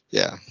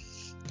Yeah.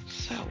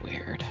 So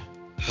weird.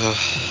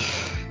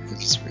 It's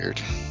just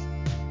weird.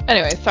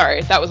 Anyway,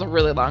 sorry. That was a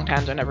really long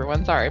tangent,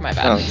 everyone. Sorry, my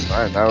bad. No, it's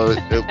fine.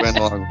 It went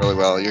along really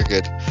well. You're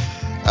good.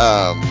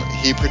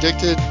 He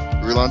predicted,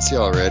 Rulon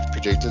Cialred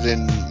predicted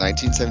in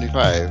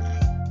 1975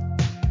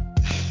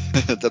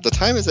 that the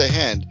time is at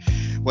hand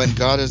when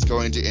God is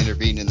going to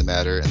intervene in the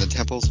matter, and the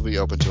temples will be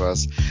open to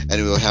us, and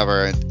we will have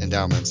our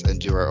endowments and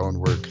do our own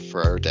work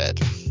for our dead.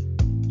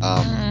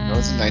 That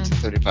was in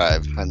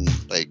 1975, and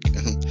like,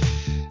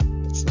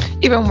 it's not...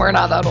 Even we're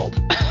not that old.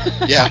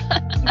 Yeah.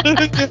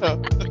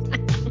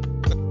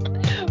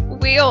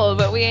 We old,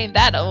 but we ain't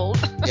that old.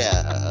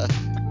 Yeah.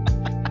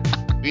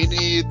 We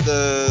need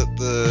the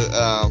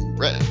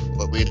red,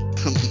 but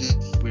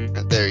we're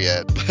not there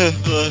yet.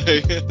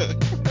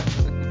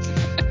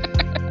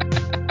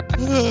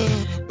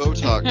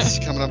 Botox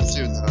coming up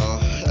soon, though.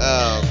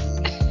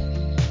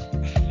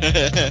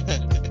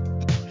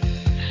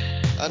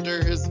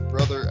 Under his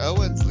brother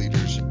Owen's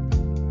leadership.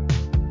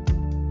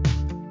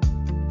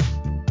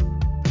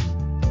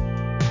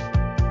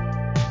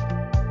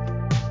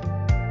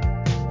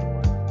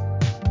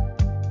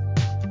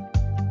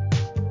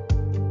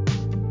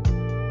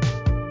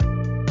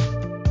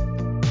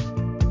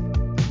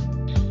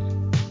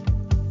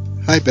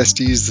 Hi,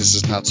 besties. This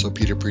is Not So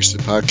Peter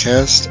Priesthood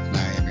Podcast, and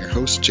I am your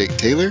host, Jake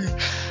Taylor.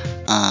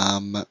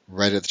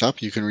 Right at the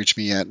top, you can reach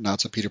me at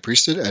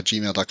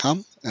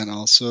notsopeterpriesthood@gmail.com, and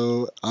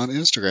also on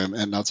Instagram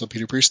at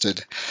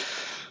notsopeterpriesthood.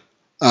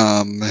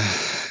 I'm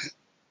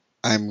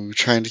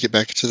trying to get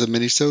back to the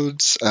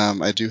minisodes.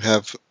 I do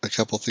have a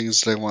couple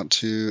things that I'm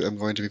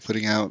going to be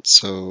putting out,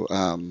 so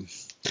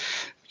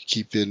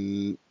keep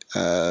an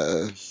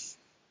eye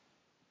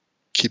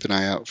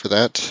out for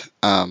that.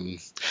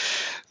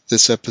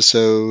 This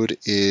episode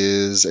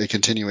is a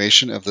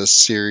continuation of the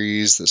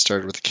series that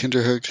started with the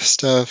Kinderhook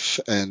stuff,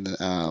 and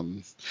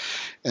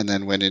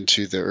then went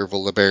into the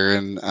Ervil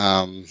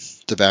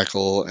LeBaron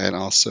debacle, and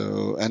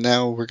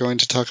now we're going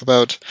to talk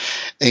about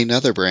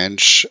another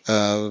branch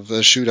of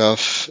a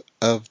shoot-off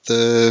of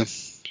the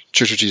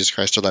Church of Jesus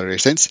Christ of Latter-day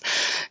Saints,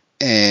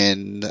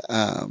 and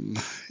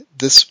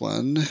this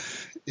one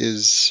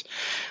is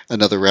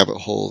another rabbit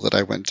hole that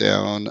I went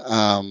down.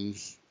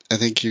 I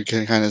think you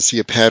can kind of see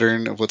a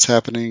pattern of what's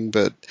happening,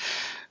 but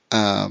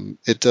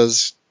it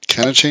does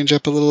kind of change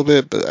up a little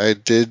bit. But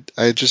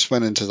I just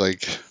went into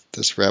like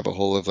this rabbit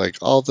hole of like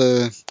all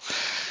the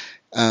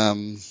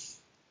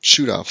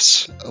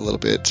shoot-offs a little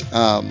bit.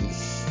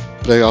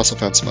 But I also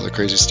found some other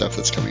crazy stuff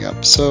that's coming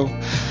up. So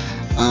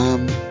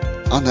on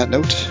that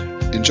note,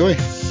 enjoy.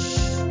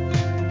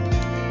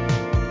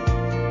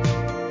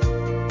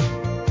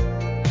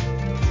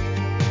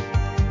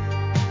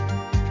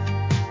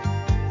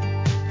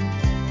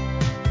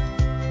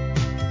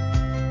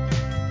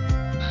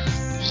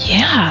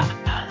 Yeah.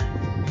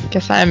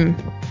 Guess I'm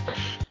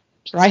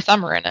dry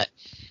summer in it.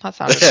 That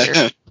sounded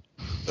weird.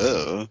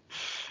 Oh,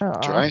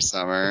 dry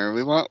summer.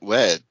 We want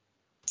wet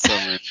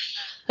summer.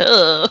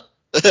 Ugh.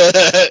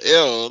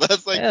 Ew,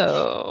 that's like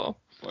Ew.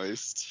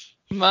 moist.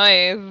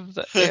 Moist.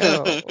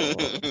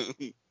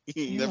 Ew.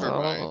 Never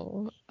mind.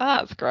 Ew.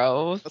 That's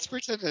gross. Let's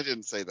pretend I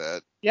didn't say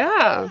that.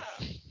 Yeah.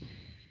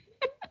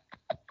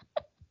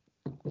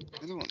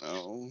 I don't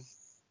know.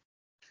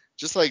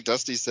 Just like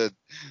Dusty said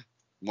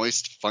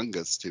moist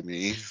fungus to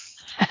me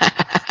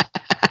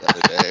the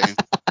other day.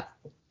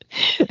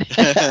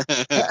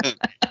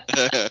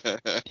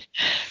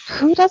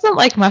 Who doesn't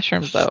like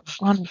mushrooms though?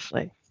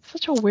 Honestly.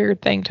 Such a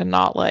weird thing to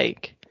not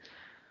like.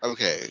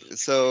 Okay,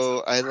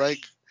 so I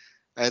like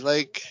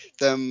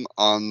them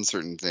on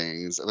certain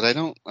things, but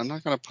I'm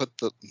not gonna put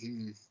the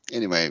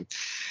anyway.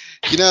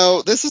 You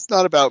know, this is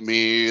not about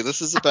me.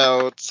 This is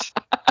about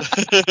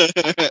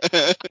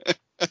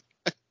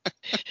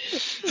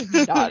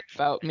Not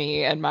about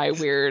me and my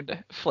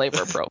weird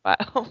flavor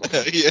profile.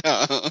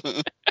 Yeah.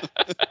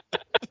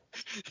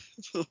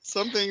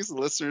 Some things the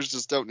listeners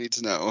just don't need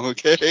to know,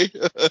 okay?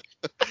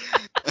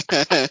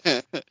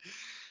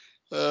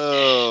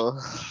 Oh.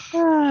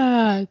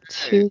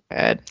 Too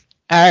good.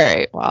 All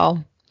right.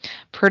 Well,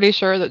 pretty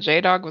sure that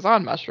J-Dog was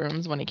on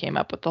mushrooms when he came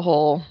up with the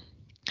whole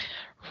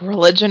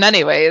religion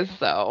anyways,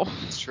 so.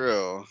 It's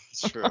true.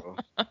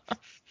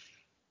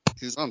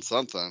 He was on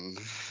something.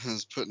 He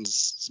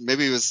was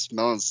maybe he was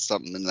smelling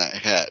something in that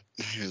hat.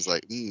 He was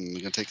like, I'm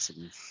gonna take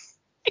some.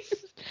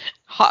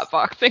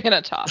 Hotboxing in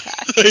a top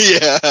hat.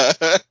 Yeah.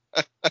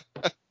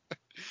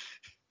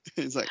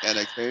 He's like, and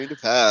it came to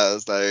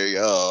pass. There you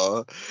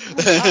go.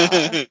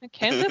 It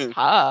came to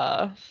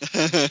pass.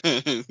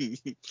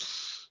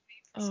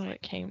 Oh,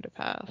 it came to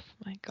pass.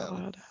 My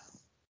God.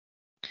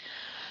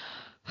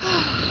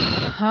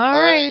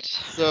 All right.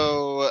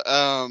 So,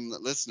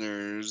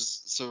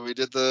 listeners, so we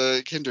did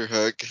the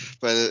Kinderhook,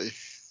 but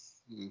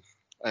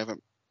I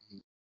haven't.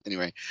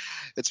 Anyway,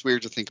 it's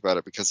weird to think about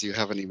it because you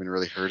haven't even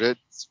really heard it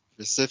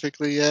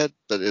specifically yet,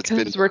 but it's been.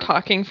 Because we're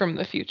talking from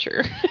the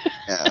future.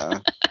 Yeah.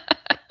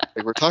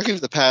 Like we're talking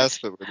to the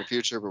past, but we're in the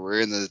future, but we're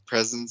in the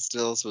present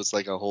still, so it's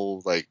like a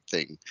whole like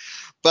thing.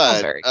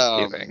 But very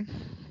confusing.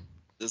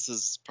 this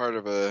is part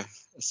of a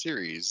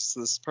series.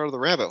 This is part of the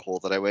rabbit hole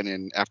that I went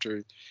in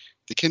after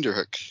the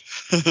Kinderhook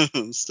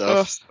stuff.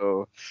 Ugh.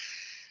 So,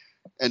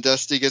 and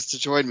Dusty gets to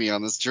join me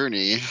on this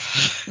journey.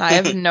 I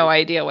have no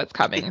idea what's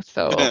coming.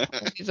 So,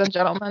 ladies and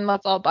gentlemen,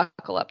 let's all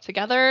buckle up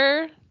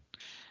together.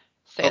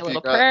 Say Hope a you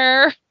little got,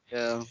 prayer.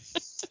 yeah.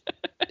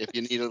 If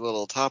you need a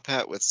little top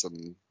hat with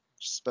some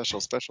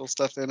special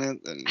stuff in it,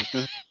 then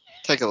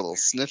take a little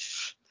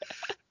sniff.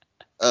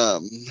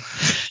 Or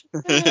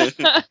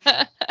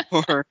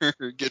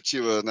get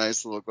you a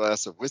nice little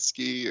glass of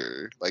whiskey,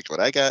 or like what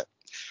I got,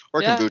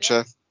 or Yeah,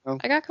 kombucha. Oh.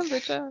 I got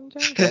kombucha. I'm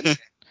doing good.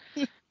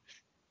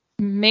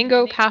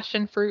 Mango,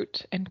 passion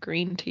fruit, and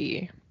green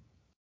tea.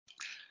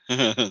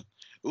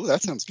 Ooh,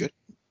 that sounds good.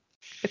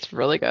 It's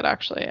really good,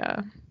 actually.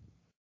 Yeah.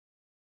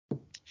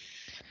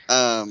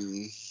 All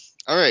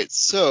right,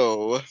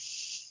 so,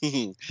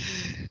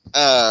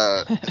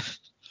 uh,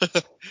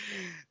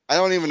 I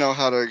don't even know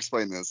how to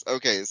explain this.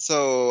 Okay,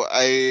 so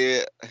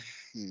I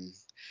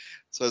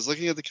was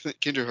looking at the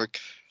Kinderhook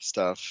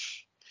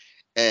stuff,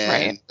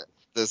 and Right.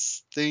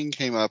 this thing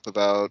came up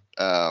about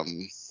well,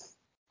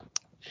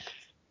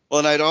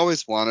 and I'd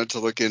always wanted to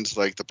look into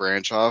like the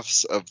branch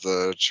offs of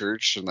the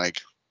church and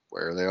like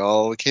where they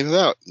all came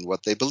about and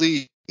what they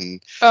believe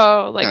and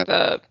Oh, kind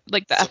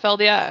like the so,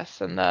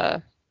 FLDS and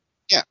the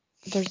yeah,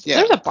 there's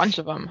yeah. a bunch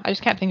of them. I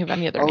just can't think of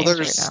any of their Oh, names right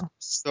there's now.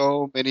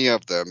 so many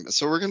of them.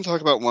 So we're going to talk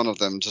about one of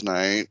them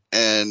tonight,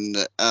 and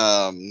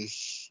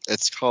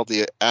it's called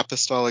the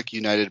Apostolic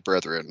United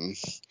Brethren.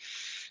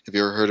 Have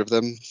you ever heard of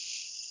them?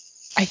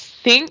 I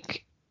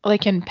think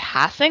like in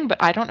passing,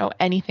 but I don't know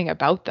anything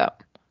about them.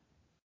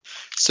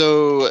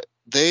 So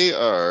they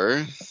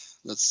are.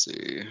 Let's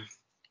see.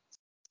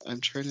 I'm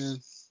trying to.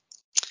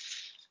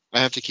 I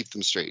have to keep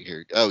them straight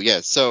here. Oh yeah,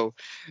 so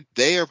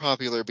they are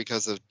popular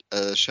because of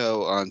a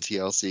show on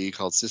TLC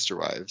called Sister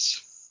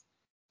Wives.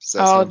 Does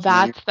that Oh, sound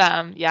familiar? that's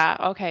them. Yeah.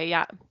 Okay.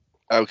 Yeah.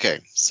 Okay,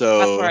 That's where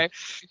so I've heard it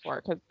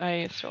before because I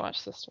used to watch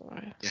Sister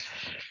Wives yeah,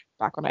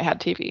 back when I had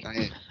TV.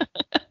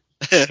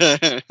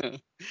 I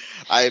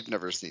I've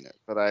never seen it,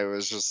 but I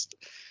was just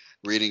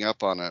reading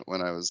up on it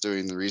when I was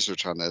doing the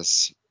research on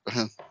this.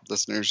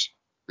 Listeners,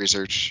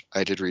 research.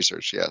 I did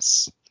research.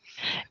 Yes,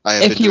 I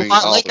have been If you doing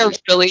want all like the a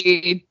research.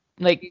 really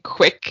like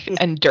quick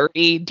and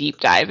dirty deep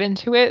dive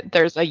into it,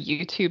 there's a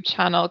YouTube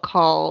channel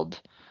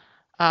called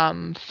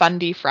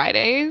Fundy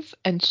Fridays,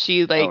 and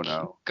she Oh like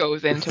no,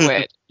 goes into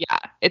it. Yeah,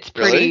 it's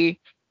really? pretty.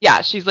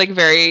 Yeah, she's like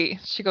very.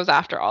 She goes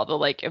after all the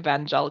like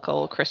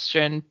evangelical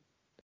Christian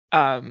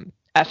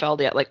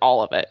FLD, like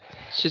all of it.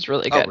 She's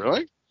really Oh good.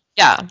 really?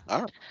 Yeah,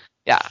 All right.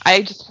 yeah.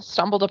 I just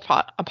stumbled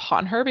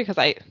upon her because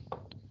I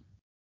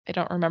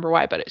don't remember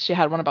why, but she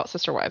had one about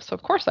sister wives, so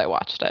of course I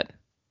watched it.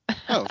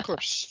 Oh, of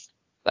course.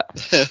 So,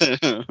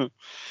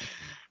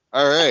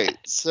 All right.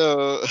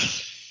 So,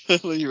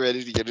 are you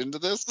ready to get into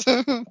this?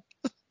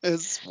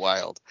 It's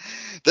wild.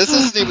 This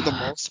isn't even the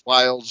most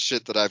wild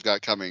shit that I've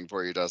got coming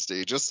for you,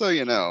 Dusty. Just so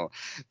you know,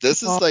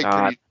 this is oh like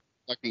God. pretty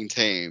fucking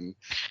tame.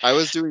 I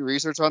was doing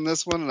research on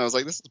this one, and I was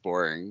like, this is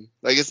boring.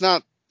 Like, it's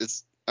not.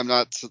 It's. I'm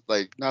not to,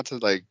 like not to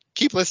like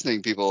keep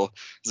listening, people,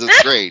 because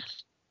it's great.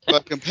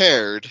 But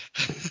compared,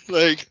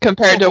 like,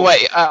 Compared to oh, what?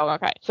 Oh,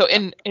 okay. So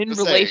in just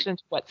saying. relation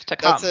to what's to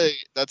That's come.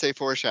 a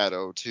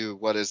foreshadow to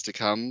what is to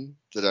come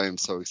that I am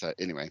so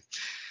excited. Anyway.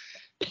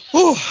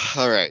 Whew,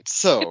 all right. It's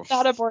So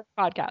not a boring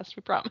podcast,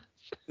 we promise.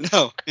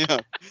 no, yeah.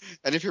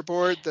 And if you're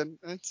bored, then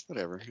it's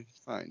whatever. It's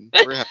fine.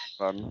 We're having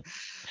fun.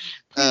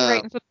 Please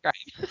rate and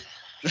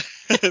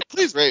subscribe.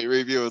 Please rate,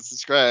 review, and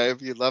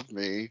subscribe. You love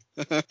me.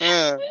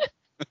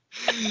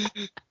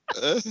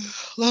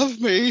 Love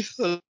me. That's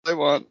what I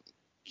want.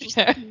 Just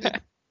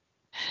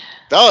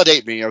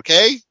validate me,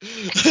 okay?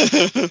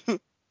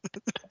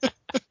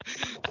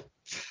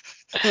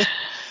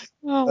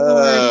 Oh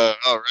Lord.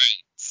 All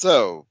right.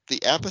 So, the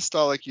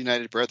Apostolic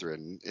United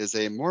Brethren is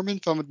a Mormon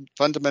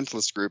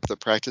fundamentalist group that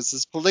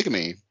practices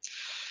polygamy.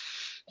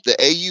 The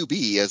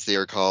AUB, as they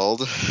are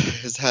called,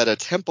 has had a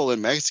temple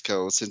in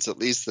Mexico since at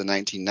least the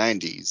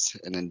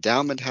 1990s, an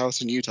endowment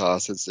house in Utah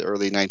since the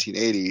early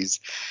 1980s,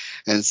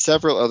 and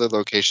several other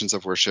locations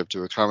of worship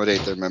to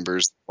accommodate their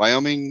members in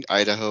Wyoming,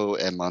 Idaho,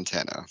 and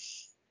Montana.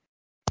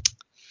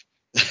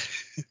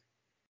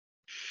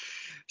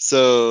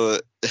 So,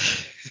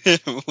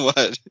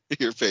 what?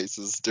 Your face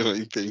is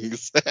doing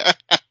things.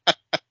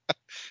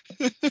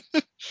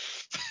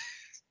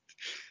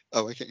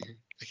 Oh, I can't hear.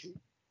 I can't.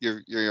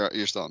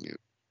 You're still on mute.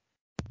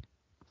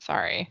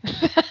 Sorry.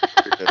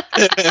 You're good.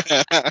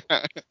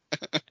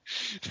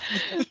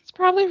 It's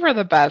probably for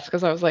the best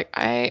because I was like,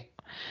 okay.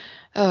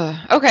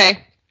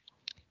 Okay.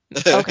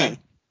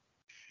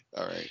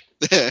 All right.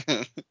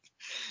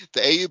 The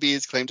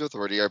AUB's claim to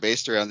authority are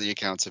based around the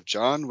accounts of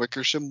John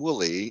Wickersham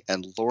Woolley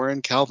and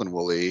Lauren Calvin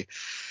Woolley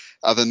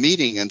of a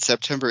meeting in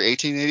September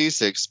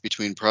 1886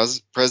 between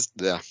President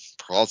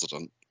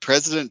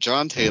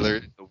John Taylor,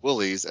 the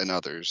Woolleys, and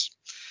others.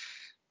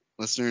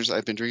 Listeners,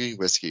 I've been drinking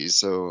whiskey,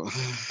 so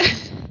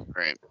all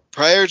right.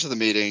 Prior to the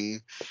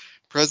meeting,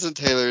 President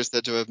Taylor is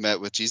said to have met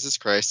with Jesus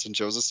Christ and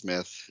Joseph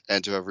Smith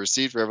and to have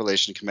received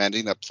revelation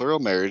commanding that plural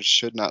marriage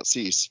should not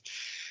cease,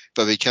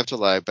 but be kept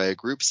alive by a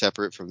group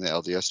separate from the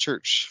LDS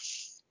Church.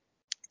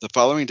 The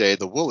following day,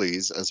 the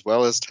Woolies, as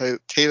well as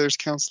Taylor's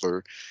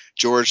counselor,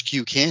 George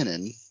Q.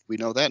 Cannon, we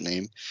know that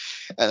name,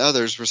 and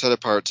others were set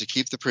apart to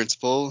keep the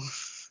principle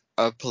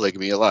of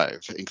polygamy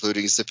alive,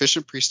 including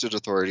sufficient priesthood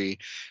authority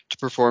to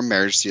perform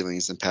marriage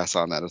sealings and pass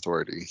on that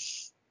authority.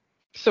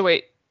 So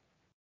wait,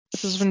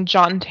 this is when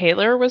John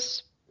Taylor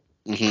was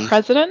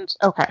president?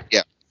 Okay.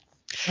 Yeah.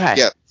 Okay.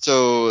 Yeah,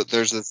 so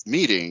there's this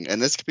meeting,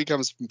 and this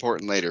becomes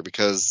important later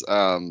because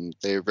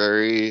they're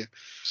very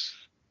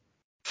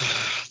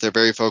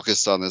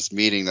focused on this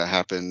meeting that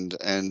happened,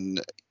 and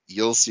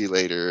you'll see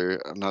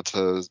later. I'm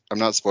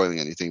not spoiling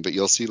anything, but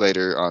you'll see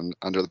later on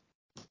Under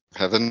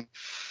Heaven,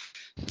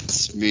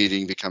 this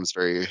meeting becomes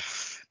very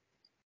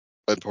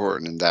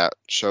important in that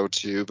show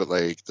too. But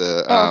like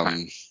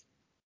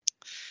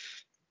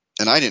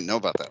and I didn't know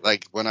about that.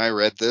 Like when I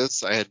read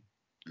this, I've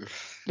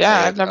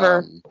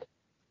never.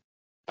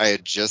 I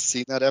had just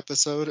seen that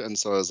episode, and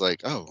so I was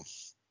like, oh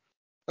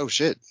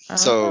shit.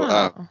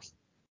 Oh.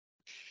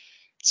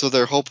 So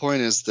their whole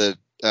point is that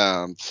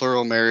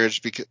plural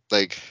marriage, because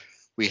like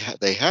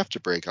they have to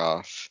break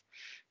off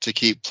to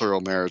keep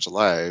plural marriage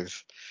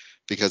alive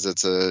because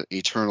it's an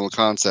eternal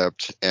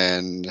concept,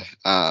 and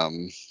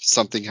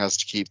something has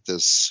to keep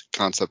this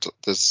concept,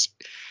 this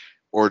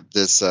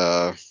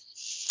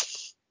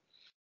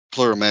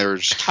plural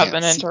marriage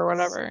covenant or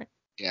whatever.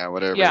 Yeah,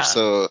 whatever. Yeah.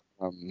 So,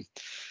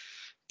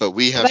 but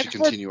we have to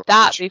continue. I've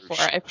heard that before.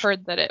 I've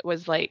heard that it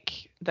was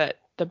like that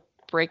the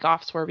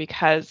breakoffs were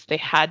because they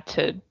had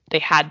to,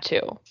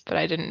 but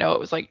I didn't know it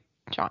was like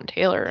John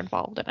Taylor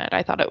involved in it.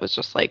 I thought it was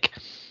just like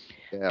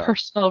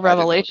personal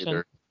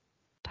revelation.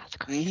 That's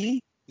crazy.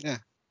 Mm-hmm. Yeah.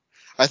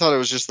 I thought it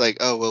was just like,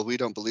 oh, well, we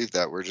don't believe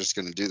that. We're just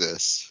going to do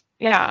this.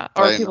 Yeah.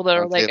 Or people that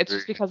are like, it's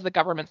just because the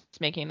government's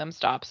making them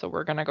stop, so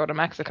we're going to go to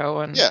Mexico.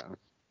 And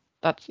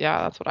that's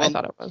what I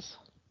thought it was.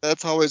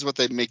 That's always what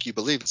they make you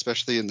believe,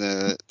 especially in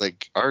the,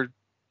 like,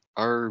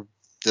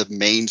 the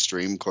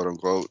mainstream, quote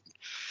unquote.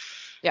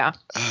 Yeah.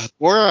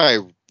 Where I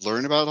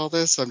learn about all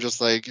this, I'm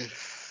just like,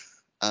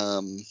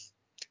 the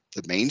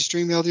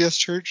mainstream LDS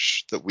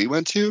church that we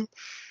went to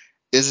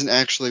isn't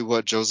actually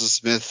what Joseph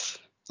Smith,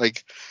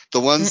 like the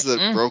ones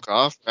that broke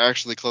off are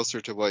actually closer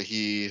to what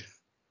he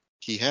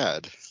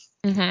had.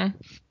 Mm-hmm.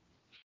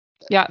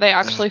 Yeah, they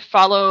actually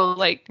follow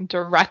like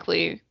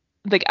directly.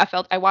 Like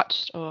I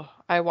watched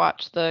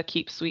the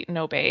Keep Sweet and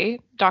Obey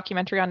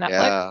documentary on Netflix.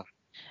 Yeah.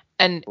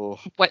 And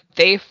what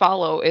they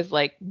follow is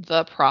like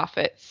the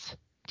prophets'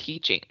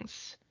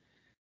 teachings.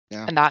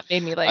 Yeah. And that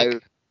made me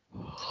like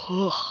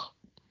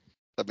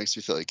that makes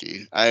me feel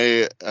icky.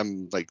 I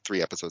am like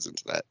 3 episodes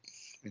into that,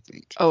 I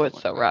think. Oh,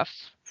 it's so rough.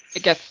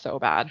 It gets so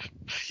bad.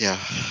 Yeah.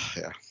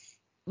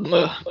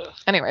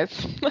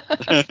 Anyways.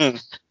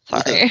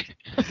 Sorry.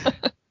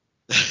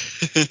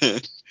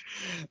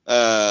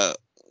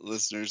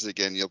 Listeners,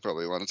 again, you'll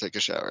probably want to take a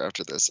shower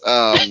after this.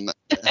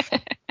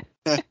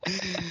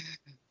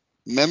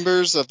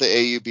 Members of the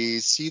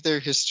AUB see their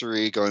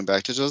history going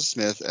back to Joseph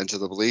Smith and to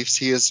the beliefs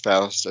he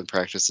espoused and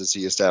practices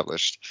he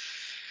established.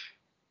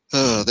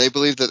 They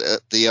believe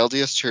that the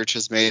LDS Church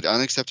has made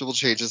unacceptable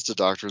changes to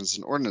doctrines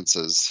and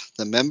ordinances.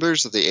 The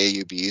members of the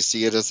AUB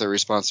see it as their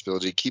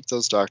responsibility to keep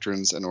those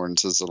doctrines and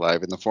ordinances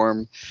alive in the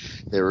form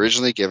they were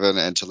originally given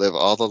and to live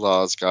all the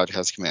laws God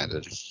has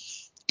commanded.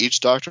 Each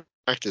doctrine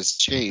or practice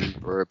changed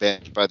or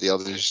abandoned by the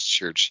LDS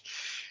Church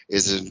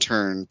is in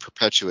turn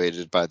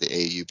perpetuated by the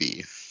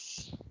AUB.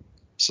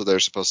 So they're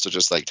supposed to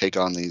just like take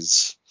on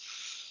these.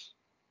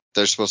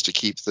 They're supposed to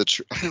keep the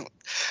truth.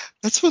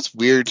 That's what's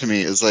weird to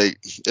me is like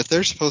if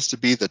they're supposed to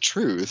be the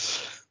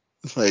truth,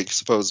 like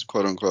suppose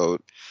quote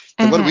unquote,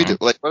 then what do we do?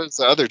 Like what does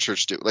the other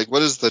church do? Like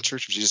what is the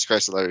Church of Jesus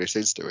Christ of Latter-day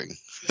Saints doing?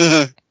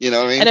 You know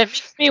what I mean? And it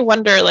makes me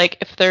wonder like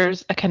if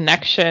there's a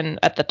connection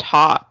at the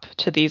top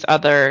to these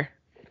other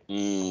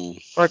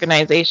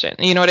organizations.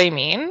 You know what I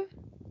mean?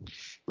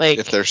 Like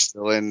if they're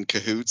still in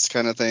cahoots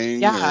kind of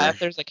thing. Yeah, if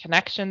there's a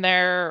connection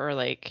there or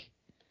like.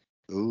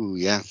 Ooh,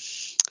 yeah.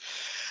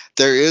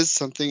 There is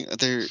something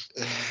there.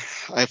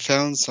 I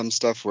found some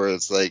stuff where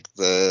it's like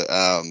like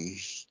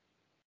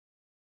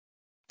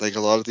a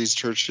lot of these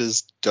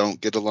churches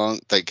don't get along.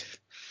 Like,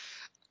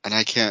 and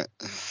I can't.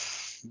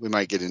 We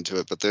might get into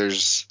it, but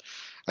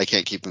I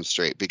can't keep them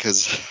straight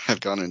because I've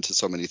gone into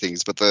so many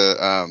things. But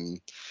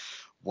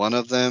one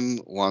of them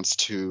wants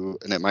to,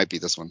 and it might be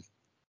this one.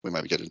 We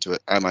might get into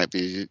it. I might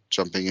be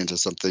jumping into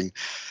something,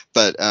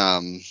 but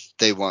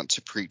they want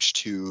to preach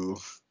to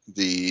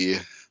the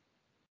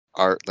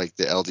like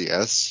the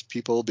LDS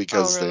people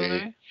because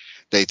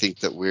they think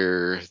that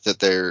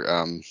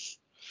they're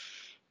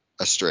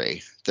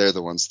astray. They're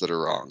the ones that are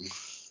wrong.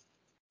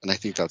 And I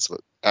think that's what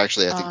I'm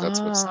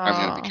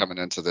going to be coming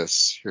into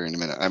this here in a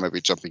minute. I might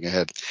be jumping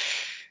ahead.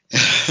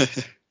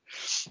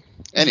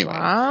 Anyway.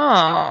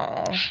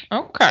 Wow.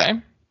 Okay.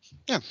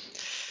 Yeah.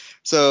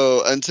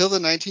 So until the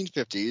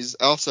 1950s,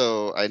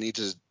 also I need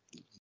to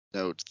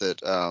note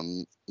that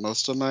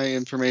most of my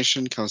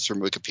information comes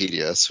from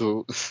Wikipedia,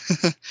 so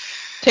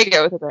Take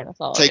it with a grain of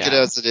salt. take it Yeah.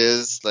 as it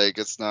is. Like,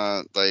 it's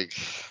not like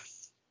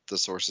the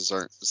sources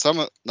aren't some,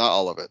 not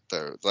all of it.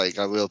 Though, like,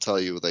 I will tell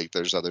you, like,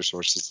 there's other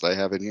sources that I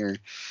have in here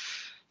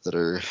that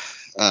are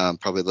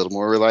probably a little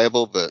more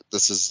reliable, but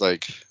this is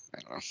like, I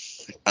don't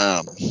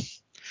know.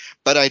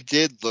 But I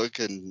did look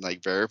and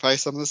like verify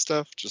some of the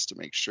stuff just to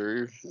make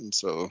sure, and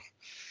so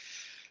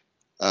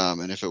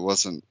and if it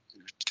wasn't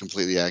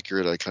completely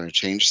accurate, I kind of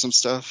changed some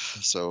stuff.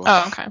 So,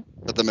 Oh, okay.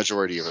 but the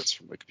majority of it's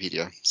from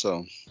Wikipedia.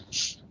 So,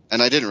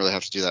 and I didn't really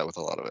have to do that with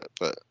a lot of it,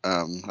 but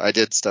I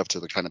did stuff to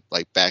kind of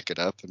like back it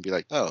up and be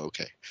like, oh,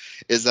 okay,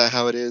 is that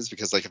how it is?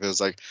 Because like if it was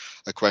like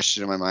a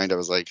question in my mind, I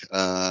was like,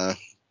 that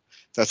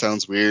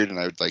sounds weird, and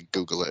I would like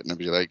Google it and I'd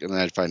be like, and then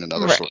I'd find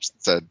another Right. source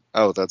that said,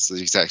 oh, that's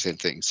the exact same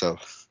thing. So,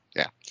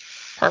 yeah.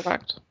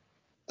 Perfect.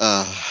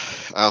 I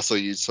also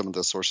used some of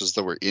the sources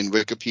that were in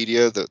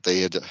Wikipedia that they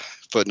had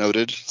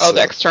footnoted. Oh, So,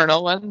 the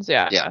external ones?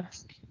 Yeah. yeah.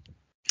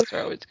 Those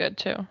are always good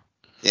too.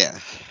 Yeah.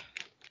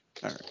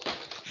 All right.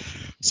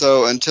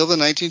 So until the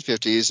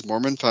 1950s,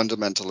 Mormon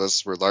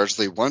fundamentalists were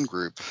largely one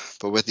group,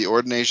 but with the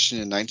ordination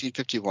in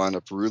 1951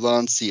 of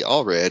Rulon C.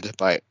 Allred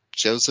by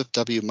Joseph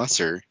W.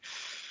 Musser,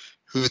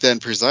 who then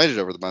presided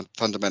over the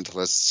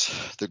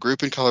fundamentalists, the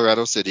group in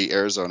Colorado City,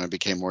 Arizona,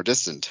 became more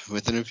distant.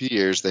 Within a few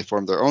years, they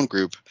formed their own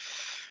group,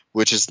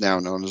 which is now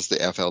known as the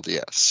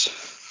FLDS.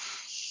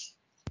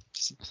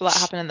 So that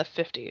happened in the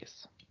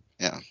 50s.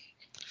 Yeah.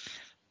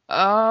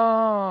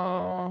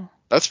 Oh.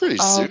 That's pretty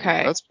soon.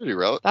 Okay. That's pretty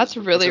relevant. That's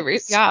really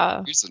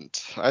yeah.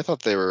 Recent. I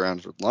thought they were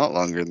around for a lot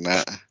longer than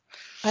that.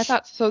 I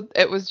thought so.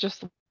 It was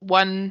just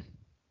one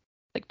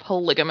like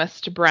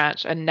polygamist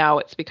branch, and now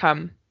it's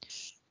become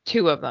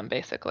two of them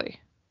basically.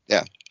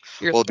 Yeah.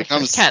 Your Well, it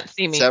listeners becomes can't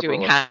see me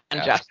doing several. hand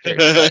Yeah. gestures,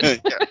 but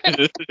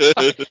Yeah.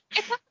 it's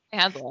not my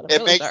hands a lot. I'm It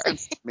really makes sorry.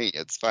 sense to me.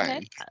 It's It fine.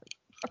 makes sense.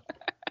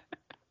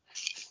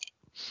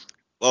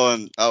 Well,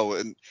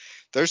 and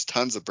there's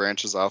tons of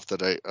branches off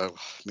that oh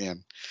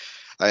man,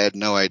 I had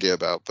no idea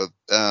about. But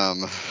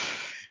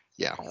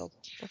yeah, Wild.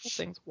 The whole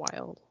thing's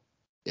wild.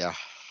 yeah.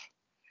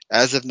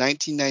 As of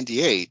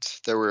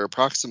 1998, there were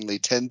approximately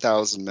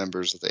 10,000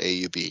 members of the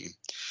AUB,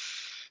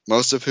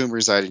 most of whom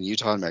reside in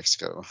Utah and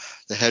Mexico.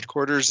 The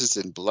headquarters is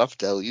in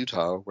Bluffdale,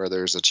 Utah, where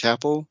there's a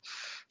chapel,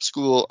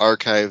 school,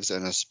 archives,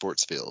 and a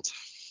sports field.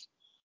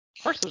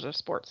 Of course, there's a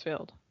sports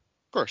field.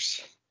 Of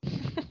course.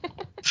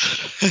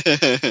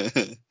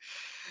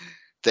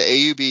 The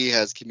AUB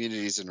has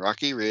communities in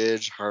Rocky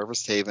Ridge,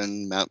 Harvest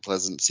Haven, Mount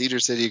Pleasant, Cedar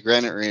City,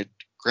 Granite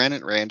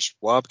Ranch,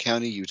 Waub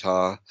County,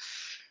 Utah,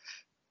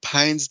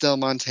 Pinesdale,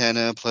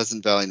 Montana,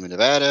 Pleasant Valley,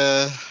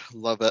 Nevada,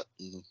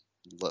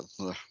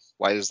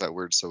 why is that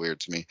word so weird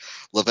to me?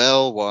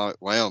 Lavelle,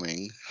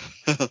 Wyoming,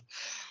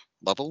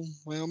 Lovell,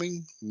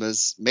 Wyoming,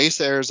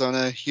 Mesa,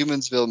 Arizona,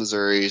 Humansville,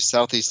 Missouri,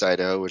 Southeast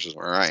Idaho, which is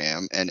where I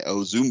am, and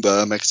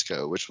Ozumba,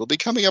 Mexico, which will be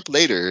coming up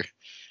later.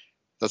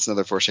 That's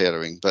another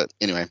foreshadowing, but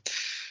anyway.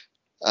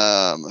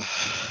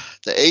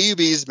 The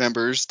AUB's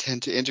members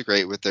tend to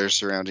integrate with their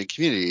surrounding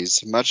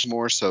communities, much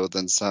more so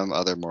than some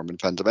other Mormon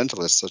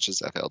fundamentalists, such as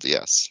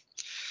FLDS.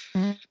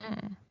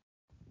 Mm-hmm.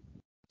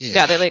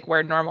 Yeah, they like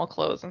wear normal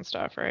clothes and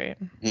stuff, right?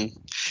 Mm-hmm.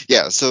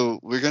 Yeah, so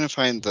we're going to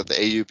find that the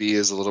AUB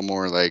is a little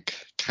more like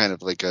kind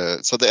of like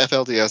so the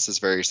FLDS is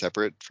very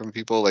separate from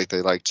people. Like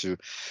they like to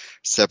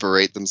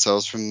separate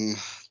themselves from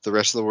the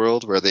rest of the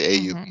world, where the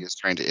AUB is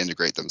trying to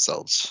integrate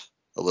themselves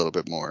a little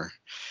bit more.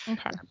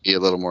 Okay. Be a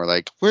little more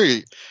like,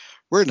 we're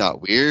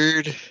not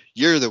weird.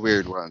 You're the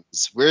weird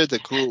ones. We're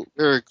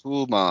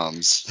cool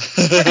moms.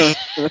 Like,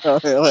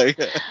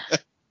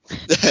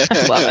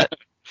 I love it.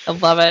 I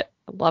love it.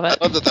 I love it.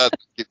 I love that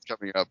keeps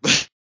coming up.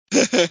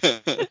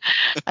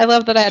 I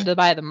love that I had to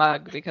buy the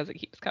mug because it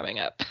keeps coming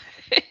up.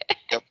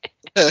 Yep.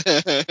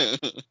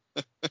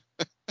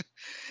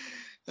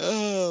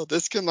 Oh,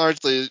 this can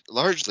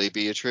largely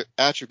be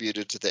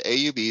attributed to the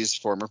AUB's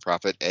former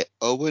prophet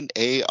Owen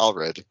A.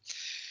 Allred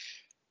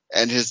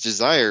and his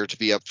desire to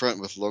be upfront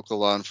with local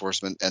law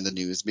enforcement and the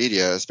news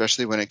media,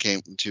 especially when it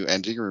came to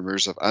ending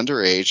rumors of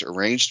underage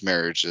arranged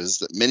marriages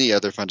that many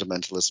other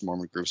fundamentalist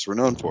Mormon groups were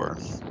known for.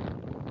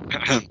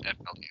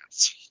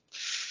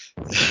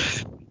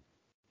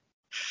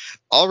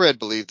 Allred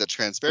believed that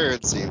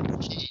transparency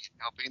was key in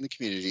helping the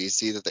community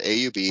see that the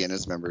AUB and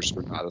his members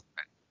were not a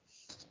threat.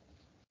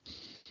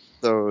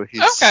 So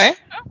he's Okay.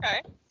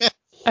 yeah,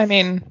 I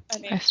mean,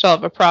 I still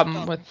have a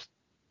problem with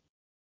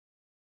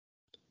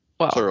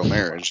plural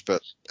marriage,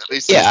 but at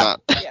least yeah.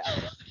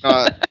 he's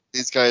not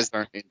these guys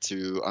aren't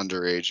into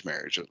underage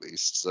marriage, at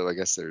least. So I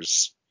guess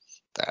there's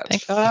that.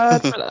 Thank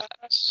God for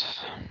that.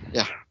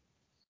 Yeah.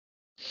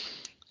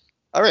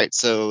 All right,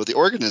 so the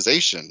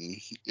organization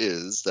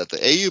is that the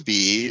AUB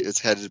is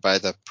headed by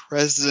the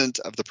president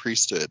of the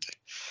priesthood.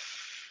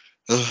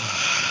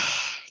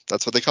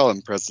 That's what they call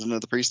him, president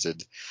of the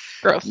priesthood.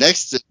 Gross.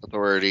 Next in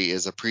authority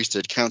is a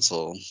priesthood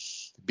council.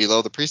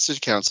 Below the priesthood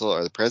council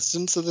are the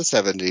presidents of the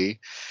 70,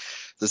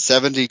 the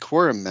 70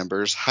 quorum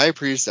members, high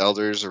priests,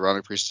 elders,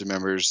 Aaronic priesthood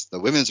members, the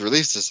Women's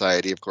Relief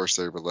Society, of course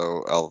they're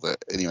below all of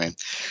it. Anyway,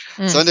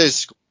 Sunday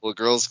school,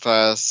 girls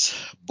class,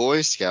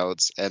 Boy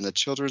Scouts, and the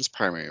children's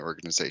primary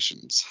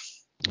organizations.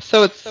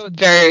 So it's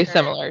very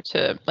similar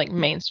to like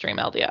mainstream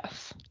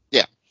LDS.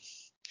 Yeah.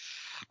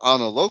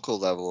 On a local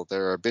level,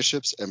 there are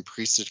bishops and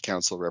priesthood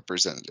council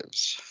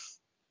representatives.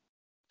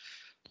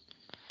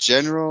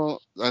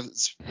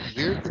 It's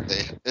weird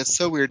that it's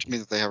so weird to me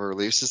that they have a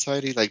relief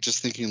society. Like,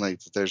 just thinking like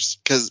there's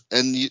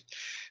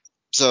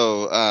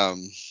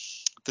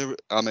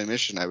on my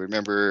mission, I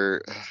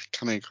remember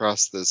coming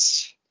across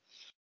this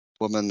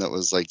woman that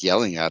was like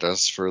yelling at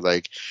us for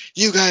like,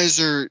 you guys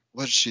are,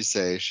 what did she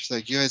say? She's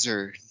like, you guys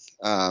are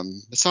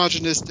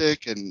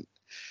misogynistic. And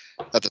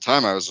at the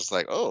time I was just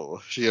like,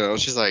 oh,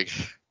 she's like,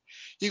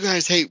 you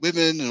guys hate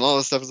women and all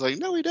this stuff. I was like,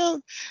 no, we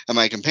don't. And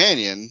my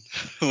companion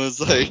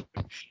was like,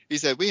 he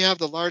said, we have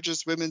the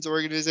largest women's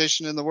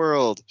organization in the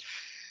world.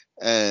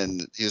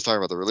 And he was talking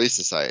about the Relief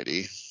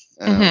Society.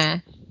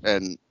 And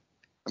I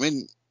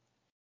mean,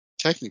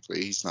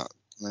 technically he's not,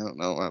 I don't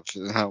know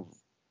how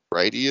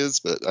right he is,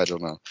 but I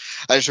don't know.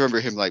 I just remember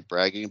him like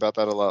bragging about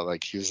that a lot.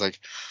 Like, he was like,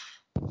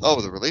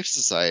 oh, the Relief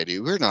Society,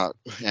 we're not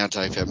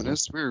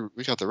anti-feminist.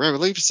 We got the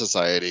Relief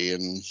Society.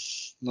 And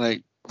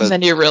like, and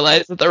then you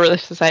realize that the Relief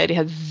Society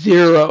has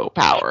zero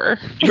power.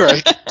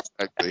 Right.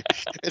 Exactly.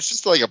 It's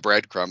just like a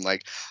breadcrumb.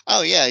 Like,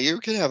 oh yeah, you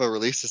can have a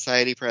Relief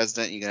Society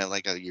president. You can have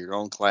like your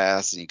own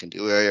class, and you can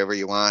do whatever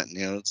you want.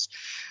 And,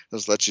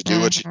 just let you do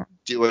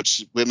what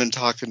women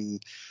talking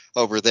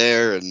over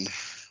there, and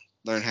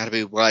learn how to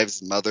be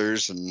wives and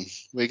mothers. And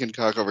we can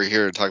talk over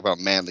here and talk about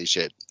manly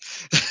shit.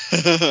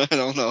 I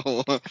don't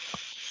know.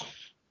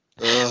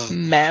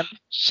 Man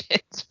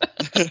shit.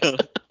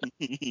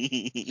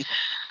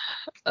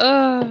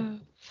 So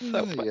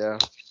funny. Yeah.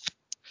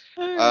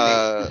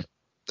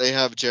 They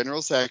have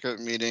general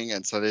sacrament meeting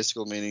and Sunday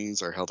school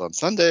meetings are held on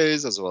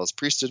Sundays, as well as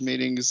priesthood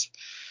meetings.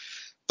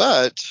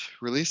 But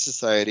Relief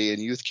Society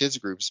and youth kids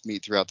groups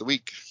meet throughout the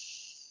week.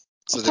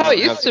 So that's how it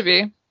used to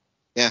be.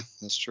 Yeah,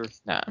 that's true.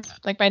 Yeah,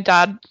 like my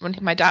dad, when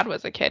my dad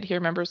was a kid, he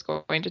remembers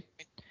going to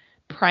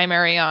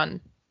primary on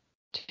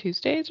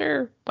Tuesdays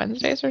or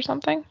Wednesdays or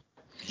something.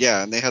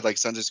 Yeah, and they had like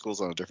Sunday schools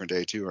on a different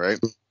day too, right?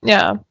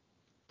 Yeah.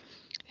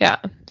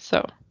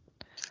 So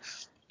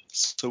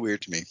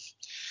weird to me.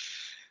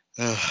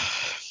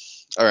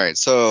 All right,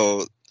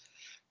 so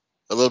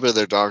a little bit of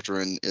their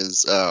doctrine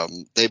is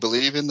they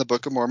believe in the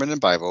Book of Mormon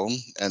and Bible,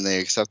 and they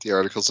accept the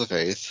Articles of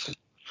Faith.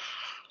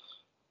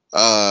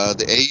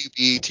 The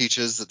AUB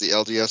teaches that the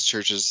LDS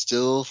Church is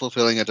still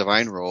fulfilling a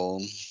divine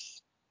role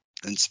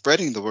in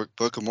spreading the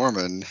Book of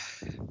Mormon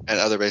and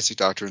other basic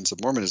doctrines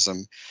of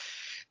Mormonism,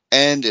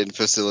 and in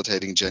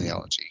facilitating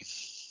genealogy.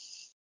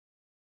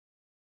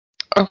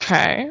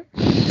 Okay.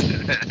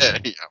 Yeah.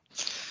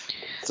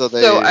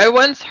 So I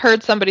once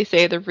heard somebody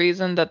say the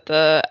reason that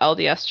the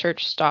LDS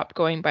Church stopped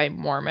going by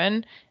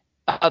Mormon,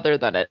 other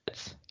than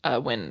it's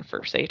a win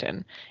for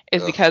Satan,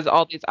 is because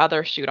all these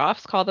other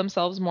shoot-offs call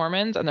themselves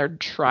Mormons, and they're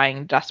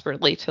trying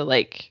desperately to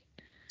like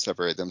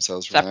separate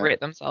themselves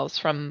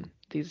from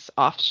these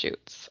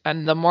offshoots.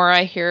 And the more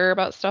I hear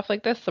about stuff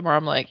like this, the more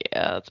I'm like,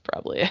 yeah, that's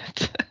probably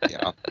it.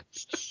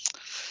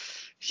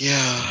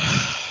 Yeah.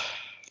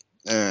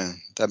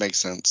 That makes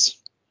sense.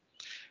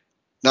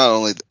 Not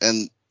only,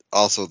 and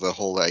also the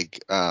whole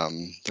like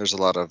there's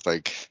a lot of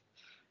like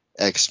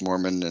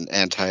ex-Mormon and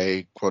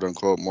anti quote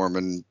unquote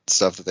Mormon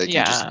stuff that they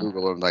can just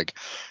Google, and like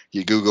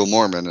you Google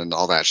Mormon and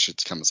all that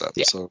shit comes up.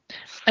 So,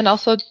 and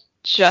also,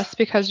 just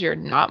because you're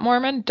not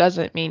Mormon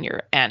doesn't mean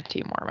you're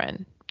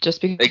anti-Mormon. Just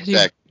because you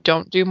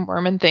don't do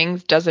Mormon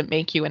things doesn't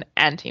make you an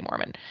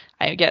anti-Mormon.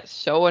 I get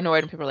so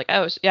annoyed when people are like,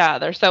 oh yeah,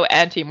 they're so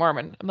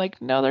anti-Mormon. I'm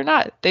like, no, they're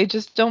not. They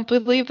just don't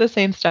believe the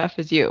same stuff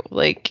as you.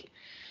 Like,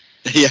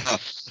 yeah.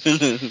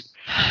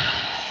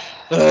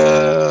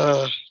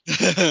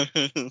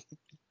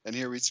 And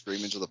here we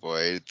scream into the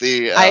void.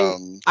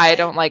 I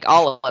don't like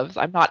olives.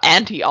 I'm not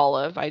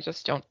anti-olive. I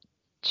just don't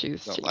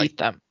choose to eat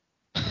them.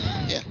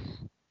 Yeah.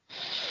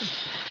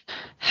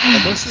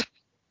 And most of them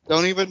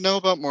don't even know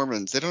about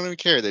Mormons. They don't even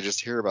care. They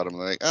just hear about them.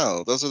 They're like,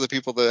 oh, those are the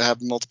people that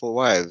have multiple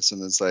wives.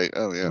 And it's like,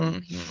 oh, yeah.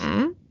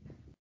 Mm-hmm.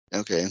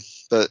 Okay.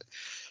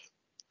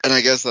 And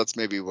I guess that's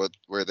maybe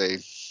where they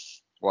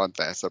want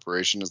that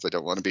separation, is they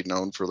don't want to be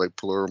known for like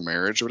plural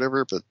marriage or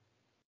whatever. But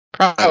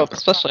probably,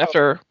 especially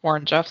after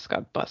Warren Jeffs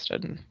got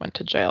busted and went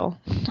to jail.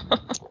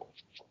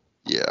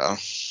 Yeah.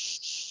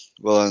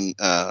 Well, and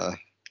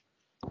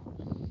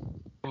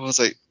what was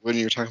I, when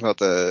you were talking about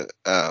the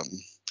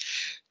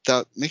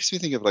that makes me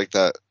think of like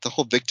the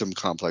whole victim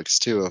complex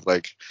too, of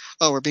like,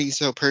 oh, we're being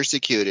so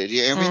persecuted.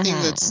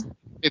 Everything that's,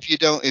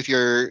 if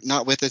you're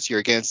not with us, you're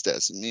against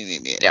us.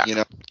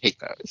 Yeah. Hate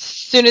that. As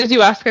soon as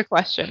you ask a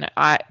question,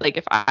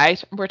 if I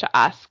were to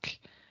ask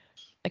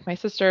like my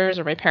sisters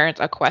or my parents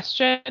a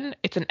question,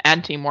 it's an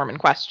anti-Mormon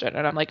question,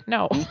 and I'm like,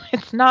 no,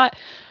 it's not.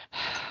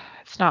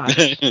 It's not.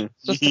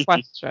 It's just a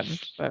question,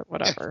 but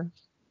whatever.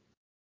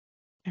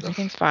 Yeah.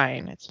 Everything's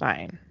fine. It's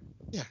fine.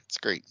 Yeah, it's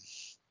great.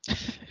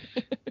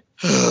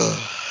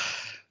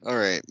 All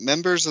right.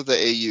 Members of the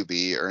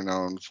AUB are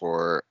known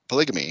for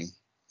polygamy.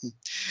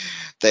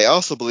 They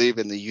also believe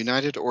in the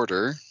United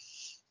Order,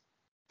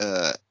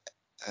 uh,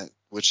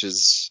 which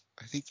is,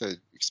 I think I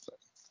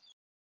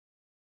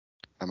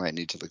might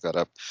need to look that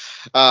up.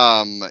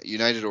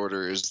 United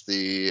Order is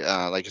the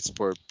like it's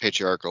for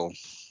patriarchal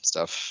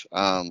stuff.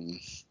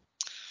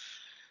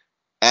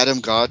 Adam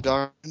God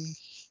doctrine,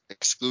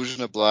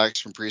 exclusion of blacks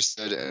from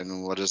priesthood,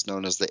 and what is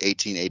known as the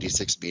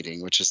 1886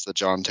 meeting, which is the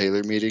John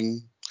Taylor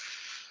meeting.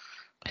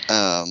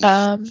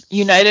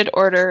 United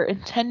Order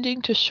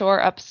intending to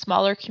shore up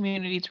smaller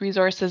communities'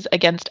 resources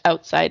against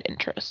outside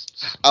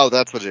interests. Oh,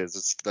 that's what it is.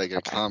 It's like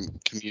a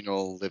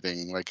communal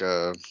living, like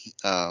a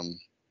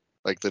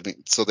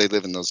living. So they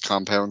live in those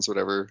compounds,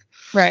 whatever.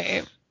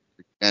 Right.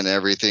 And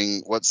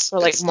everything. Or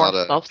like It's more not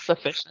a.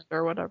 self-sufficient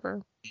or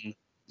whatever.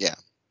 Yeah.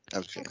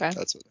 Okay. Okay.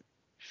 That's what.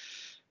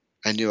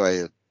 I knew I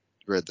had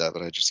read that,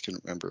 but I just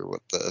couldn't remember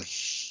what the.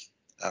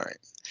 All right.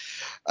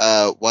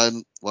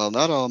 While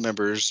not all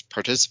members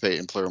participate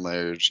in plural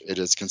marriage, it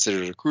is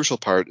considered a crucial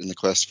part in the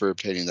quest for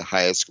obtaining the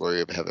highest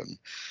glory of heaven.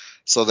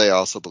 So they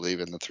also believe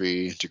in the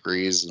 3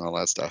 degrees and all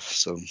that stuff.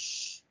 So,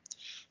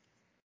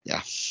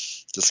 yeah,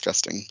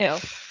 disgusting. Ew.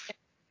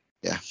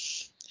 Yeah.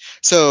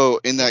 So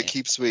in that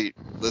Keep Sweet,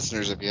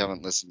 listeners, if you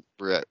haven't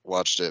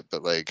watched it,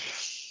 but like,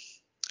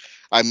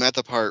 I'm at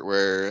the part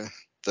where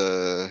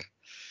the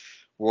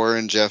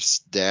Warren Jeff's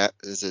dad,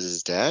 is it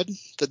his dad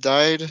that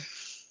died?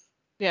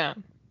 Yeah.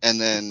 And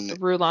then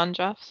Rulon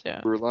Jeffs,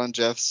 yeah. Rulon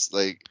Jeffs,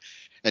 like,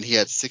 and he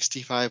had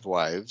 65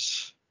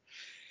 wives.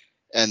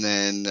 And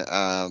then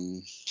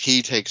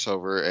he takes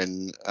over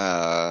and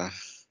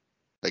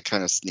like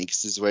kind of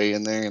sneaks his way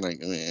in there, like,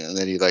 and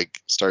then he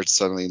like starts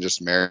suddenly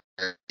just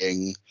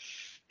marrying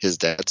his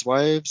dad's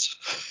wives,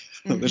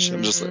 which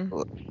I'm just like,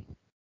 oh,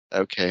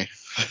 okay.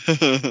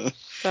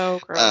 So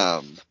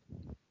gross.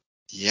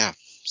 Yeah,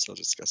 so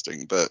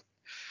disgusting. But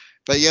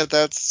yeah,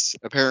 that's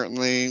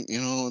apparently,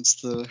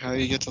 it's the how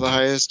you get to the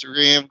highest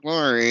degree of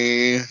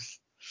glory.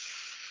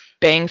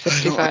 Bang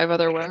 65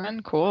 other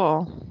women?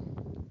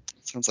 Cool.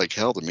 Sounds like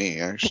hell to me,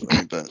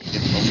 actually, but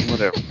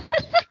whatever.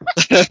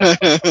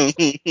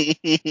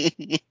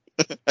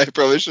 I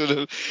probably should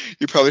have.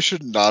 You probably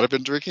should not have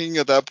been drinking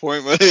at that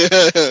point.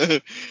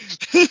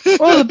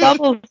 Oh, the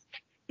bubbles.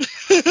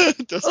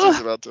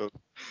 Dusty's about to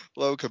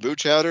blow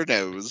kombucha out her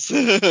nose.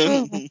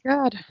 Oh my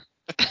god.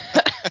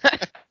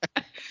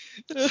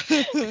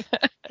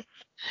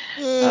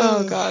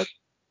 Oh god.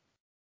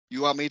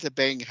 You want me to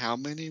bang how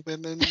many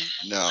women?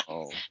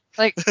 No.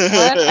 Like, what?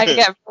 I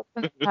get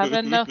from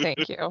 7? No,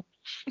 thank you.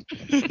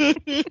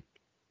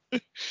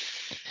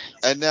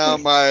 And now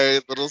my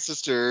little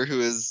sister,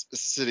 who is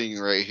sitting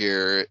right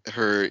here,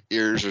 her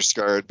ears are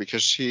scarred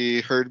because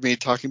she heard me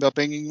talking about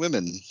banging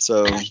women.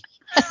 So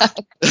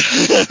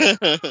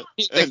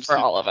Music for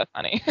all of us,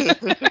 honey.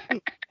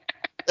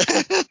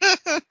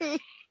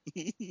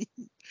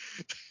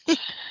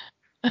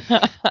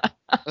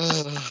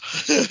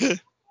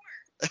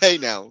 Hey,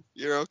 now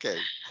you're okay.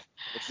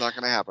 It's not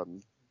gonna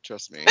happen.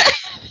 Trust me.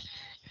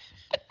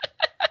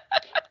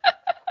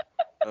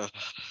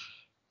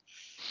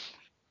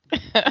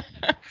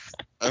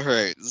 All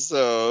right,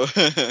 so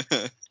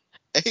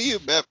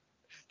AUMEP.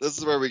 This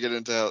is where we get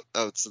into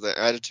so the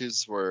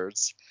attitudes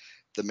towards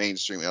the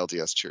mainstream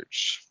LDS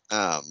Church.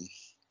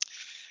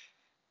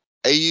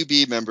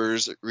 AUB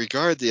members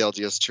regard the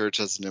LDS Church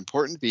as an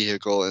important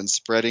vehicle in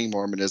spreading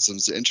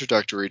Mormonism's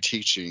introductory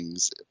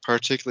teachings,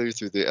 particularly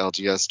through the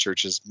LDS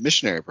Church's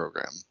missionary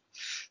program.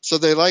 So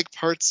they like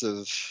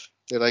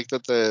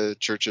that the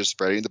church is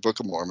spreading the Book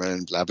of Mormon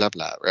and blah, blah,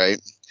 blah,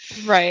 right?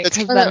 Right,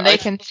 because then they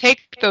can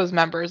take those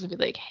members and be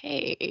like,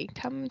 hey,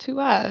 come to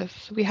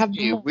us. We have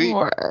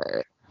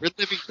more. We're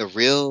living the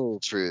real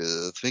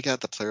truth. We got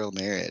the plural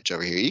marriage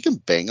over here. You can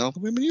bang all the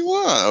women you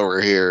want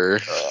over here.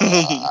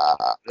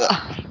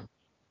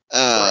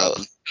 I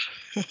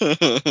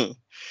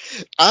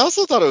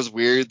also thought it was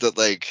weird that,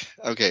 like,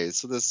 okay,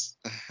 so this,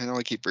 I know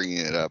I keep bringing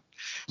it up,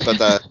 but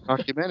that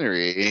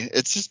documentary,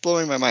 it's just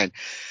blowing my mind.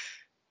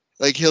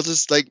 Like, he'll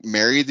just, like,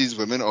 marry these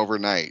women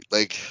overnight.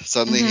 Like,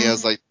 suddenly he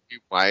has, like,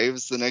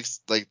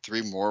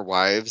 3 more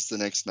wives the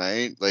next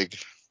night. Like,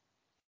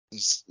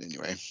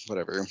 anyway,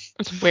 whatever.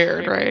 It's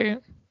weird,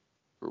 right?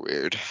 We're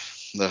weird.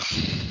 Ugh.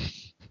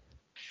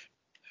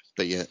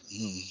 But yet,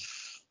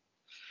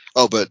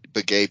 oh, but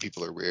gay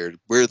people are weird.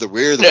 We're the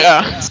weird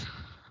ones.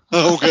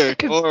 Okay,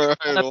 all right.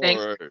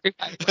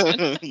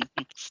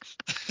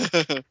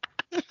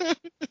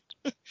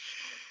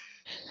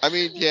 I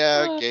mean,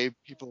 yeah, gay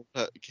people,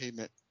 gay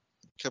men,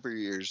 cover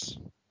your ears.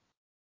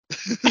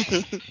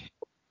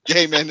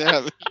 Gay men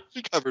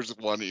she covers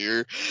one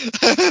ear.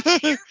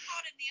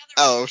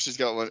 Oh, she's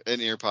got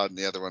an ear pod in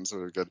the other one, so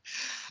we're good.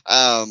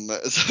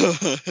 So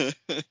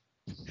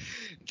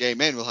gay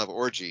men will have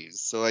orgies,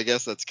 so I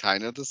guess that's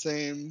kind of the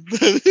same.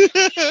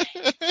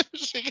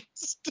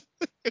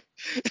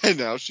 And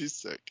now she's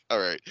sick. All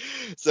right,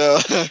 so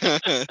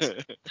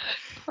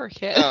poor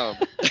kid.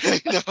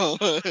 I know.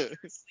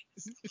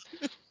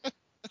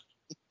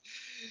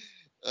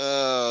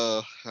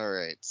 All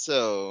right,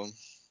 so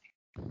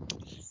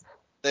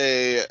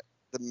the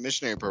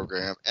missionary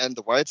program and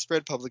the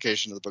widespread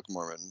publication of the Book of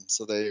Mormon.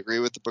 So they agree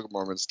with the Book of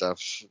Mormon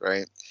stuff,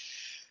 right?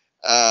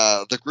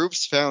 The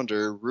group's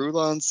founder,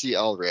 Rulon C.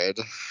 Allred,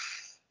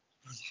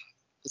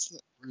 isn't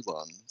it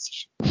Rulon?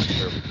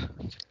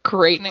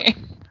 Great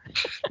name.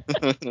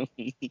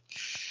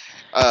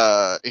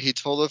 He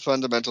told a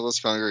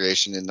fundamentalist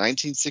congregation in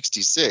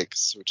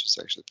 1966, which is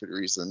actually pretty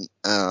recent.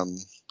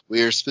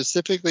 We are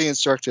specifically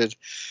instructed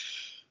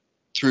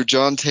through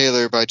John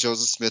Taylor by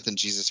Joseph Smith and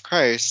Jesus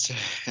Christ,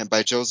 and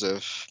by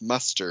Joseph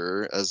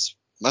Musser as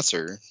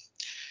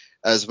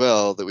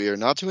well, that we are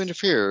not to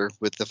interfere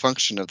with the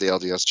function of the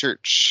LDS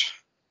Church.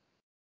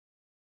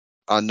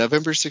 On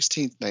November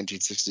 16,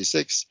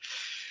 1966,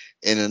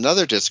 in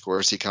another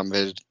discourse, he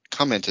commented,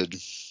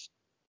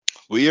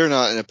 "We are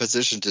not in a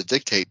position to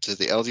dictate to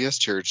the LDS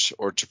Church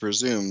or to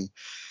presume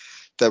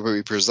that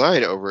we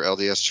preside over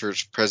LDS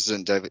Church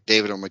President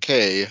David O.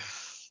 McKay,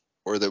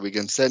 or that we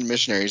can send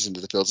missionaries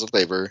into the fields of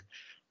labor,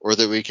 or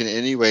that we can in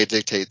any way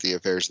dictate the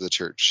affairs of the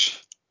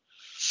church."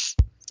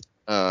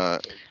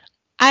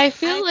 I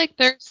feel like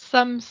there's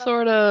some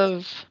sort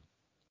of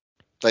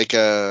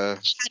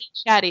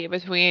chatty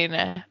between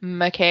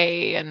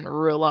McKay and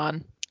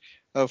Rulon.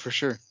 Oh, for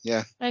sure,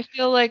 yeah. I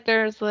feel like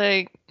there's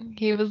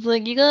he was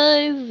like, you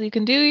guys, you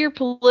can do your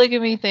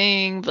polygamy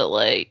thing,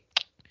 but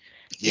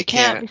you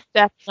can't be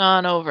stepping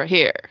on over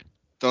here.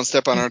 Don't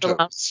step on our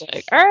toes.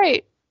 Like, all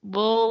right,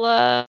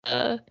 we're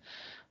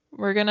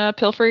gonna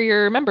pilfer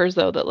your members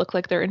though that look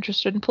like they're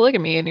interested in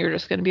polygamy, and you're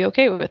just gonna be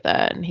okay with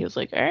that. And he was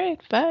like, all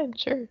right, fine,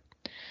 sure.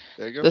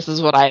 There you go. This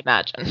is what I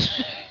imagine.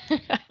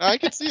 I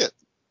can see it.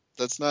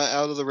 That's not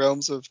out of the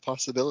realms of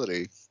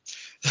possibility.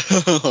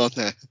 On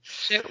that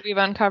shit we've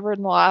uncovered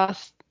in the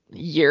last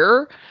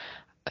year.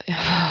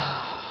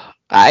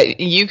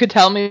 You could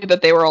tell me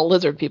that they were all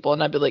lizard people,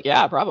 and I'd be like,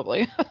 yeah,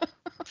 probably.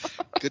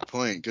 Good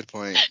point.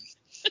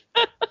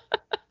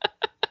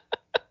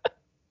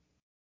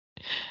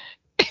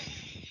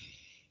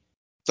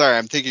 Sorry,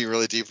 I'm thinking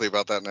really deeply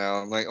about that now.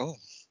 I'm like, oh.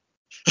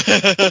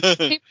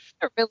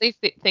 People really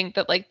think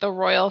that the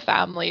royal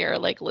family are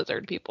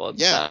lizard people and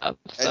stuff.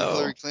 So, and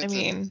Hillary Clinton. I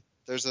mean,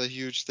 there's a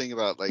huge thing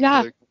about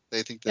Hillary,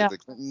 they think that the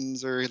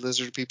Clintons are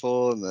lizard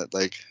people, and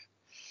that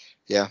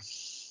yeah.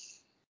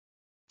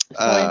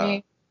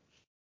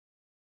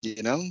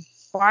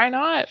 Why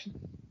not?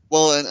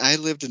 Well, and I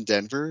lived in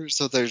Denver,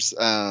 so there's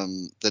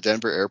the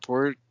Denver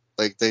airport.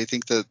 They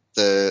think that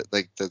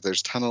that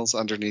there's tunnels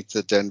underneath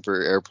the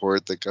Denver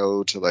airport that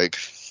go to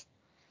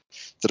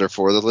that are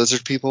for the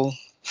lizard people.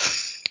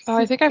 Oh,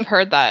 I think I've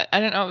heard that. I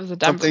didn't know it was a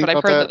Denver, Something but I've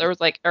about heard that. that there was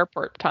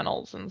airport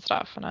tunnels and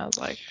stuff, and I was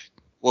like,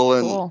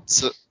 well, cool. And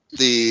so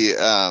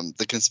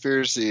the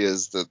conspiracy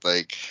is that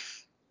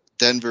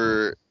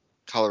Denver,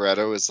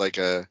 Colorado is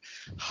a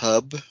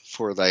hub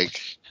for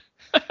let's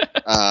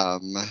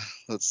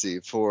see,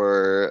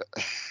 for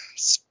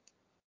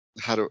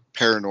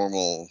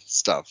paranormal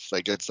stuff.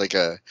 It's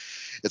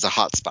a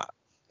hot spot,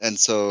 and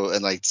so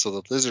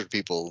the lizard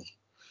people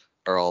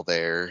are all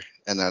there,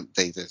 and that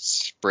they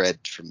just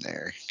spread from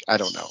there. I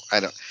don't know.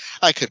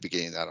 I could be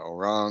getting that all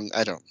wrong.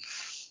 I don't.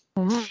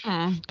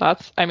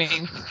 That's. I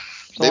mean,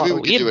 maybe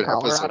we could do an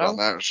episode on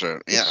that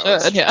shit. Yeah,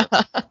 should. Yeah.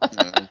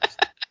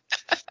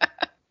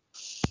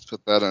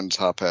 Put that on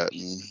top hat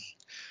and.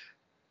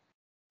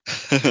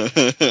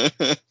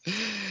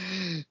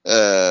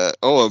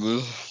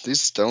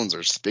 These stones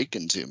are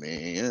speaking to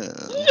me. Yeah.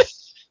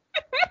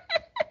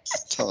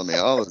 It's telling me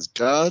all is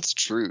God's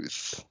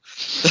truth.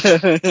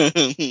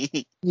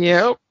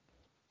 Yep.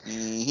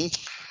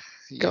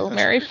 Mm-hmm. Go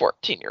marry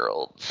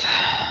 14-year-olds.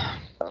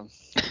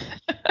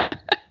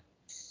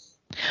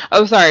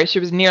 Oh, sorry. She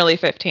was nearly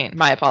 15.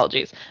 My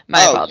apologies.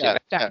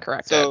 Yeah.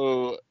 Correct.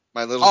 So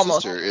my little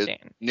sister is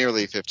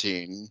nearly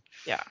 15.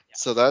 Yeah.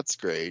 So that's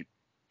great.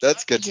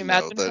 That's good to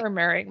know. Could you imagine her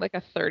marrying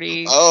a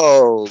 30?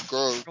 Oh,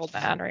 gross. Year old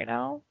man right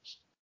now.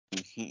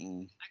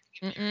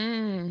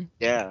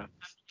 Yeah.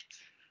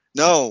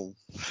 No.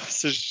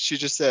 So she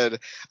just said,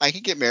 I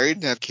can get married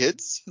and have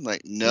kids? I'm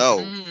like,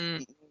 no.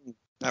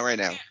 Not right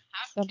now.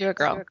 Don't do it,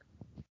 girl.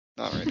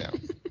 Not right now.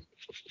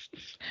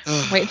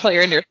 Wait until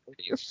you're in your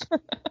 30s.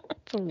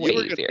 It's way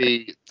easier. You're going to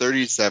be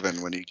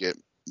 37 when you get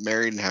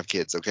married and have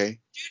kids, okay? Dude,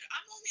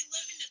 I'm only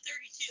living to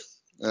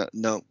 32.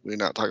 No, we're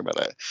not talking about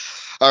that.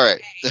 All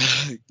right.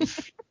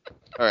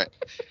 All right.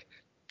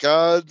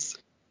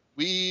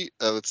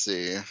 Let's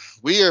see.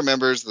 We are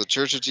members of the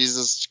Church of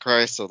Jesus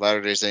Christ of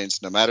Latter-day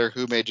Saints, no matter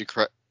who may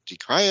decry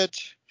it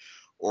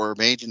or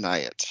may deny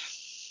it.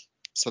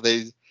 So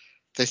they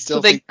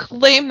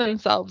claim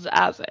themselves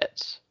as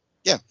it.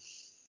 Yeah.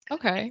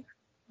 Okay.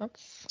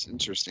 It's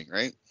interesting,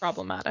 right?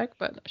 Problematic,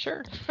 but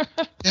sure.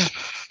 Yeah.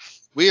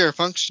 We are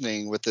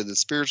functioning within the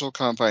spiritual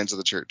confines of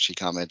the church, he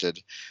commented,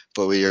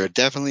 but we are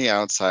definitely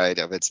outside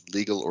of its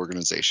legal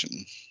organization.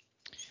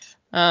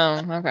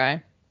 Oh,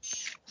 okay.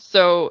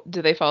 So,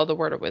 do they follow the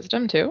word of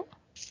wisdom too?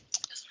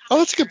 Oh,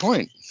 that's a good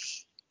point.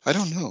 I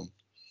don't know.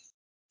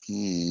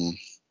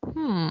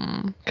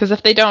 Because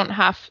if they don't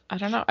have, I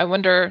don't know. I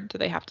wonder, do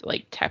they have to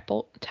like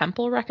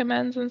temple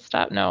recommends and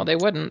stuff? No, they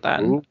wouldn't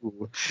then.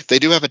 Ooh. They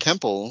do have a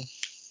temple.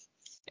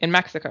 In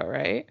Mexico,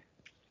 right?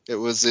 It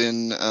was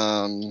in,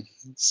 let's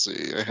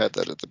see, I had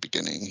that at the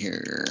beginning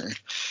here.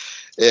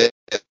 It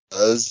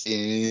was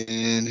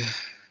in,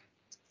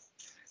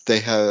 they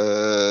have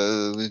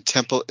a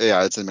temple,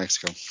 yeah, it's in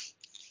Mexico.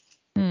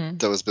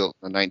 That was built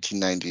in the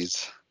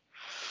 1990s.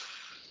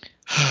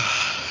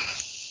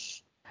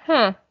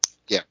 Huh.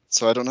 Yeah,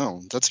 so I don't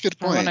know. That's a good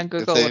I want to point. If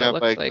Google they what it have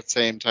looks like the like.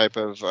 same type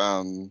of,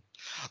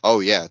 oh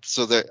yeah,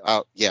 so they're,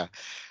 yeah,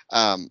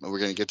 we're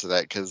gonna get to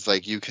that because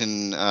like you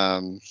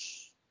can,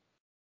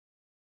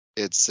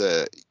 it's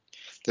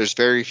there's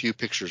very few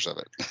pictures of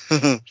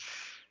it.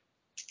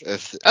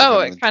 if Oh,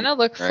 I'm it kind of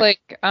looks right,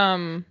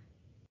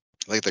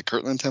 like the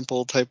Kirtland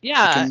Temple type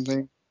yeah, looking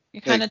thing.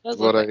 it kind Like of does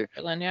look what like I,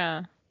 Portland,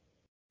 yeah.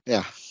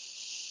 yeah,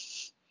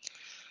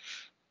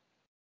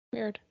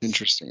 Weird.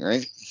 interesting,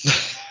 right?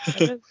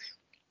 It is.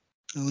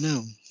 Oh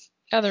no.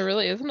 Yeah, there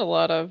really isn't a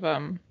lot of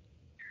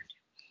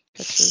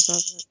pictures of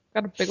it.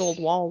 Got a big old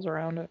walls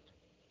around it.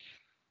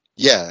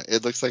 Yeah,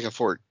 it looks like a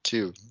fort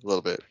too, a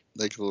little bit,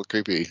 like a little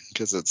creepy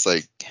because it's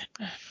like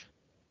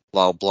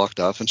all blocked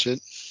off and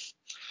shit.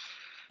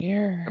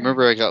 Here. I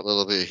remember I got a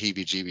little bit of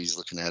heebie-jeebies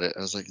looking at it.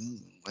 I was like,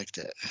 like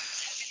that.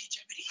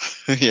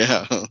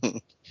 Yeah.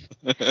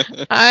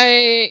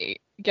 I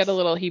get a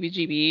little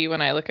heebie-jeebie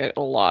when I look at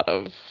a lot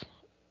of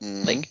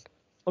Mhm. like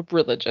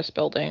religious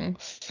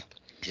buildings.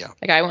 Yeah.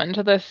 Like I went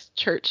into this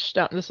church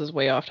down. This is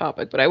way off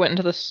topic, but I went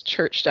into this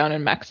church down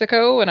in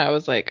Mexico, and I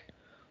was like,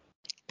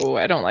 "Oh,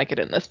 I don't like it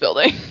in this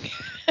building."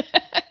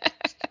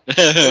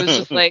 It was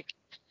just like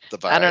The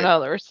I don't vibe. know.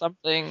 There was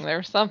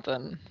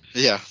something.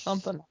 Yeah.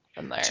 Something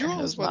in Do you there. know It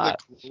what was was one of the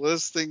not.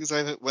 coolest things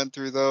I went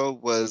through though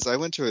was I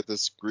went to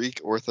this Greek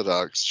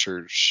Orthodox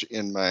church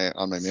on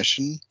my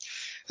mission,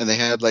 and they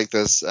had like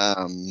this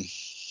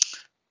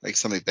like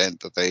some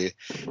event that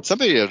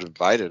somebody had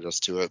invited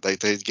us to it. Like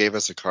they gave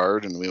us a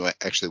card and we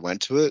actually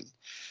went to it,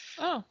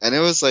 Oh, and it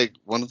was like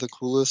one of the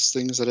coolest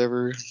things that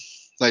ever.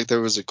 Like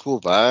there was a cool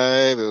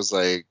vibe. It was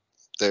like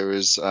there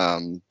was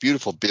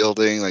beautiful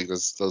building, like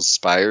those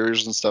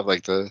spires and stuff,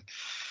 like the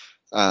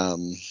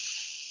um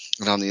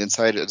and on the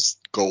inside it's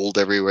gold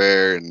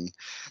everywhere. And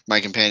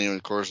my companion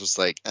of course was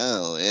like,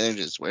 oh, they're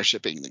just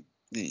worshiping the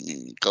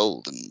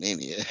gold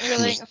and you're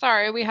like,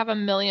 sorry, we have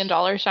 $1 million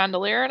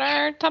chandelier in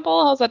our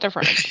temple. How's that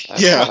different?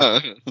 yeah.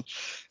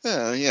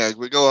 Yeah,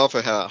 we go off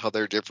of how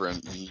they're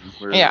different and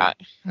Yeah,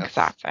 yeah,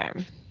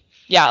 exactly.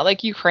 Yeah,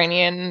 like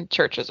Ukrainian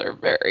churches are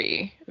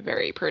very,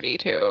 very pretty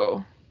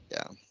too.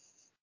 yeah,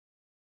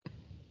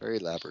 very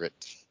elaborate.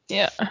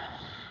 Yeah.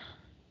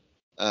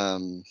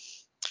 um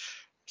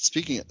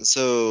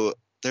so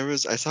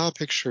I saw a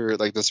picture,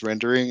 like this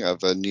rendering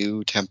of a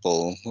new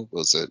temple. What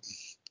was it?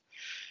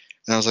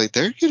 And I was like,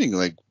 they're getting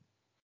like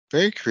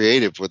very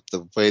creative with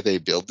the way they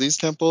build these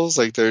temples.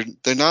 Like they're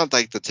not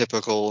like the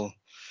typical,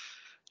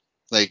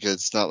 like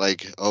it's not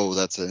like, oh,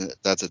 that's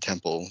a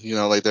temple.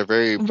 Like they're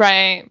very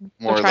Right. They're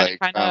more trying to like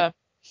kind of.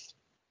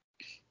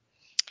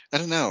 I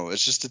don't know.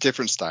 It's just a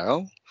different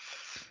style.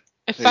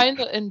 I Like, find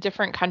that in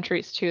different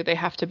countries too, they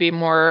have to be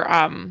more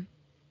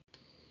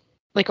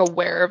like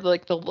aware of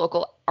like the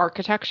local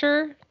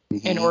architecture in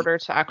mhm, order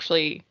to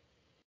actually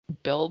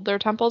build their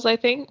temples, I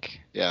think.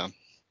 yeah.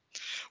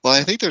 Well,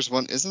 I think there's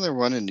one. Isn't there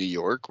one in New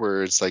York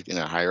where it's like in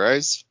a high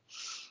rise?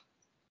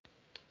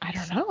 I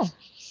don't know.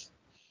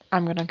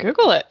 I'm gonna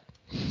Google it.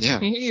 Yeah.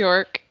 New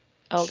York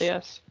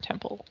LDS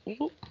Temple.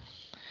 Ooh,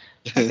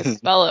 if I could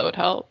spell it would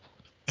help.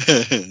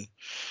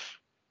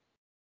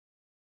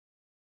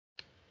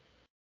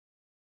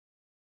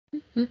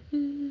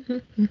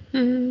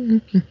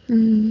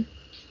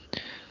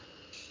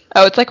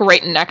 Oh, it's like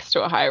right next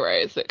to a high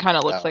rise. It kind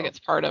of looks like Oh. it's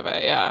part of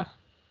it. Yeah.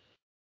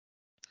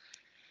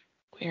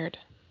 Weird.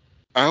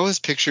 I always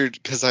pictured,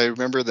 because I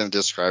remember them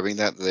describing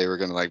that they were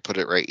gonna like put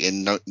it right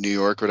in New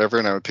York, or whatever,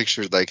 and I would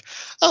picture like,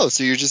 oh,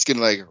 so you're just gonna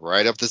like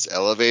ride up this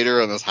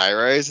elevator on this high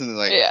rise, and then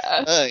like,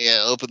 Yeah. oh yeah,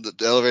 open the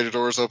elevator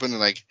doors open, and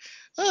like,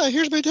 oh,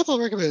 here's my temple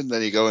recommend. And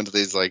then you go into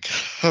these like,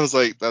 I was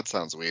like, that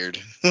sounds weird.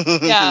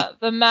 Yeah,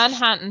 the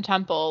Manhattan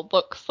Temple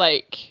looks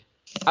like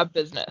a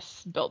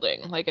business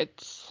building. Like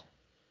it's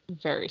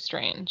very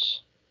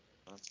strange.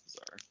 That's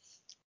bizarre.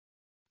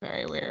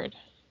 Very weird.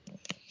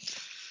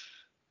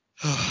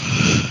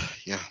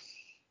 Yeah.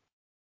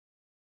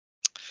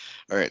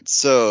 All right.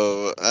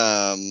 So,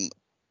 I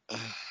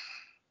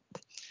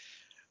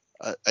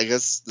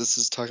guess this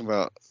is talking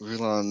about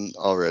Rulon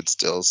Allred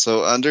still.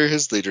 So, under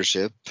his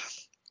leadership,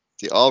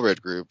 the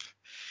Allred group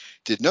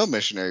did no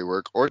missionary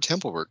work or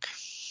temple work,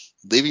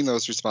 leaving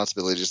those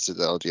responsibilities to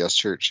the LDS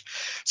Church.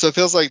 So it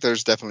feels like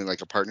there's definitely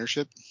like a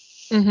partnership.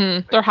 Mm-hmm.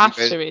 Like There has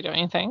to be, don't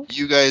you think?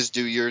 you guys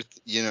do you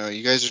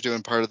guys are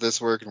doing part of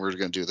this work, and we're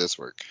going to do this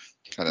work,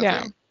 kind of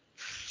Yeah. thing.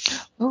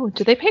 Oh,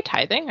 do they pay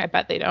tithing? I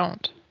bet they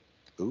don't.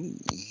 Ooh,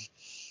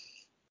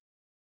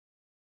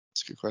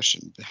 that's a good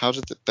question. How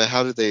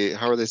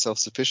are they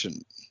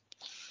self-sufficient?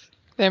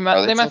 They Are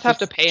must they they must have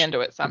to pay self-sufficient? into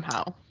it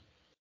somehow.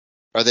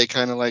 Are they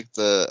kind of like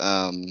the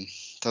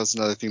that was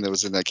another thing that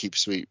was in that Keep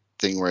Sweet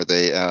thing where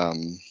they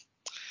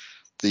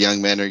the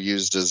young men are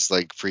used as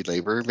like free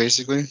labor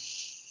basically?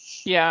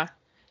 Yeah.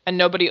 And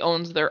nobody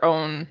owns their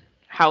own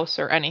house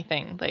or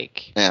anything.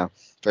 Like, Yeah,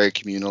 very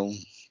communal.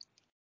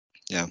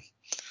 Yeah.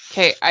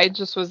 okay, I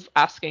just was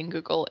asking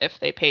Google if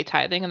they pay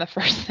tithing, and the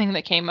first thing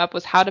that came up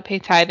was how to pay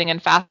tithing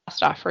and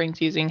fast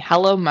offerings using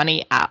Hello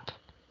Money app.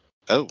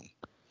 Oh.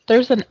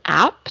 There's an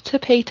app to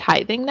pay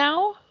tithing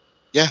now?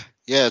 Yeah,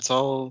 it's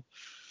all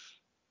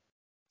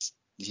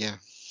yeah.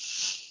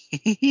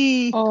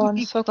 Oh,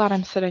 I'm so glad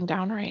I'm sitting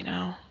down right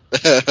now.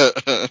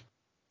 You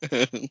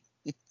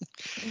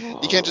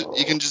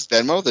can just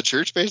Venmo the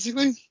church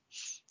basically.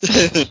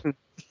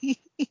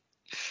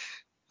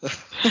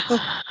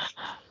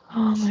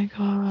 Oh my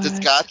god. Does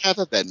God have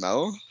a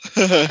Venmo?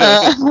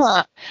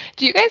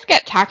 Do you guys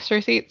get tax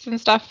receipts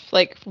and stuff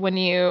like when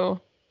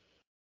you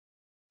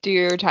do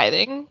your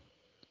tithing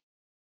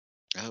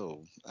Oh,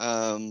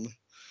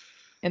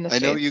 in the I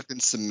know States? you can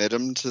submit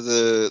them to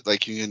the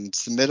you can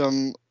submit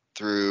them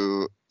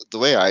through the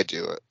way I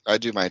do it. I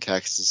do my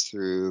taxes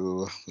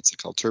through what's it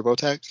called,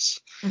 TurboTax.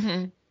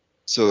 Mm-hmm.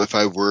 So if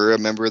I were a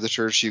member of the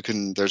church,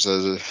 there's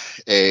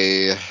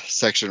a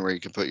section where you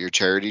can put your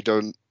charity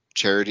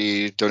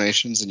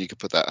donations, and you can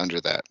put that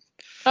under that.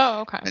 Oh,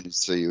 okay. And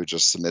so you would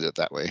just submit it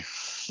that way.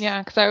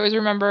 Yeah, because I always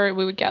remember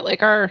we would get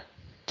like our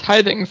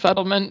tithing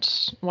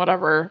settlement,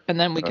 whatever, and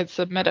then we could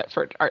submit it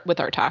with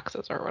our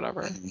taxes or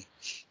whatever.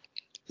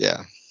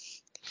 Yeah.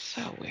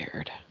 So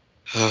weird.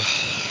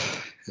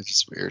 It's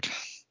just weird.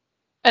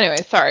 Anyway,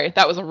 sorry.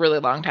 That was a really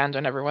long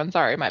tangent, everyone.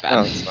 Sorry, my bad.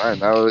 No, it's fine.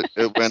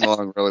 It went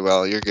along really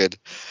well. You're good.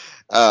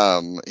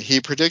 He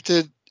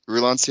predicted,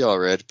 Rulon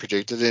Cialred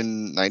predicted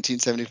in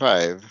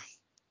 1975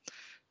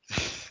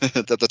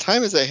 that the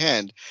time is at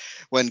hand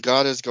when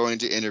God is going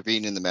to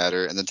intervene in the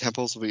matter, and the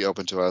temples will be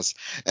open to us,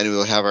 and we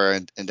will have our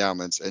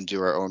endowments and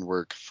do our own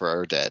work for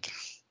our dead.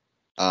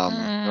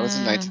 That was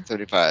in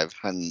 1975,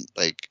 and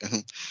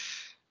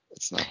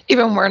it's not.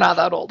 Even we're not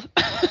that old.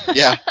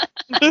 Yeah.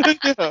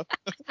 Yeah.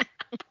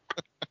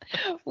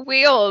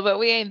 We old, but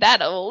we ain't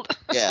that old.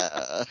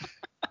 Yeah.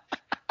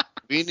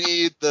 We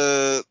need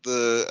the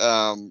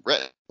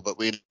red, but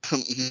we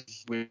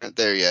aren't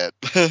there yet.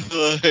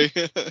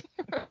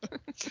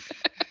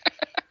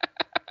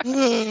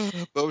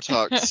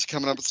 Botox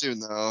coming up soon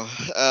though.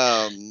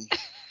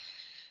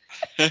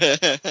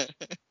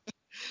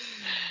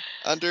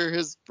 Under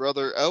his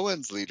brother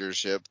Owen's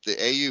leadership, the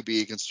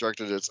AUB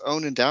constructed its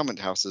own endowment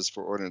houses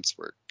for ordnance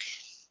work.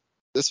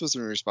 This was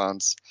in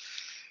response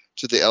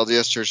to the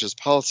LDS Church's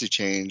policy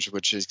change,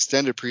 which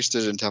extended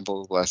priesthood and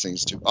temple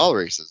blessings to all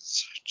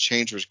races.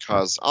 Change which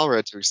caused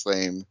Allred to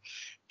exclaim,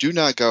 "Do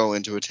not go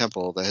into a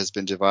temple that has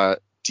been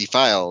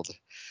defiled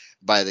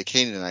by the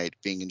Canaanite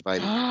being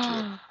invited into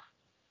it."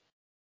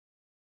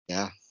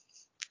 Yeah.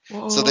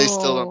 Whoa. So they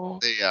still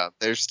don't.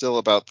 They're still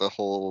about the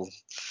whole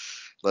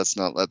let's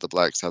not let the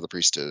blacks have the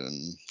priesthood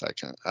and that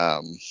kind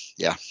of.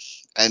 Yeah.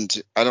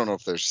 And I don't know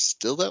if they're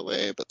still that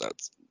way, but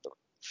that's.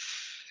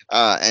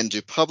 And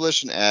to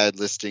publish an ad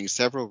listing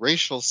several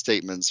racial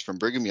statements from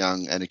Brigham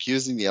Young and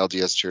accusing the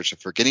LDS Church of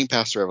forgetting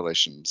past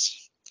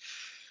revelations.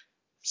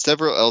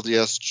 Several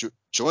LDS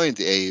joined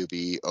the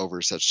AUB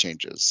over such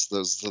changes. There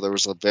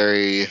was a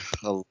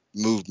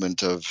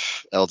movement of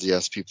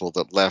LDS people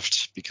that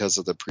left because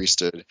of the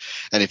priesthood.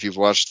 And if you've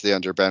watched the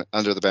Under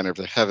the Banner of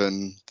the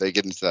Heaven, they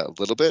get into that a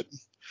little bit.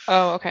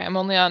 Oh, okay. I'm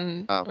only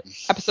on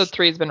episode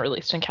 3 has been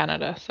released in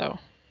Canada, so.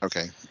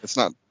 Okay, it's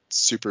not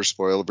super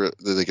spoiled, but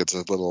I think it's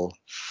a little.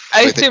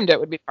 I assumed it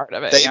would be part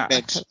of it. They yeah,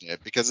 mentioned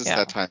it because it's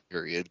that time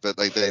period, but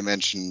they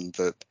mentioned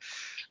that,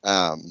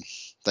 a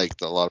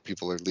lot of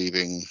people are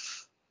leaving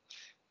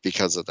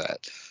because of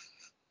that.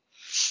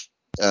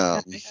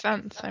 That makes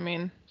sense. I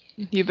mean,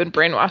 you've been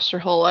brainwashed your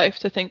whole life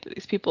to think that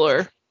these people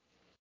are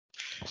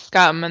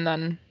scum, and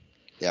then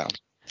yeah.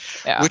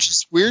 Yeah. Which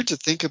is weird to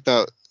think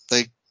about.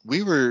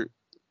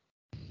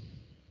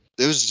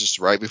 It was just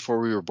right before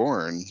we were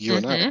born, you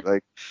and I.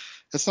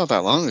 It's not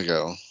that long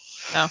ago.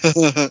 No.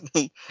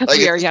 Because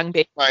we are young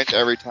babies.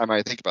 Every time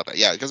I think about that.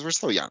 Yeah, because we're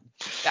so young.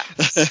 Yeah.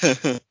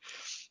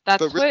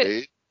 But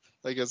really,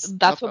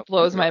 that's what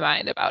blows my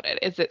mind about it.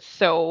 Is it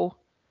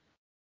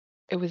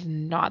was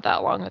not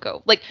that long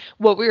ago. Like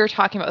what we were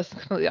talking about, this is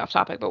completely off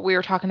topic, but we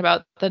were talking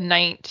about the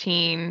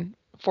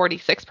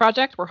 1946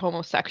 project where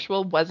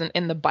homosexual wasn't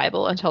in the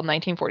Bible until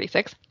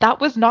 1946. That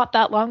was not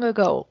that long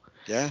ago.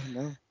 Yeah,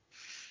 no.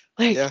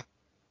 Like, yeah.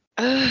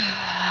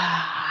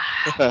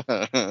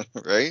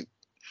 Right?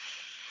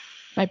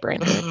 My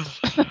brain hurts.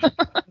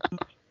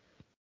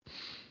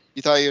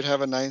 You thought you'd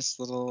have a nice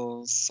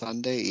little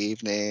Sunday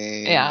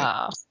evening.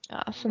 Yeah.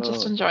 Yes, and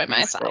just enjoy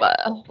my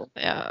Sabbath.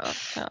 Yeah.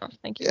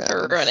 Thank you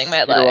for ruining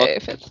my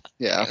life.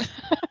 Yeah.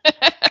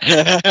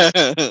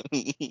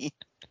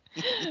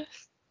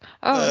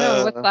 Oh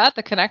no, what's that?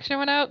 The connection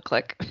went out?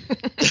 Click.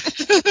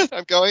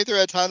 I'm going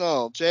through a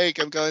tunnel. Jake,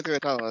 I'm going through a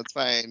tunnel. It's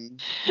fine.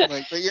 I'm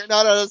like, but you're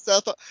not on a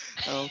cell phone.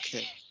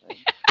 Okay.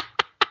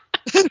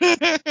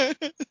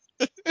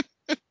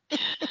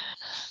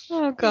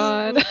 Oh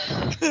God.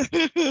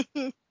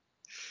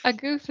 A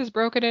goose has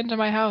broken into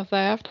my house.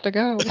 I have to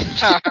go.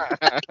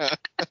 The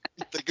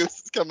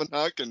goose is coming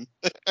knocking.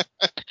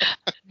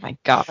 My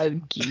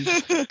God,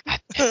 geese.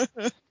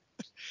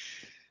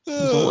 Those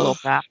little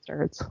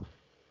bastards.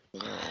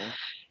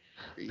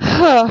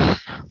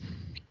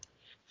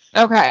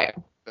 Okay.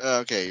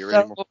 Okay, you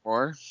ready for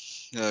more?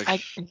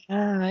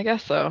 I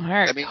guess so. All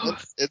right. I mean,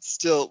 it's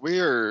still we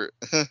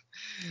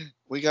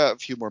got a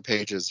few more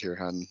pages here,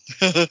 hun.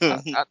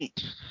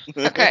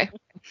 Okay.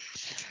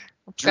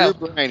 Drew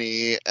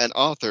Briney, an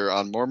author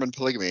on Mormon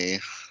polygamy,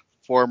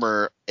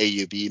 former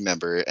AUB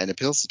member and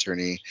appeals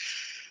attorney,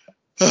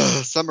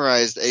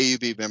 summarized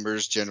AUB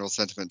members' general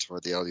sentiment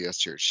toward the LDS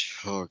Church.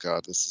 Oh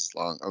God, this is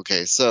long.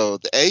 Okay, so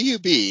the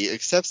AUB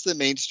accepts the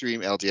mainstream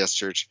LDS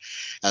Church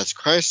as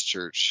Christ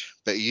Church,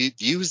 but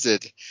views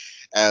it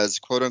as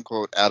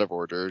quote-unquote out of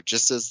order,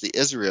 just as the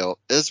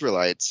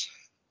Israelites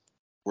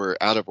were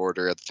out of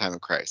order at the time of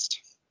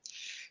Christ.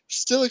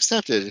 Still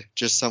accepted,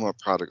 just somewhat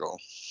prodigal.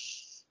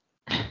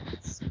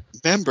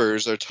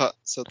 Members are taught,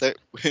 so they're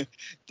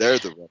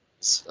the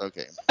rebels.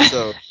 Okay,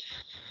 so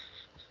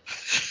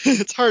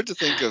it's hard to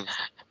think of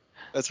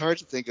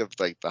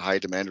like the high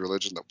demand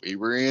religion that we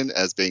were in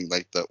as being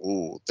like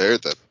they're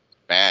the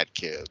bad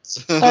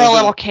kids. They're a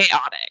little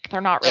chaotic.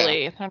 They're not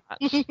really, they're not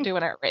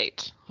doing it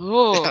right.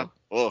 Ooh.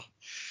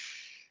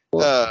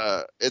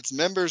 Yeah. Its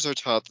members are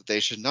taught that they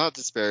should not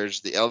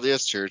disparage the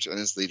LDS Church, and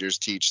its leaders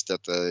teach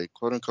that the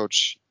quote unquote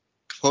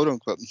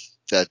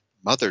that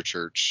Mother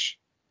Church,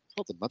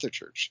 called the Mother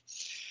Church,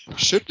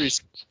 should be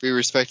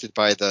respected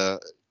by the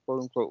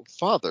quote unquote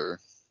Father,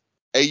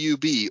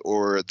 AUB,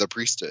 or the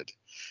priesthood.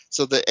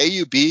 So the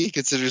AUB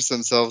considers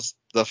themselves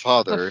the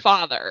Father. The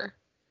Father.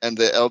 And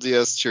the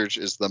LDS Church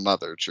is the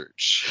Mother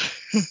Church.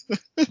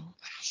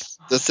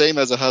 The same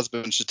as a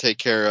husband should take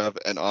care of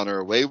and honor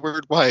a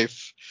wayward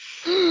wife,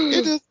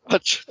 in as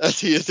much as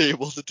he is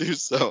able to do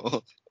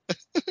so.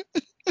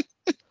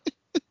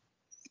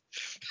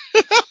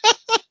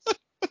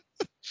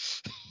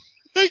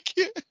 I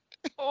can't.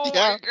 Oh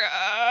my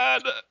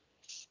God.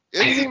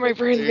 I think my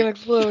brain's gonna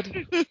explode.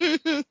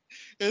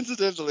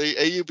 Incidentally,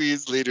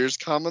 AUB's leaders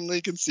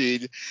commonly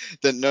concede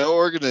that no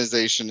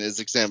organization is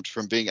exempt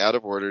from being out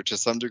of order to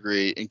some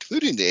degree,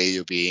 including the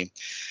AUB,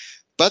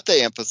 but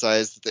they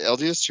emphasize that the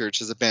LDS Church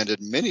has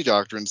abandoned many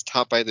doctrines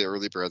taught by the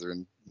early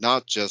brethren,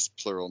 not just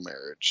plural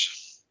marriage.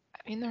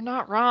 I mean, they're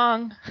not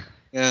wrong.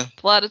 Yeah.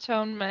 Blood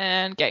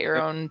atonement, get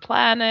your own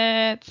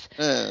planets.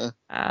 Yeah,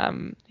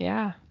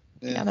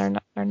 they're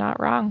not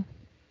wrong.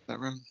 Not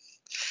wrong.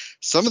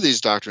 Some of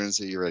these doctrines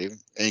that you ready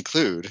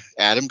include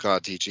Adam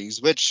God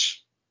teachings,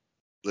 which,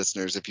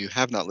 listeners, if you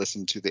have not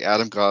listened to the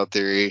Adam God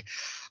theory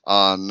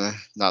on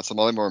Not So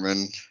Molly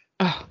Mormon,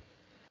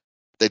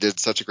 they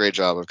did such a great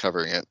job of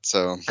covering it.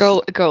 So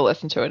go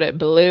listen to it. It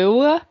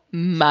blew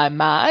my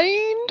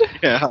mind.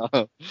 Yeah.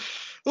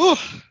 Ooh.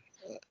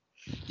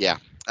 Yeah.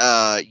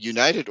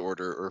 United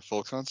order or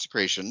full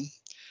consecration,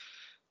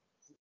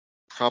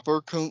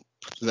 proper conferral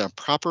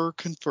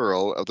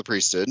of the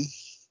priesthood,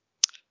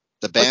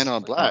 the ban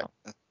on black.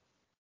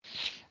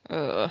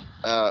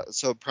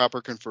 So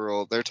proper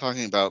conferral, they're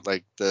talking about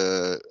like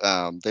they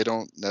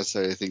don't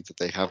necessarily think that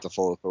they have the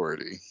full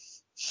authority.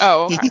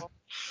 Oh, okay.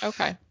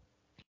 Okay.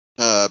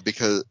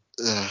 Because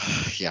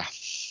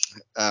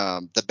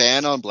the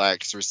ban on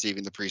blacks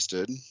receiving the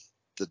priesthood,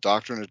 the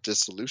doctrine of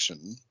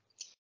dissolution.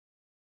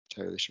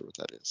 Entirely sure what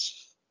that is.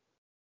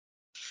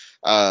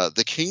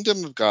 The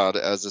kingdom of God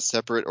as a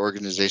separate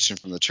organization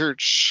from the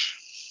church,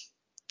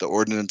 the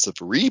ordinance of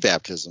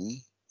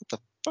rebaptism. What the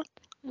fuck?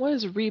 What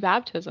is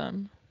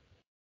rebaptism?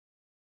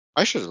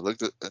 I should have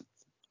looked at that.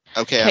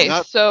 Okay, I'm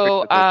not.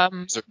 So,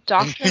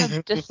 doctrine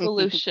of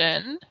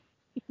dissolution.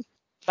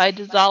 By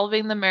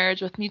dissolving the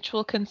marriage with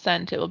mutual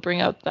consent, it will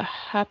bring out the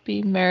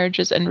happy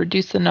marriages and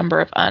reduce the number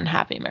of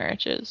unhappy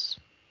marriages.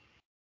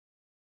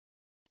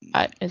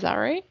 Is that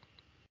right?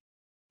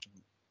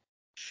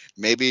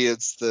 Maybe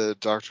it's the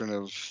doctrine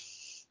of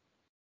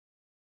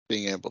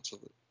being able to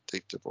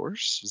take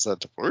divorce. Is that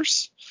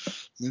divorce?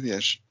 Maybe I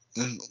should.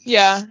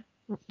 Yeah,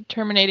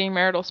 terminating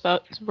marital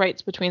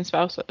rights between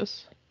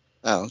spouses.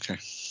 Oh, okay.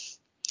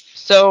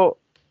 So,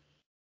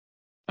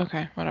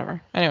 okay,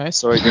 whatever. Anyways.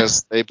 So I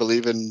guess they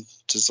believe in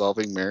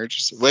dissolving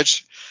marriages,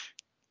 which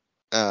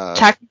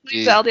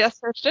technically the LDS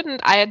Church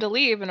didn't. I had to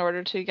leave in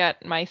order to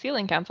get my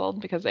sealing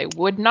canceled because they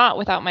would not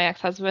without my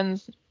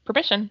ex-husband's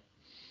permission.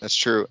 That's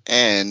true.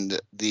 And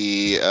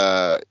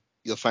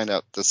you'll find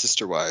out the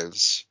sister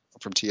wives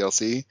from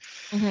TLC.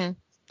 Mm-hmm.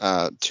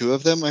 2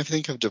 of them, I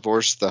think, have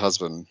divorced the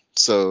husband.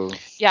 So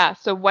yeah,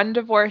 so one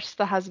divorced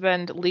the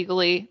husband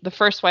legally. The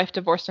first wife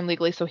divorced him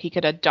legally so he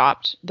could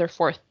adopt the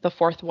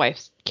fourth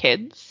wife's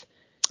kids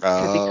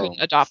because he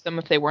couldn't adopt them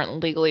if they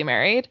weren't legally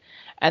married.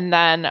 And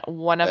then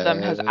one of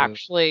them has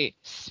actually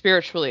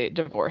spiritually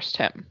divorced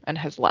him and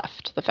has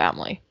left the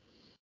family.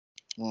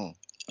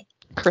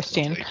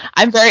 Christine, lovely.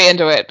 I'm very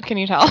into it. Can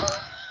you tell?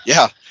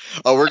 Yeah.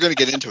 Oh, we're going to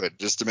get into it in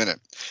just a minute.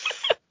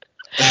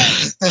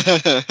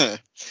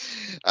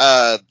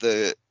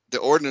 the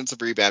ordinance of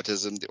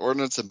rebaptism, the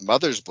ordinance of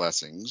mother's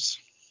blessings.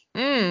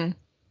 Mm.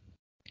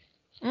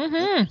 Mm-hmm.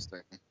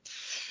 Interesting.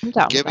 I'm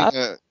down with Giving that.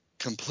 a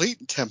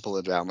complete temple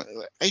endowment.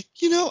 I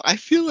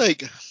feel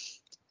like,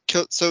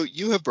 so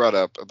you have brought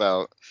up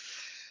about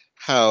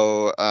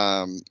how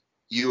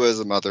you as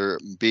a mother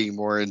being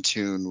more in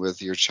tune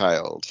with your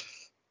child,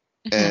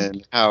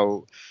 and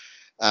how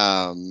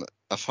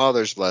a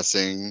father's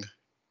blessing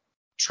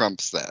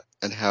trumps that,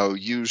 and how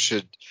you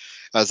should,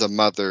 as a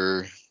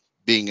mother,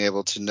 being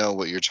able to know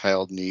what your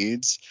child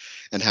needs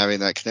and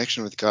having that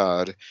connection with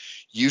God,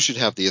 you should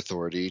have the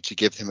authority to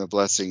give him a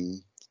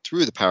blessing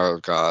through the power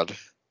of God.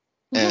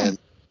 And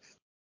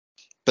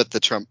but the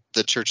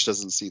church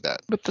doesn't see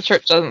that. But the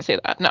church doesn't see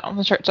that. No,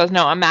 the church says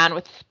no. A man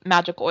with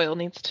magic oil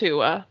needs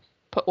to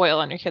put oil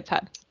on your kid's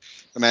head.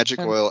 A magic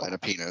oil and a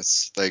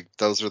penis, like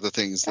those are the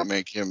things that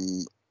make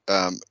him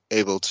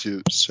able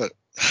to shut.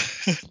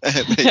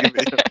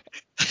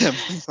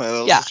 My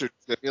little sister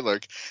gave me a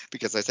look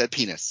because I said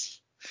penis.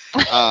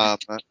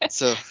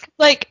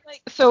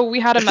 So we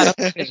had a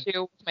medical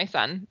issue with my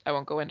son. I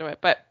won't go into it,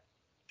 but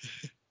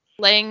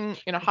laying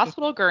in a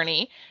hospital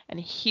gurney, and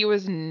he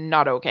was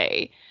not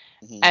okay.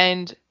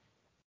 And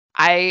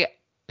I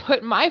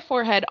put my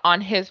forehead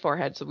on his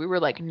forehead, so we were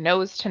like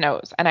nose to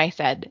nose, and I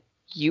said,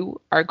 "You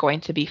are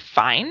going to be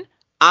fine.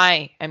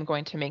 I am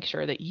going to make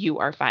sure that you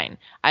are fine.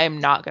 I am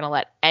not going to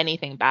let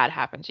anything bad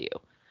happen to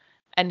you."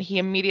 And he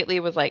immediately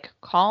was like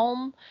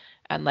calm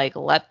and like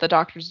let the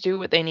doctors do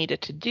what they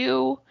needed to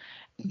do.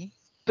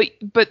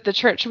 But the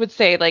church would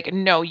say, like,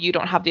 no, you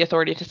don't have the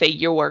authority to say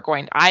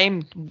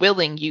I'm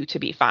willing you to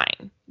be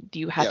fine.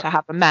 You had to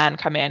have a man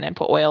come in and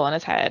put oil on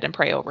his head and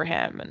pray over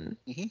him. And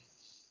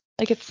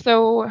like, it's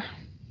so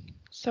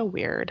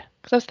weird.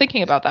 Because I was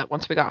thinking about that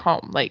once we got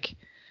home. Like,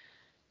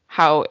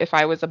 how if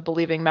I was a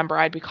believing member,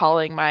 I'd be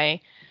calling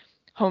my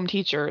home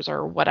teachers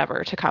or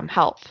whatever to come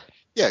help.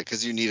 Yeah,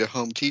 because you need a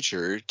home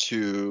teacher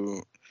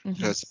to,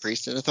 as a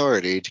priest in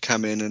authority, to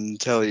come in and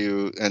tell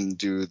you and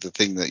do the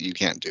thing that you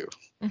can't do.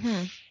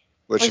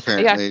 Which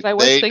apparently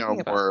they know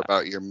more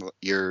about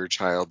your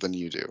child than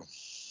you do.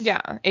 Yeah,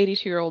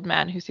 82-year-old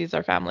man who sees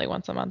their family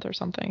once a month or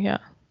something. Yeah.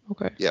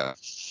 Okay. Yeah.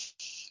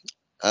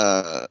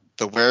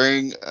 The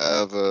wearing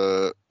of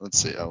a, let's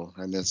see,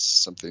 I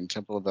missed something.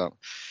 Temple about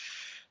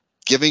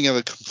giving of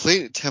a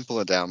complete temple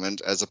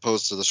endowment, as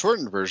opposed to the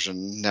shortened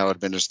version now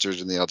administered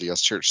in the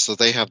LDS Church. So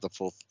they have the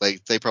full,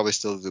 like they probably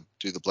still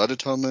do the blood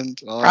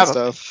atonement and all that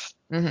stuff.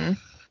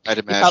 I'd imagine.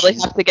 You probably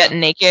have to get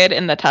naked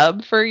in the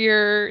tub for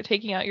your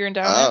taking out your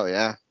endowment. Oh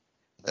yeah.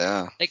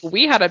 Yeah. Like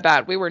we had it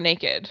bad. We were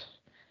naked.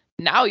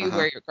 Now you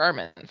wear your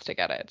garments to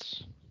get it.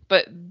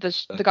 But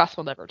the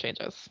gospel never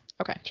changes.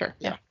 Okay, sure.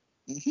 Yeah.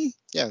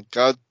 Yeah,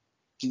 God,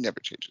 he never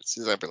changes.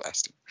 He's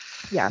everlasting.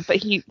 Yeah, but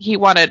he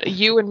wanted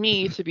you and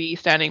me to be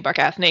standing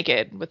buck-ass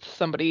naked with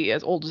somebody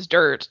as old as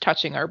dirt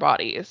touching our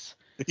bodies.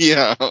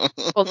 Yeah.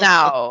 Well,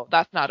 now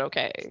that's not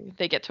okay.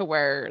 They get to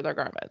wear their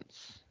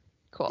garments.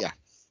 Cool. Yeah.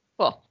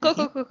 Cool.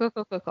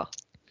 Cool.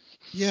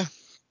 Yeah.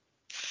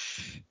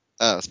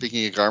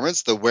 Speaking of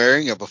garments, the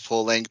wearing of a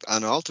full-length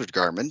unaltered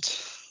garment,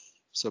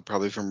 so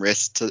probably from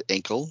wrist to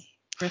ankle.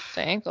 Wrist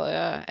to ankle,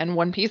 yeah, and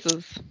one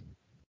pieces.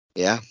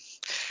 Yeah.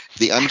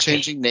 The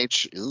unchanging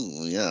nature.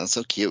 Ooh, yeah,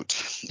 so cute.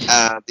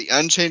 The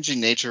unchanging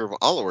nature of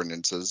all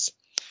ordinances.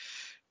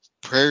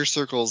 Prayer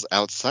circles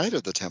outside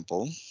of the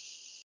temple.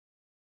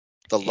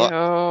 The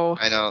law.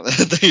 I know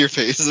your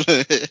face.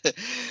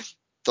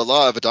 The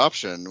law of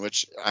adoption,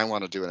 which I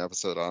want to do an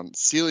episode on,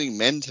 sealing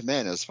men to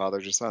men as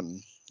father to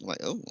son. I'm like,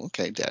 oh,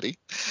 okay, daddy.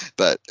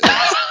 But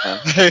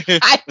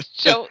I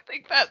don't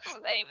think that's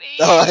what they mean.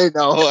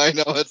 Oh, I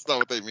know, it's not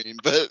what they mean,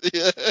 but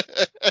yeah.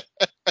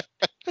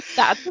 But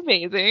that's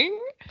amazing.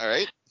 All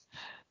right.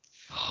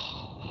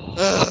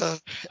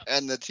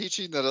 And the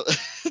teaching that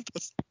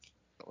that's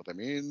not what that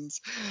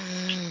means.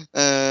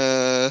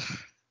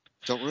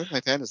 Don't ruin my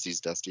fantasies,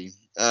 Dusty.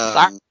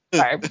 Sorry.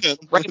 Right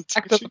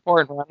back to the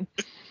foreign one.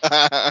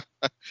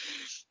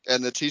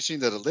 And the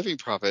teaching that a living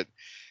prophet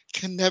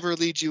can never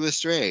lead you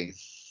astray.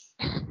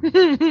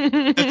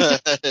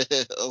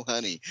 Oh,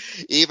 honey.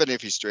 Even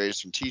if he strays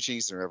from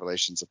teachings and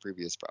revelations of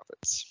previous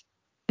prophets.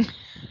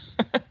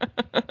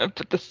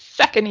 But the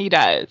second he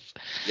does.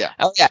 Yeah.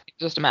 Oh, yeah.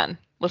 He's just a man.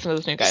 Listen to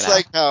this new guy it's now.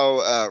 It's like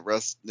how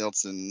Russ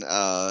Nielsen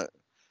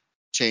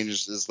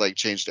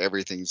changed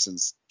everything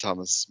since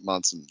Thomas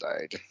Monson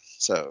died.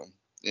 So,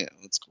 yeah,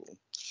 that's cool.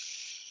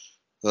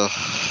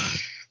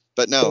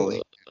 But no.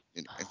 Anyway.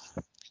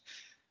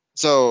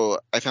 So,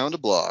 I found a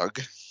blog.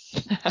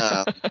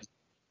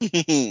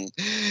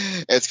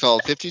 It's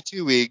called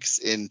 52 Weeks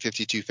in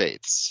 52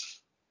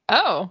 Faiths.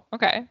 Oh,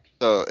 okay.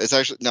 So it's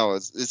actually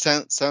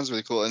it sounds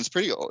really cool, and it's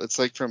pretty old. It's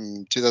like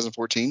from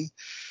 2014.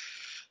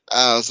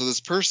 So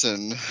this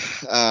person,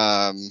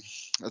 let's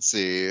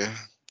see,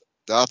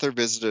 the author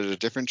visited a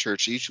different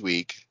church each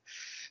week.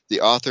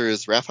 The author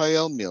is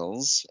Raphael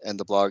Mills, and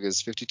the blog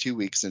is 52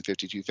 Weeks in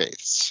 52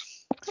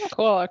 Faiths. That's kind of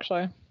cool,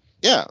 actually.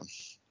 Yeah,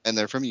 and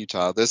they're from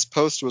Utah. This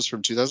post was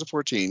from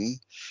 2014.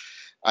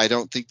 I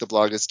don't think the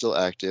blog is still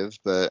active,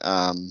 but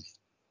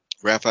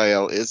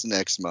Raphael is an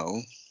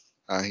ex-Mo.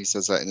 He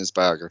says that in his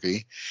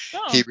biography.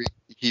 Oh.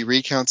 He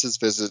recounts his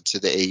visit to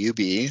the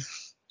AUB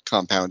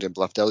compound in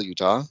Bluffdale,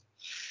 Utah.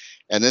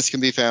 And this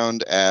can be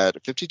found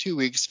at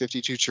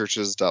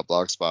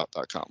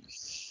 52weeks52churches.blogspot.com.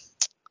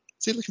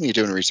 See, look at me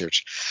doing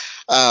research.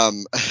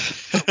 So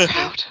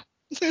proud.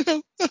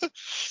 A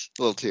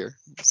little tear,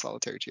 a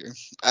solitary tear.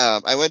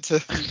 I went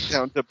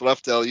down to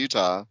Bluffdale,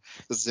 Utah.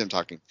 This is him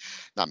talking,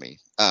 not me.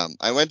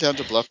 I went down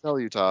to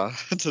Bluffdale, Utah,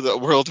 to the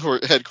world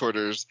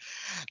headquarters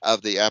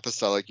of the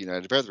Apostolic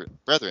United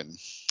Brethren.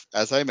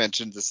 As I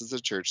mentioned, this is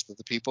a church that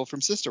the people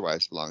from Sister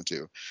Wives belong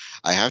to.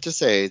 I have to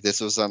say, this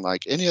was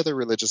unlike any other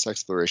religious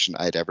exploration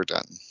I'd ever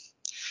done.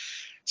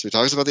 So he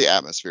talks about the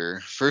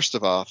atmosphere. First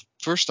off,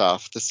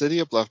 the city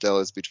of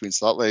Bluffdale is between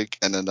Salt Lake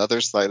and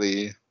another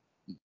slightly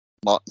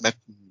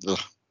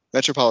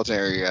metropolitan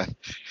area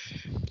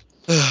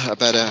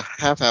about a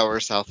half hour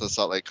south of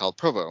Salt Lake called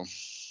Provo.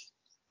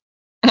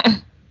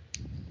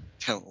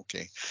 Oh,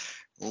 okay.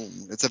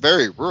 It's a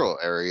very rural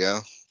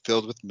area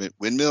filled with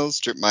windmills,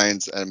 strip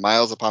mines, and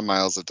miles upon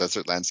miles of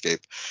desert landscape.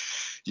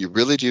 You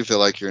really do feel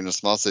like you're in a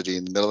small city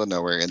in the middle of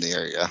nowhere in the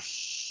area.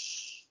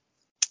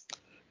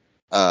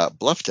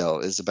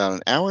 Bluffdale is about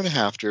an hour and a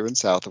half driven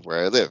south of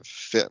where I live.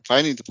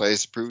 Finding the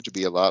place proved to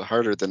be a lot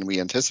harder than we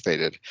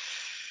anticipated.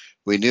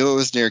 We knew it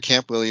was near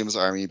Camp Williams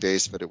Army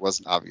Base, but it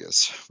wasn't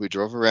obvious. We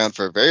drove around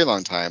for a very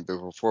long time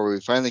before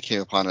we finally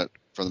came upon it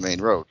from the main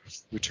road.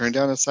 We turned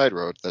down a side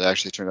road that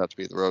actually turned out to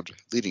be the road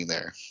leading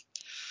there.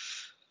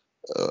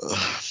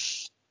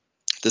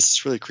 This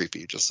is really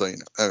creepy, just so you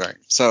know. All right.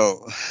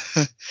 So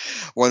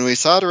when we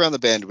saw it around the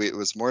bend, it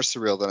was more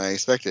surreal than I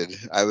expected.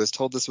 I was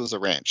told this was a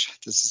ranch.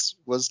 This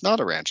was not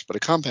a ranch, but a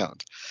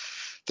compound.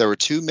 There were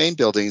two main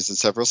buildings and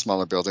several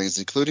smaller buildings,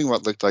 including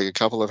what looked like a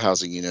couple of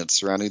housing units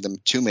surrounding the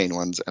two main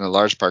ones and a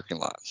large parking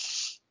lot.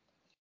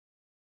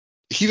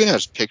 He even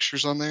has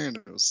pictures on there, and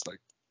it was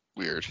like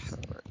weird.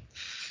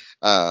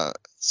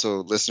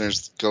 So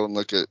listeners, go and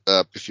look it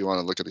up if you want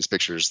to look at these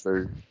pictures.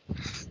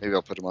 Maybe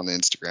I'll put them on the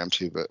Instagram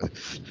too, but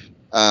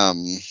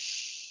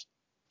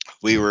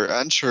we were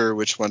unsure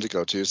which one to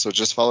go to, so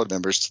just followed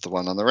members to the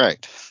one on the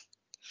right.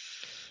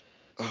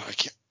 Oh, I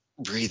can't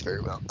breathe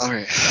very well. All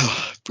right.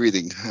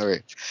 Breathing. All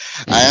right.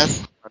 I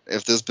asked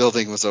if this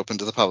building was open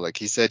to the public.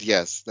 He said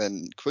yes,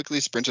 then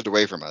quickly sprinted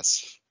away from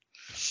us.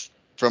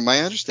 From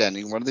my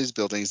understanding, one of these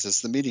buildings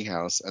is the meeting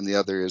house, and the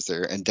other is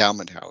their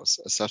endowment house,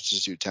 a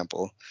substitute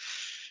temple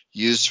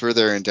used for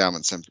their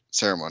endowment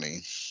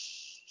ceremony.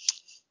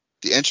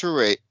 The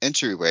entryway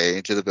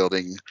to the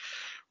building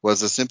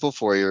was a simple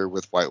foyer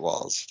with white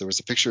walls. There was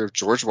a picture of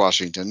George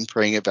Washington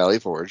praying at Valley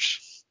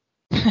Forge.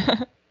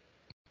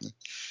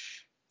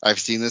 I've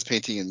seen this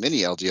painting in many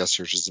LDS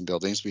churches and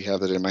buildings. We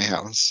have it in my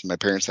house, my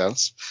parents'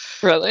 house.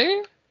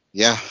 Really?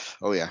 Yeah.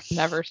 Oh, yeah.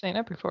 Never seen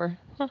it before.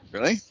 Huh.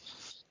 Really?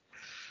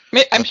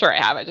 I'm sure I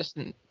have. I just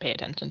didn't pay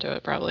attention to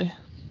it, probably.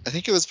 I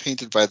think it was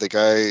painted by the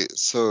guy.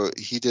 So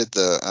he did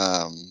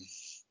the,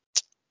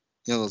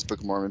 those Book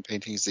of Mormon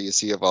paintings that you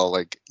see of all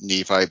like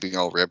Nephi being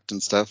all ripped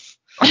and stuff.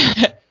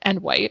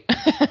 And white.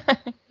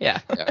 Yeah.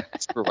 Yeah,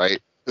 super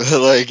white.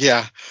 Like,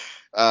 yeah.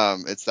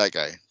 It's that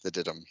guy that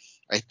did them.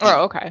 I think.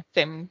 Oh, okay.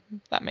 Same.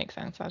 That makes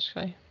sense,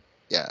 actually.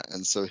 Yeah,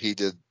 and so he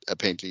did a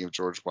painting of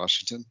George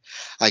Washington.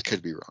 I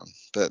could be wrong,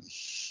 but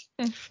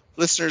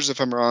listeners, if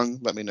I'm wrong,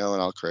 let me know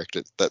and I'll correct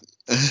it. But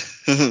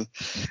if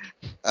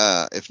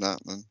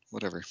not, then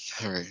whatever.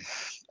 All right.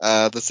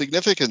 The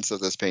significance of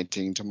this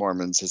painting to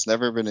Mormons has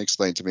never been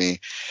explained to me,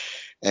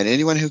 and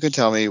anyone who can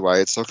tell me why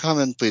it's so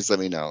common, please let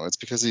me know. It's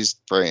because he's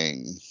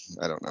praying.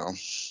 I don't know.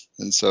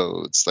 And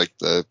so it's like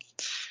the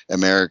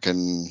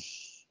American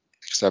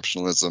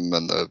exceptionalism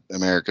and the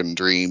American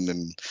dream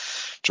and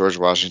George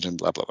Washington,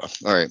 blah blah blah.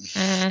 All right.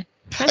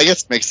 I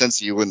guess it makes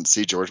sense you wouldn't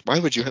see George. Why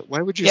would you see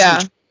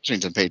George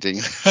Washington painting?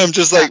 I'm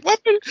just like, what?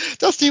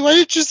 Dusty, why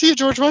did you see a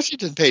George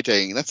Washington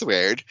painting? That's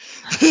weird.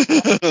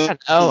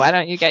 Oh, why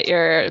don't you get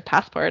your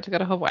passport to go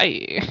to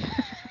Hawaii?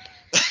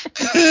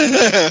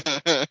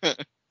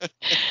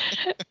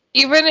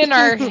 Even in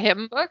our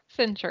hymn books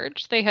in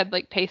church, they had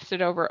like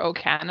pasted over "O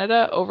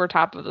Canada" over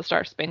top of the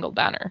Star Spangled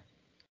Banner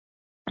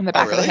in the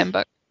back of the hymn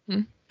book.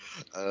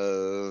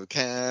 Oh,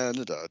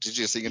 Canada. Did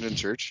you sing it in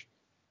church?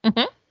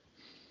 Mm-hmm.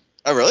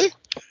 Oh, really?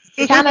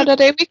 Canada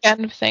Day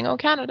weekend, sang "O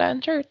Canada" in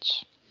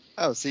church.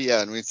 Oh, see,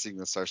 yeah, and we'd sing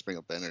the Star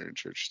Spangled Banner in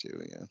church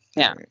too, yeah.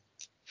 Yeah.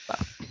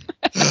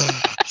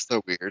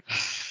 So weird.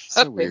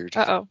 So weird.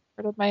 Uh-oh.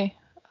 Where did my...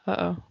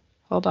 Uh-oh.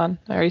 Hold on.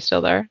 Are you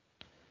still there?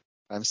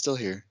 I'm still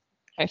here.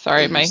 Okay,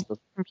 sorry, my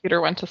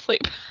computer went to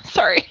sleep.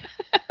 Sorry.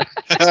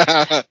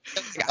 I've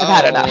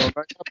had enough.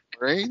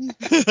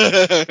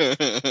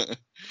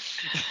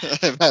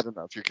 I've had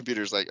enough. Your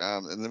computer's like,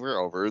 and then we're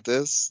over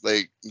this.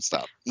 Like,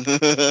 stop.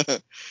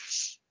 Let's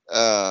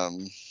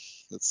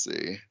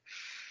see.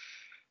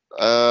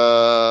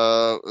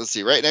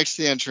 Right next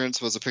to the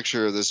entrance was a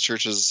picture of this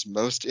church's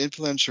most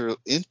influential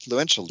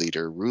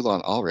leader,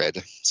 Rulon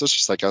Allred. So it's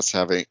just like us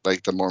having,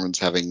 like the Mormons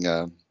having,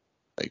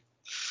 like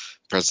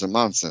President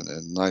Monson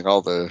and like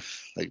all the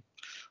like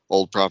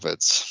old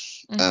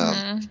prophets.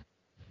 Mm-hmm.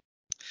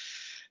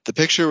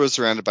 The picture was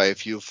surrounded by a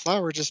few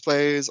flower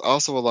displays.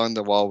 Also along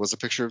the wall was a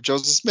picture of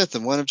Joseph Smith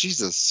and one of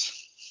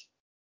Jesus.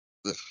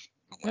 Ugh,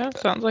 Yeah,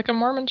 sounds like a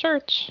Mormon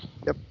church.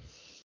 Yep.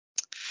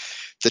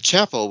 The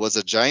chapel was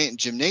a giant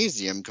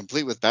gymnasium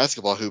complete with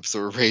basketball hoops that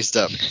were raised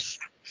up. It's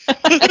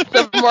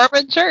a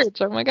Mormon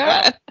church. Oh my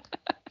god.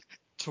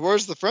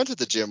 Towards the front of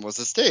the gym was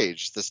a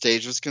stage. The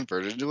stage was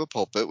converted into a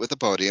pulpit with a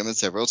podium and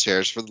several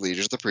chairs for the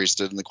leaders of the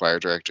priesthood and the choir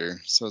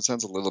director. So it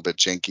sounds a little bit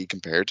janky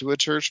compared to a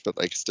church, but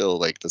like still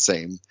like the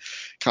same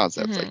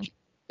concept. Mhm. Like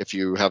if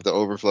you have the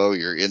overflow,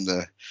 you're in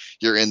the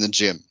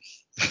gym.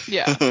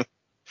 Yeah.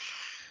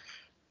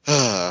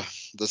 The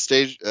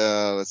stage.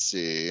 Let's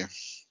see.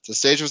 The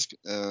stage was.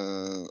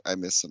 I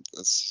missed some.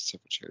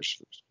 Several chairs.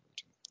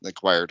 The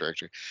choir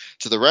director.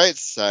 To the right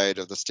side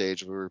of the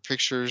stage were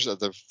pictures of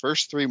the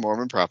first three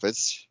Mormon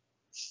prophets: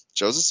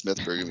 Joseph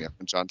Smith, Brigham Young,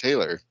 and John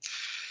Taylor.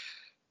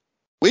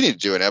 We need to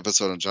do an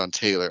episode on John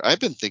Taylor. I've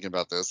been thinking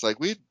about this. Like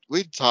we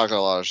talk a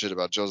lot of shit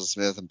about Joseph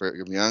Smith and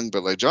Brigham Young,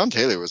 but like John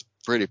Taylor was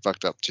pretty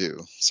fucked up too.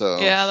 So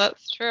Yeah,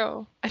 that's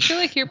true. I feel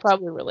like you're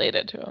probably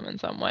related to him in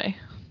some way.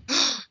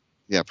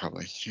 yeah,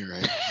 probably you're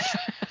right.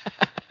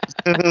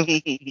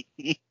 That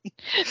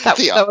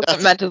Yeah,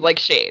 wasn't meant as like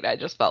shade. I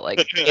just felt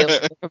like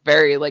Taylor's like a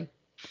very like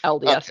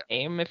LDS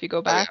name if you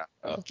go back.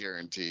 Yeah, So.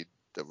 guaranteed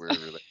that we're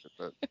related.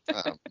 But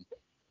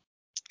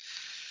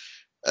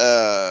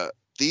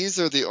these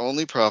are the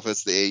only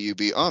prophets the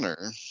AUB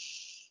honor.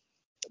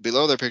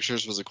 Below their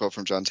pictures was a quote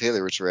from John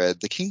Taylor, which read,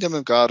 "The kingdom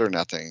of God or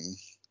nothing."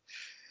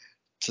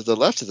 To the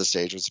left of the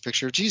stage was a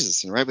picture of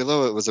Jesus, and right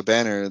below it was a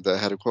banner that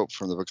had a quote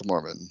from the Book of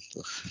Mormon.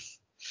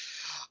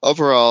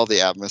 Overall,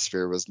 the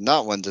atmosphere was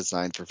not one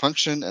designed for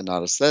function and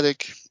not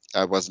aesthetic.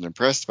 I wasn't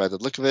impressed by the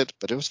look of it,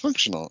 but it was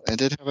functional and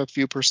did have a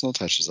few personal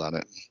touches on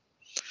it.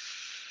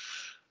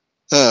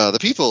 The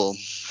people.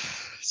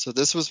 So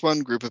this was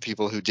one group of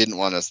people who didn't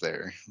want us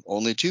there.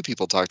 Only 2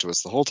 people talked to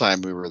us the whole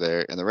time we were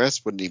there, and the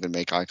rest wouldn't even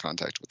make eye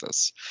contact with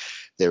us.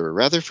 They were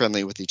rather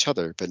friendly with each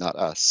other, but not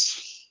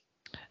us.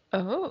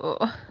 Oh.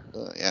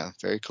 Yeah,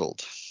 very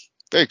cold.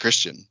 Very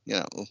Christian,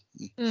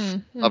 Mm-hmm.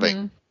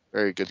 loving.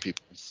 Very good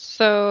people.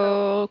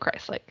 So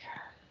Christ-like.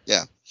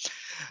 Yeah.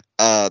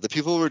 The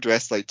people were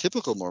dressed like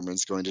typical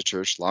Mormons going to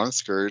church, long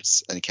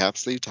skirts and cap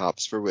sleeve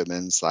tops for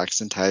women,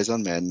 slacks and ties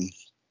on men.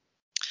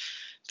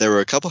 There were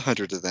a couple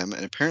hundred of them,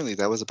 and apparently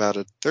that was about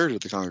a third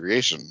of the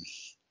congregation.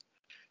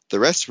 The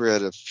rest were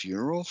at a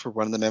funeral for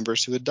one of the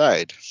members who had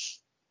died.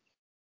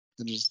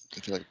 I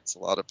feel like it's a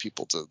lot of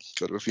people to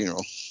go to a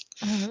funeral.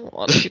 A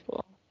lot of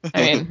people.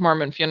 I mean,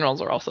 Mormon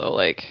funerals are also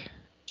like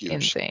Huge.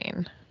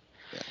 insane.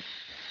 Yeah.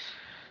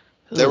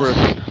 There were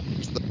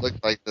that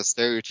looked like the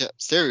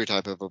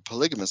stereotype of a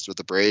polygamist with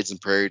the braids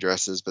and prairie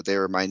dresses, but they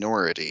were a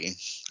minority.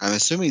 I'm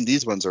assuming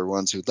these ones are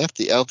ones who left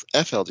the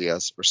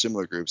FLDS or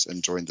similar groups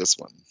and joined this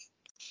one.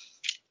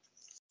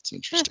 It's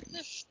interesting.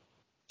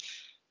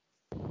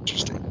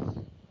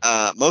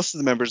 Most of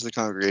the members of the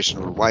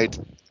congregation were white,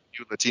 a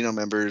few Latino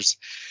members.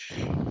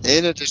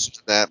 In addition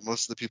to that,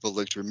 most of the people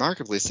looked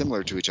remarkably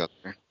similar to each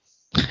other.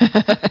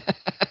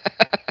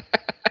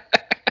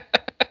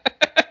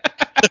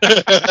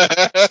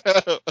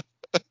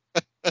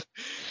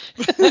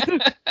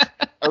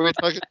 Are we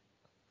talking?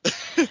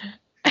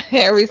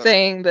 Are we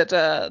saying that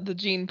the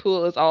gene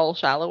pool is all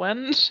shallow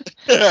end?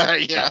 Yeah.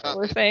 Is that what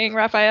we're saying,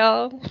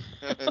 Raphael?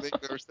 I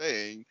think they're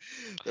saying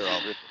they're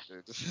all related.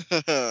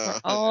 We're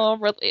all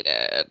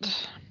related.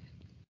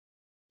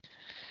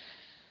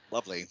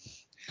 Lovely.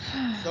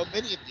 So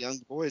many of the young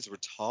boys were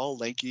tall,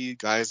 lanky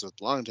guys with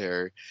blonde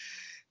hair,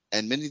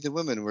 and many of the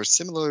women were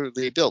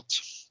similarly built.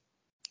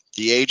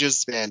 The ages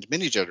spanned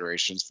many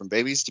generations, from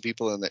babies to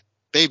people in their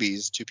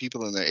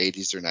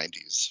 80s or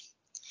 90s.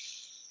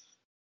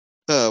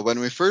 When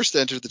we first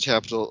entered the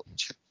chapel,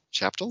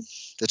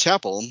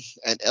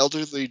 an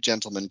elderly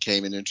gentleman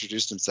came and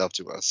introduced himself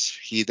to us.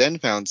 He then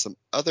found some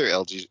other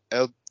elderly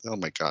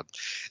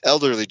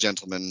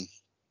gentlemen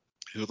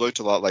who looked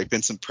a lot like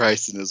Vincent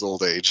Price in his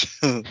old age.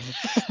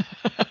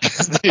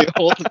 The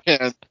old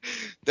man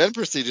then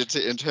proceeded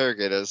to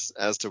interrogate us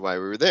as to why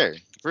we were there.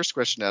 The first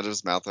question out of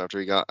his mouth after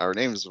he got our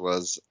names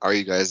was, "Are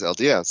you guys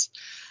LDS?"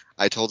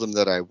 I told him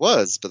that I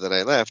was, but that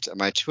I left, and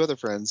my 2 other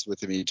friends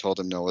with me told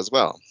him no as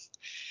well.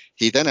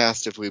 He then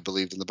asked if we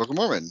believed in the Book of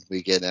Mormon. We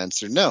again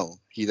answered no.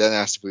 He then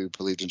asked if we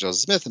believed in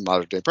Joseph Smith and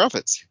modern-day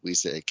prophets. We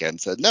again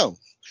said no.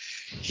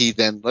 He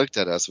then looked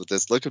at us with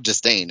this look of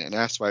disdain and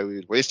asked why we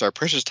would waste our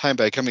precious time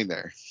by coming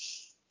there.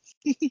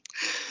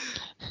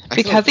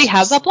 Because he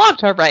has a blog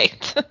to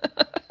write.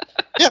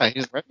 Yeah,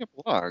 he's writing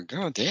a blog.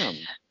 God damn.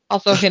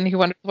 Also, and he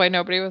wonders why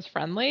nobody was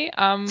friendly.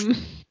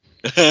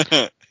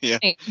 Yeah.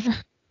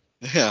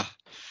 Yeah.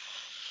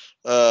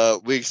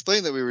 We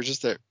explained that we were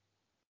just there.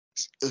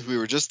 We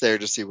were just there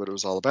to see what it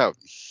was all about.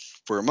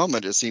 For a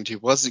moment, it seemed he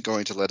wasn't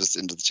going to let us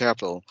into the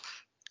chapel.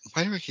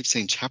 Why do I keep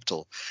saying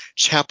chapel?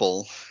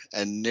 Chapel,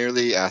 and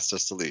nearly asked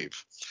us to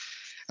leave.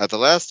 At the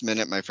last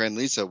minute, my friend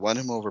Lisa won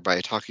him over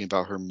by talking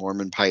about her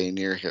Mormon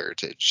pioneer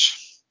heritage.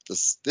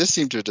 This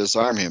seemed to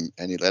disarm him,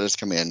 and he let us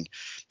come in,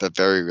 but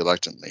very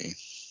reluctantly.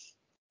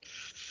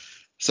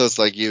 So it's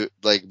like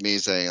me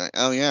saying, like,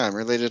 oh yeah, I'm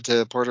related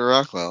to Porter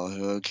Rockwell,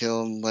 who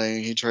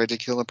he tried to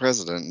kill a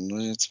president,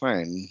 and it's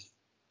fine.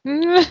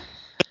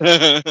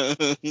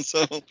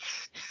 So,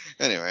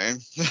 anyway,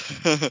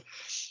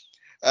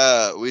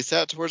 we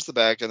sat towards the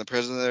back, and the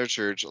president of their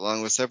church,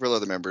 along with several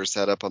other members,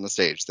 sat up on the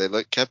stage. They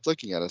kept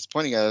looking at us,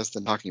 pointing at us,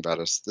 then talking about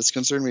us. This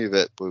concerned me a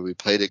bit, but we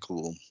played it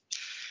cool.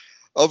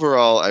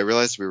 Overall, I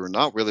realized we were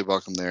not really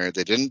welcome there.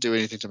 They didn't do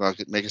anything to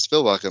make us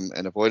feel welcome,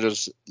 and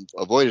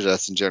avoided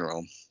us in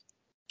general.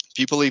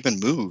 People even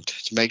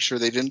moved to make sure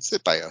they didn't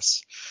sit by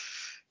us.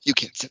 You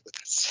can't sit with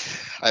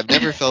us. I've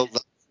never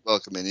felt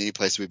welcome in any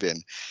place we've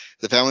been.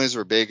 The families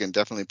were big and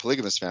definitely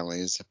polygamous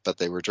families, but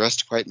they were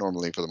dressed quite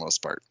normally for the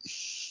most part.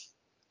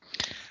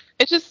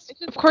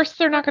 Of course,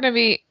 they're not going to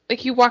be,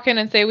 like, you walk in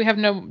and say, we have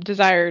no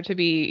desire to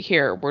be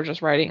here. We're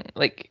just writing,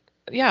 like,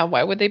 yeah,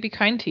 why would they be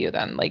kind to you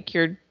then? Like,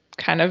 you're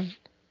kind of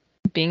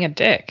being a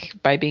dick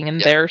by being in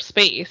their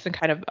space and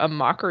kind of a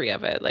mockery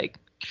of it. Like,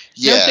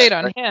 no shade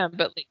on him,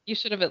 but like, you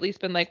should have at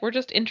least been like, we're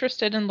just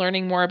interested in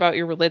learning more about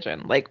your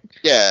religion. Like,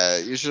 yeah,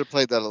 you should have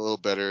played that a little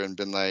better and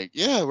been like,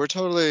 yeah, we're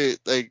totally,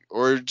 like,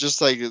 or just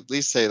like at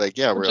least say, like,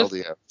 yeah, we're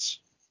LDS.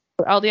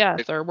 We're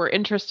LDS, or we're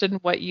interested in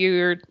what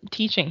you're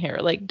teaching here.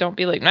 Like, don't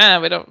be like,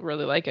 nah, we don't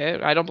really like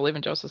it. I don't believe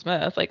in Joseph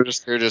Smith. Like, we're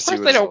just here to of course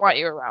they don't want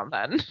you around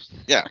then.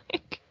 Yeah.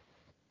 Like,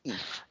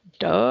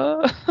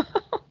 duh.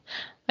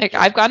 Like,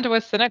 I've gone to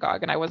a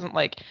synagogue and I wasn't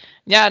like,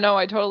 yeah, no,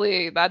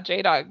 that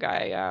J-Dog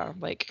guy, yeah.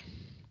 Like,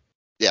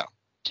 yeah.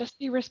 Just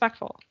be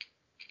respectful.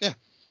 Yeah.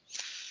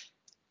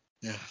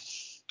 Yeah.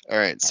 All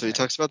right. So he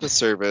talks about the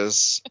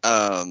service.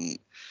 The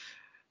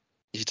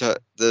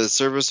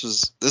service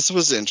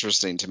was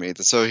interesting to me.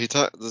 So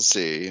let's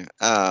see.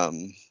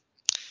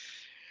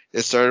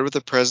 It started with the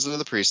president of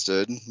the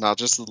priesthood, not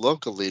just the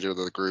local leader of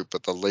the group,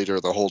 but the leader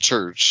of the whole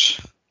church,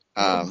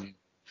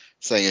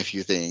 saying a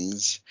few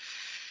things.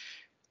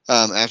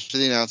 After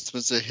the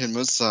announcements, the hymn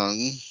was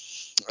sung,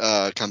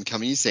 Come,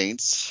 Come Ye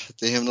Saints.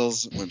 The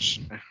hymnals, which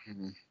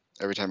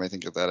every time I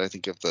think of that, I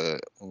think of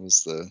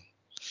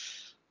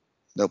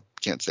nope,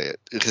 can't say it.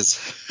 It is.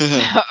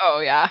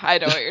 Oh, yeah, I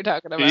know what you're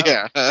talking about.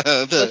 Yeah.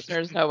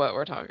 Listeners know what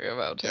we're talking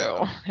about,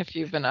 too, if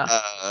you've been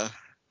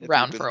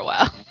around for a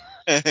while.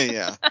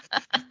 Yeah.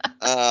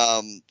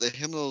 The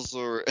hymnals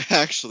were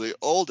actually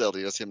old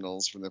LDS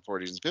hymnals from the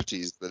 40s and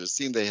 50s that it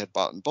seemed they had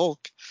bought in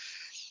bulk.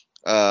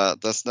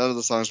 Thus, none of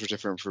the songs were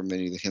different from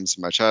many of the hymns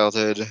of my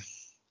childhood.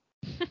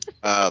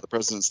 The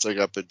president stood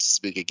up to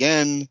speak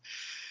again.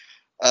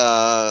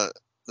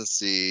 Let's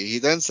see. He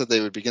then said they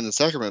would begin the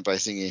sacrament by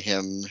singing a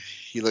hymn.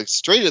 He looked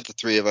straight at the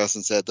three of us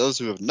and said, "Those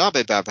who have not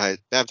been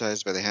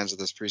baptized by the hands of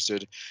this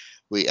priesthood,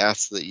 we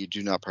ask that you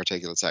do not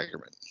partake of the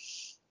sacrament."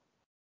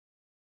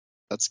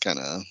 That's kind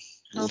of...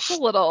 That's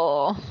a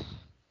little...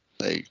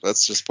 Like,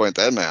 let's just point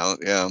them out.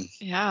 Yeah.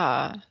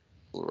 Yeah. A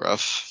little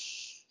rough.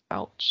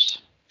 Ouch.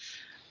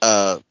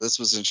 This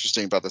was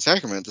interesting about the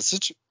sacrament.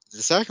 The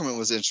sacrament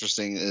was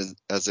interesting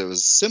as it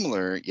was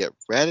similar yet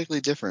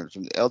radically different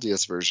from the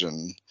LDS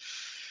version.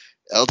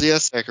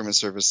 LDS sacrament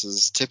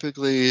services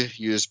typically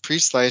use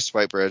pre-sliced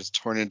white bread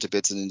torn into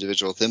bits in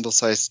individual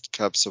thimble-sized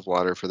cups of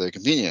water for their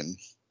communion.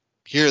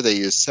 Here they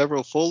use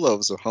several full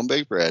loaves of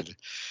home-baked bread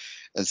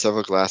and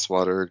several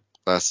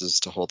glasses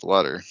to hold the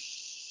water.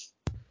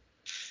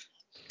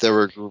 There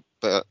were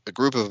a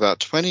group of about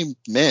 20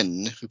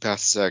 men who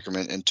passed the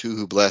sacrament and 2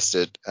 who blessed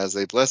it. As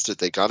they blessed it,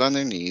 they got on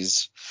their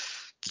knees.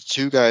 The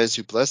 2 guys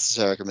who blessed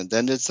the sacrament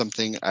then did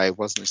something I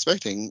wasn't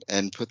expecting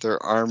and put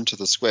their arm to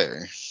the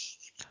square.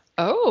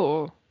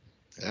 Oh.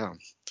 Yeah.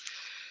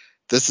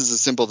 This is a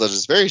symbol that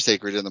is very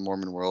sacred in the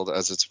Mormon world,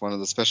 as it's one of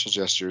the special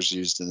gestures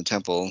used in the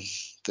temple.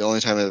 The only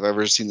time I've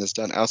ever seen this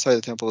done outside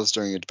the temple is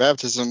during a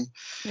baptism.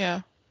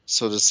 Yeah.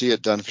 So to see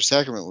it done for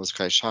sacrament was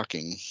quite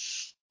shocking.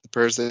 The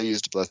prayers they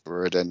used to bless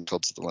were identical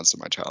to the ones of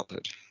my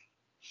childhood.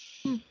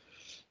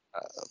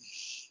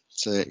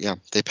 So yeah,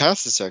 they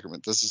passed the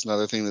sacrament. This is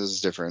another thing that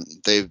is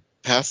different. They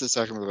passed the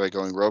sacrament by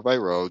going row by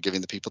row,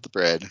 giving the people the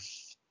bread.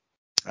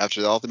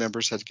 After all the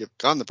members had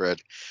gotten the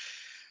bread,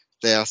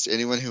 they asked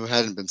anyone who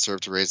hadn't been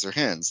served to raise their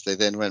hands. They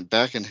then went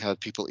back and had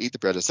people eat the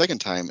bread a second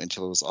time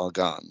until it was all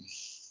gone.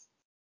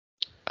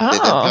 Oh. They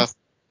then passed.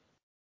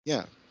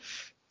 Yeah.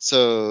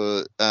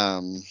 So,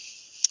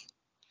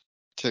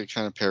 to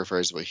kind of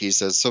paraphrase what he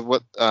says. So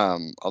what?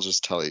 I'll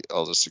just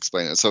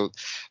explain it. So,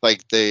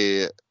 like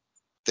they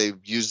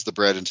use the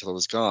bread until it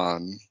was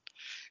gone,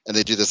 and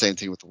they do the same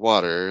thing with the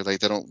water. Like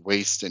they don't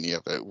waste any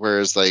of it.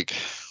 Whereas like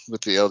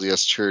with the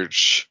LDS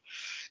Church,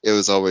 it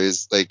was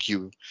always like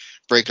you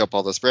break up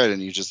all this bread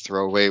and you just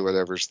throw away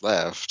whatever's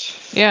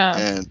left. Yeah.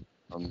 And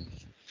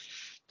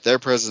their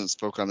president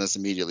spoke on this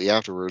immediately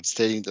afterwards,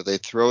 stating that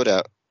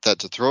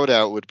to throw it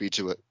out would be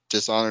to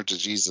dishonor to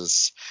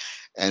Jesus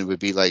and would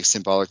be like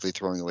symbolically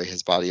throwing away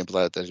his body and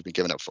blood that had been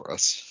given up for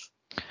us.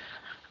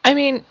 I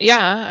mean,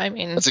 yeah,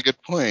 that's a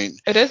good point.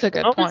 It is a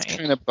good point. It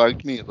kind of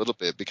bugged me a little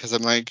bit because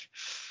I'm like,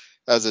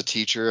 as a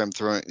teacher, I'm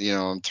throwing,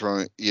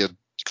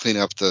 clean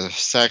up the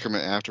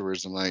sacrament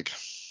afterwards. I'm like,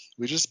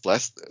 we just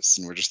blessed this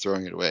and we're just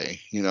throwing it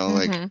away,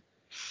 like,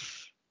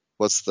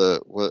 what's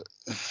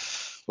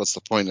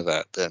the point of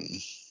that then?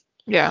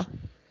 Yeah.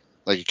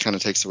 Like, it kind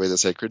of takes away the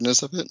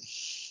sacredness of it.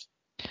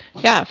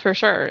 Yeah, for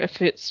sure.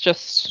 If it's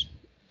just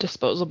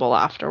disposable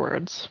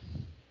afterwards.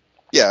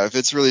 Yeah, if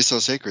it's really so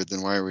sacred,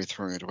 then why are we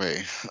throwing it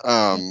away?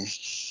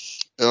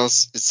 It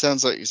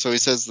sounds like, so he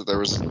says that there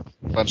was a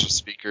bunch of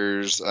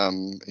speakers.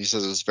 He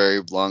says it was very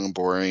long and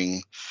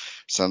boring.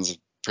 Sounds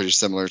pretty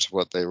similar to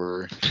what they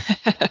were,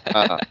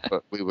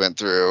 what we went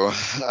through.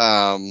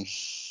 He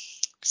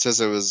says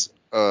it was,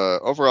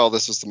 overall,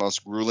 this was the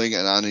most grueling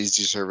and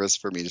uneasy service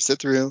for me to sit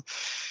through.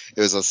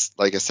 It was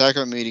like a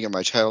sacrament meeting of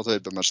my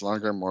childhood, but much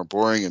longer, more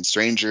boring and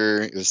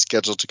stranger. It was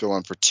scheduled to go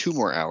on for 2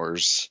 more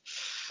hours.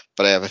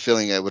 But I have a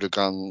feeling it would have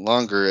gone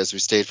longer as we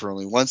stayed for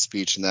only one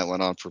speech, and that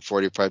went on for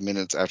 45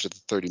 minutes after the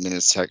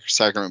 30-minute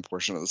sacrament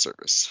portion of the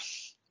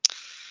service.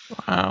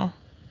 Wow.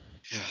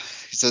 Yeah.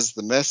 He says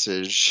the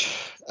message,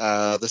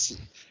 the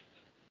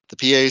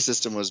PA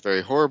system was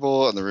very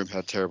horrible, and the room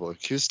had terrible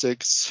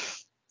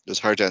acoustics. It was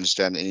hard to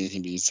understand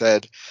anything being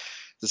said.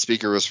 The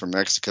speaker was from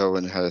Mexico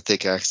and had a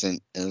thick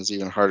accent, and it was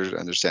even harder to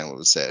understand what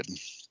was said.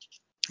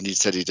 And he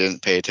said he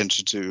didn't pay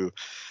attention to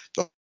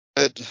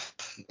it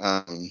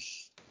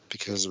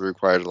because it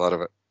required a lot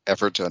of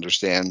effort to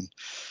understand.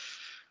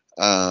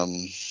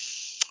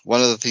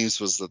 One of the themes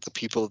was that the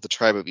people of the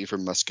tribe of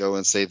Ephraim must go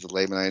and save the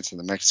Lamanites in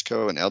the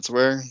Mexico and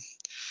elsewhere.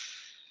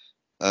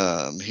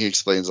 He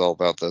explains all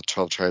about the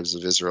 12 tribes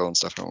of Israel and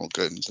stuff. I won't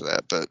go into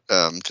that, but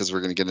because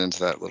we're going to get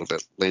into that a little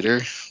bit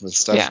later with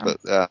stuff. Yeah.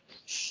 But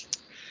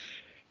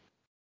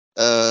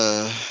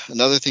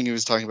another thing he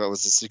was talking about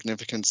was the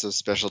significance of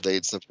special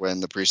dates of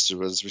when the priesthood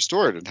was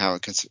restored and how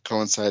it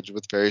coincided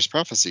with various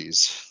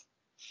prophecies.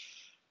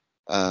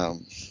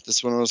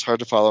 This one was hard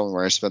to follow and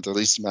where I spent the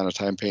least amount of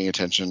time paying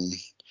attention.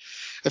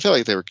 I felt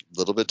like they were a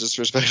little bit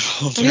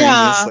disrespectful during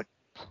this.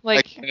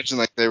 I can imagine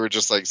like they were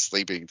just like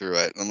sleeping through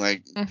it. And I'm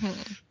like,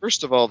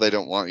 first of all, they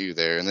don't want you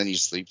there, and then you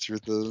sleep through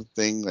the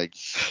thing. Like,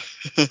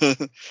 I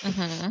don't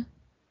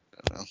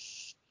know.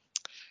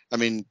 I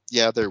mean,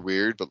 yeah, they're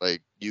weird, but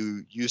like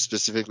you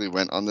specifically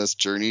went on this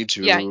journey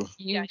to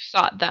you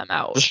sought them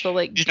out. So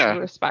like be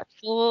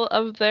respectful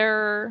of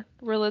their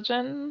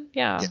religion.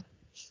 Yeah.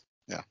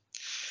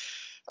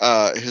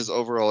 His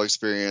overall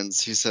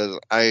experience, he said,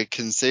 I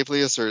can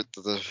safely assert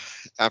that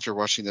after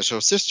watching the show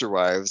Sister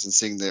Wives and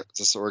seeing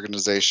this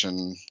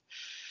organization,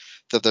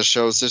 that the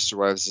show Sister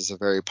Wives is a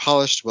very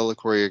polished, well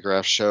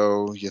choreographed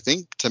show, you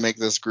think, to make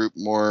this group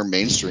more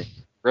mainstream,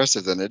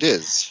 progressive than it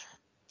is.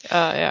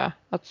 Yeah,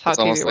 that's how it's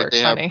TV almost works. Like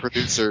they honey. have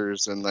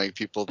producers and like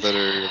people that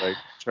are like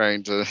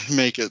trying to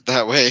make it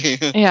that way.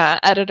 Yeah,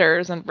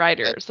 editors and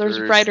writers. There's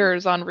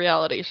writers on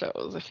reality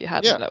shows, if you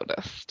hadn't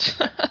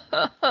noticed.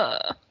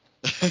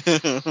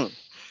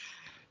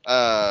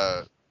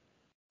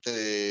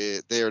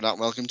 They are not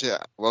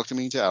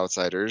welcoming to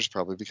outsiders,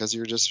 probably because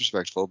you're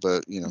disrespectful,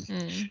 but you know,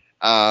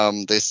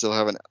 they still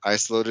have an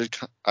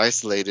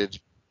isolated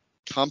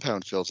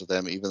compound feel to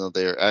them, even though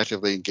they are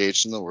actively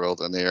engaged in the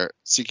world and they are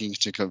seeking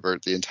to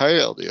convert the entire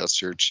LDS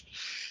Church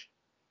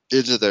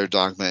into their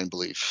dogma and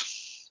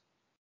belief.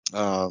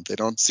 They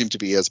don't seem to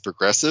be as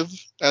progressive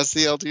as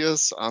the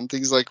LDS on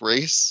things like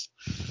race.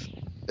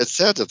 It's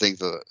sad to think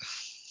that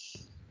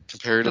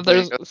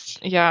comparatively,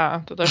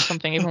 there's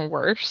something even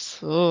worse.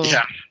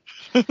 Yeah.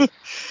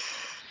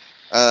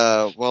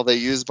 While they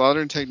use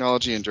modern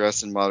technology and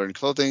dress in modern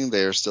clothing,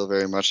 they are still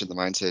very much in the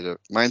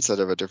mindset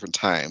of a different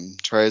time.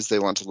 Try as they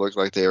want to look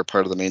like they are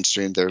part of the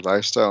mainstream, their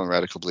lifestyle and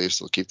radical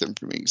beliefs will keep them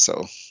from being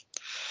so.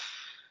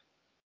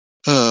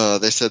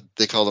 They said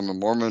they call them a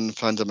Mormon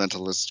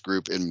fundamentalist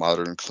group in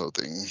modern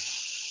clothing.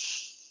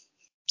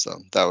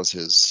 So that was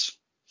his.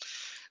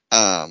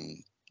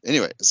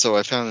 Anyway, so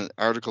I found an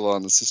article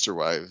on the Sister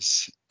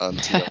Wives on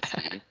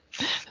TLC.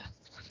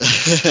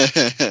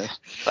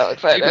 So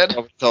excited. You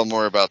can tell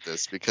more about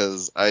this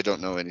because I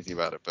don't know anything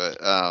about it, but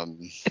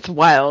it's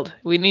wild.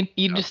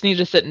 You just need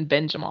to sit and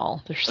binge them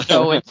all. They're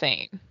so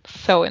insane.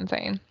 So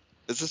insane.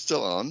 Is it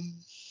still on?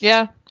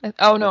 Yeah.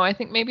 Oh no, I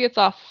think maybe it's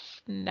off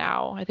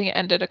now. I think it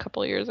ended a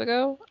couple of years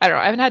ago. I don't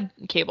know. I haven't had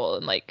cable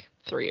in like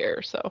 3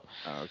 years, so.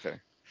 Oh, okay.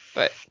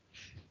 But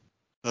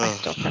I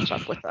still catch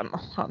up with them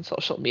on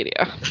social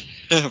media.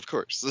 Of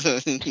course.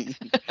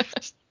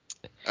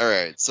 All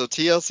right, so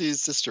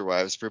TLC's Sister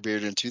Wives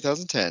premiered in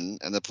 2010,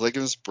 and the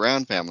polygamous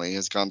Brown family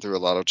has gone through a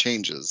lot of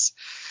changes.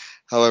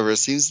 However, it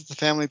seems that the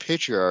family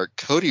patriarch,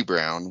 Cody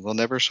Brown, will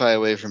never shy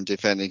away from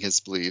defending his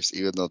beliefs,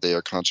 even though they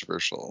are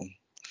controversial.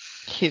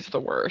 He's the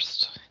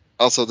worst.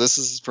 Also, this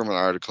is from an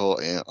article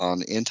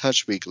on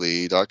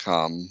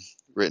InTouchWeekly.com,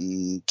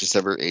 written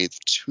December 8th,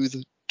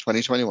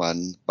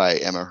 2021, by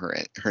Emma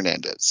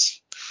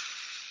Hernandez.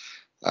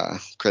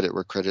 Credit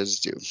where credit is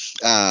due.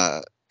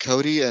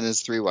 Cody and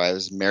his 3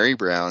 wives, Mary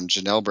Brown,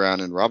 Janelle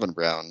Brown, and Robin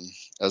Brown,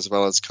 as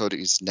well as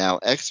Cody's now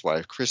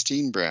ex-wife,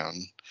 Christine Brown,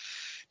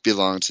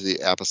 belong to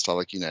the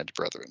Apostolic United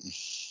Brethren,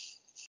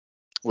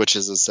 which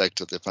is a sect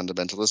of the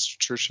Fundamentalist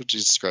Church of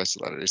Jesus Christ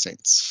of Latter-day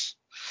Saints,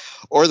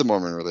 or the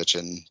Mormon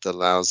religion that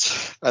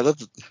allows. I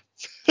love.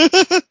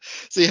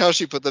 See how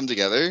she put them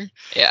together?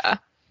 Yeah.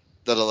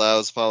 that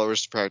allows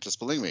followers to practice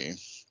polygamy.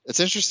 It's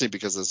interesting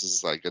because this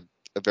is like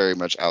a very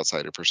much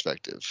outsider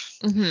perspective.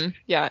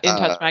 Yeah, in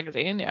Touch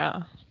magazine,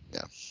 yeah.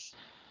 Yeah.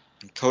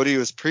 Cody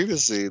was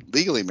previously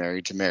legally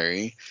married to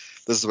Mary.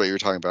 This is what you were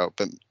talking about,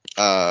 but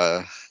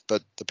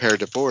the pair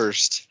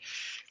divorced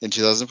in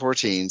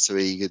 2014, so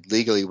he could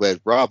legally wed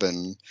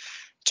Robin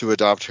to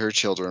adopt her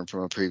children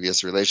from a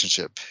previous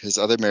relationship. His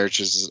other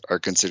marriages are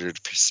considered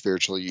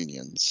spiritual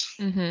unions.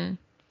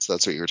 So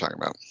that's what you were talking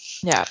about.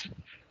 Yeah.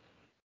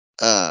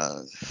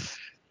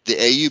 The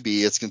AUB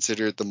is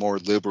considered the more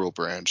liberal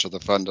branch of the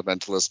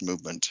fundamentalist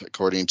movement,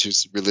 according to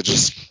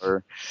religious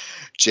scholar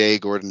J.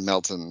 Gordon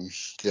Melton,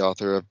 the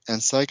author of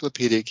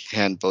Encyclopedic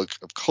Handbook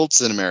of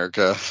Cults in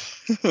America,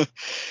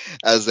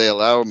 as they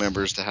allow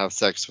members to have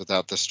sex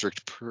without the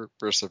strict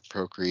purpose of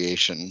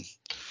procreation.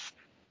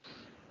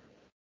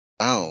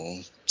 Oh,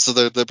 so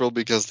they're liberal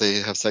because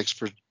they have sex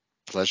for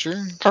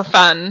pleasure? For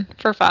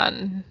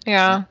fun,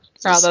 yeah.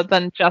 Rather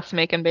than just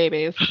making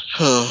babies.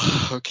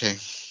 Oh, okay.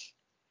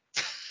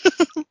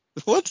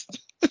 What?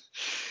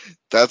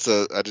 I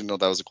didn't know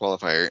that was a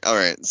qualifier. All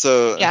right,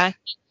 so yeah,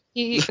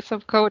 so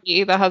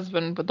Cody, the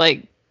husband,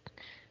 would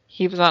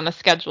he was on a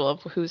schedule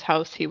of whose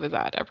house he was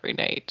at every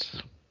night.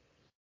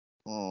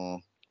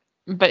 Oh.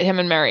 But him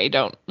and Mary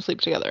don't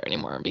sleep together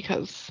anymore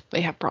because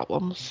they have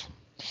problems.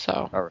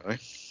 So. Oh, really?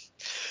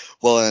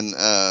 Well, and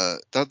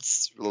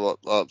that's a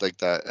lot like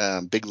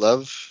that. Big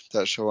Love,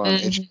 that show on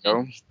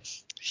HBO.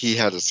 He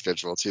had a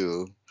schedule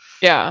too.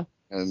 Yeah.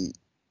 And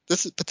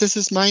this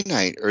is my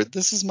night, or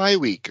this is my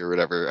week, or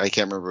whatever. I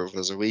can't remember if it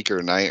was a week or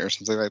a night or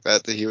something like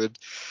that he would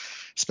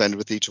spend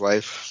with each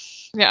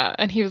wife. Yeah,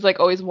 and he was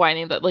always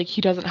whining that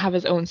he doesn't have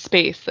his own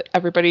space. That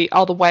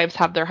all the wives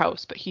have their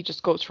house, but he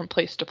just goes from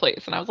place to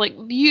place. And I was like,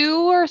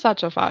 you are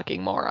such a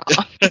fucking moron.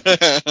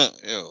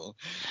 Ew.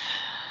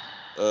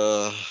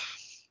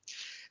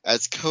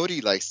 As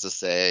Cody likes to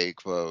say,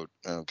 quote,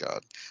 oh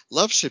God,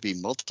 love should be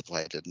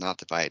multiplied, not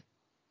divided.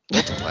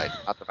 Multiplied,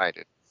 not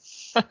divided.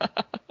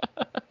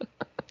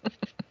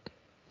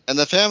 And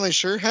the family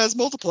sure has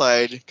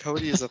multiplied.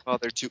 Cody is a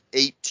father to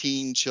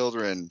 18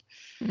 children.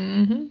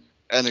 And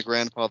a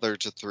grandfather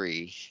to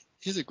 3.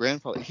 He's a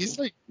grandfather. He's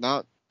what,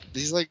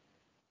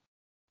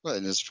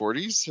 in his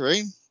 40s,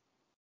 right?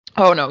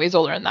 Oh, no, he's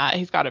older than that.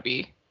 He's got to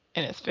be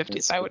in his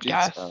 50s, I would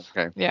guess. Oh,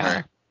 okay. Yeah.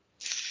 Right.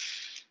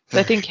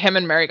 I think him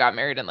and Mary got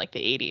married in the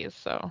 80s,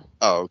 so.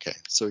 Oh, okay.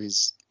 So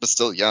he's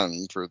still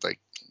young for okay.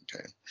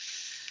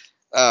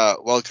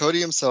 While Cody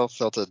himself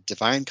felt a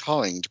divine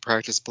calling to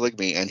practice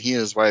polygamy, and he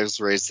and his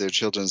wives raised their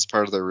children as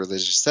part of their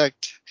religious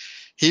sect,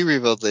 he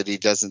revealed that he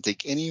doesn't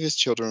think any of his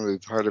children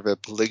would be part of a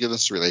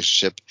polygamous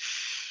relationship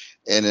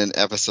in an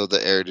episode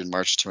that aired in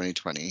March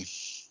 2020.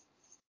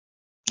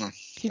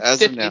 He's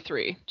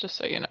 53, just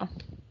so you know.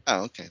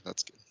 Oh, okay.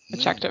 That's good. I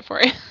checked it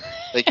for you.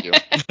 Thank you.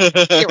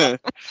 You're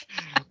welcome.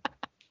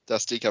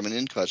 Dusty coming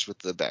in clutch with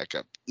the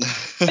backup.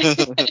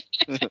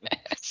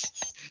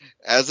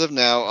 As of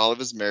now, all of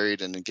his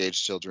married and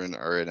engaged children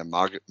are in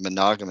a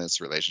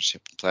monogamous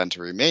relationship and plan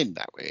to remain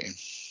that way.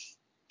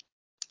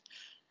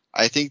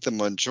 I think the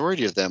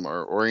majority of them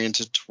are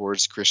oriented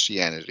towards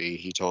Christianity,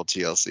 he told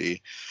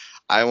TLC.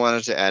 I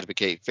wanted to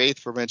advocate faith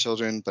for my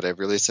children, but I've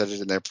really set it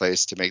in their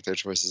place to make their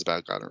choices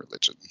about God and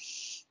religion.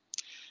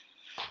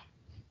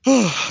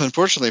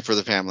 Unfortunately for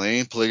the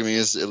family, polygamy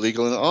is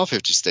illegal in all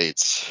 50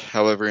 states.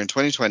 However, in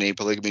 2020,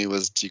 polygamy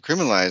was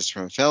decriminalized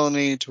from a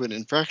felony to an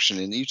infraction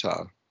in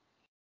Utah.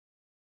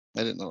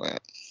 I didn't know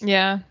that.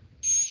 Yeah.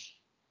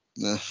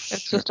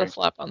 It's just a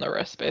slap on the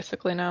wrist,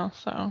 basically, now,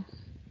 so.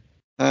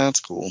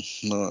 That's cool.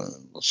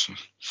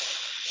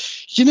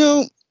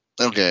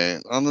 Okay,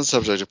 on the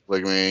subject of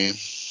polygamy,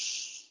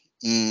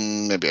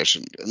 maybe I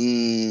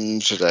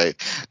shouldn't. Should I?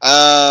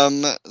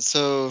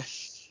 So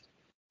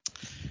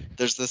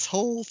there's this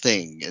whole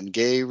thing in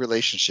gay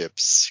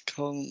relationships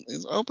called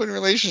open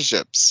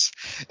relationships,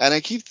 and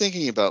I keep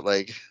thinking about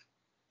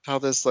how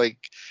this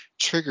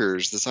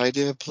triggers this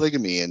idea of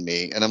polygamy in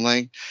me, and I'm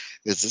like,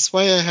 is this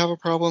why I have a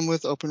problem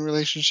with open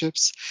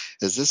relationships?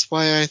 Is this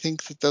why I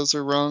think that those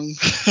are wrong?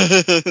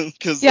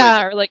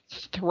 Yeah, or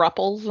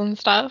thruples and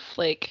stuff,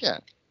 yeah.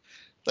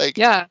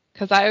 Yeah,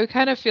 because I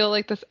kind of feel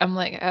like this. I'm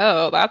like,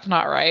 oh, that's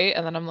not right.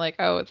 And then I'm like,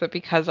 oh, is it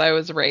because I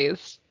was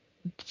raised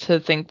to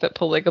think that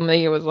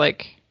polygamy was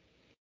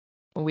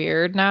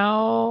weird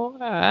now?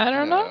 I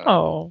don't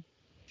know.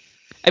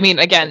 I mean,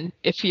 again,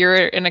 if you're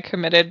in a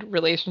committed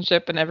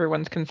relationship and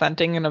everyone's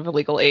consenting and of a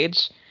legal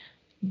age,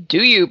 do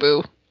you,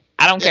 boo?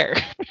 I don't care.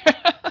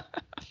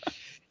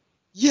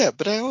 Yeah,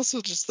 but I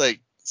also just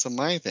so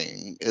my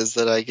thing is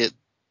that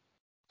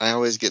I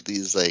always get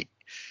these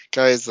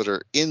guys that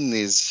are in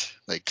these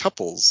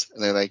couples,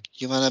 and they're like,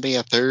 you want to be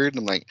a third?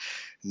 I'm like,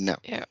 no.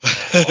 Yeah.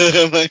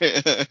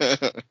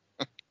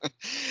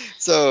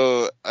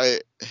 So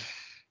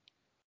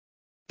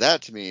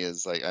that to me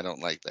is I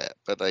don't like that,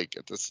 but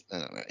this, I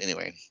don't know.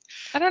 Anyway,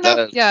 I don't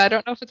know. Yeah, I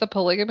don't know if it's a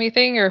polygamy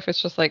thing or if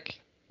it's just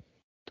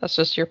that's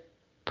just your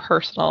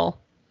personal.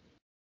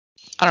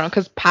 I don't know,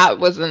 because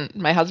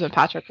my husband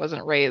Patrick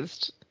wasn't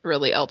raised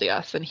really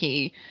LDS, and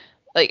he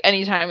like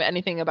anytime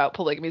anything about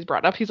polygamy is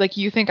brought up, he's like,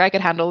 "You think I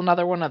could handle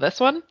another one of this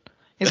one?"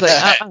 He's like,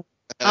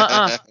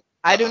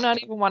 I do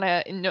not even want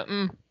to.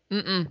 No,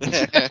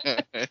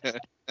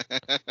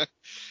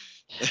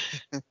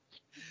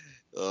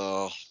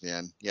 Oh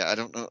man, yeah, I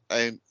don't know.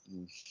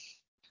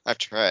 I've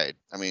tried.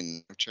 I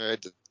mean, I've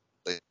tried to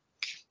like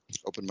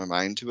open my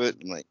mind to it,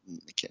 and like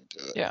I can't do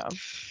it. Yeah.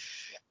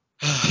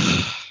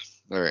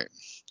 All right.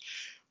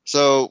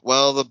 So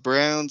while the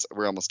Browns,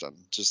 we're almost done,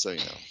 just so you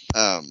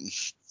know.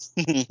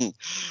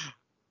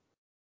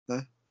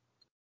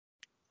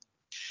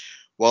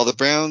 While the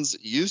Browns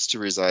used to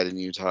reside in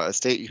Utah, a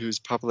state whose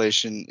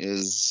population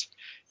is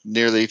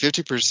nearly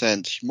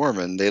 50%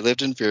 Mormon, they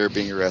lived in fear of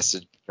being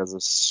arrested because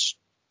of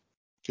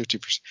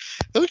 50%.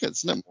 I feel like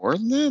it's not more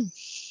than that.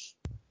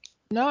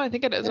 No, I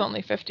think it is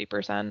only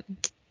 50%.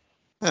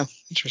 Oh,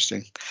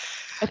 interesting.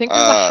 I think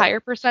there's a higher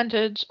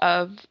percentage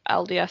of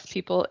LDS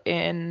people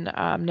in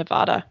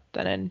Nevada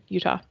than in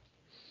Utah.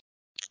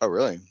 Oh,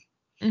 really?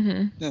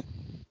 Mm-hmm. Yeah.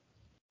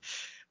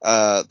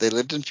 They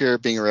lived in fear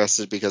of being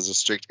arrested because of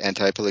strict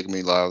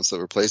anti-polygamy laws that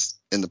were placed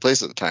in the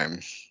place at the time.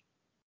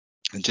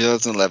 In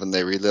 2011,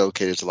 they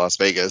relocated to Las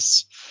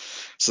Vegas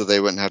so they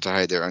wouldn't have to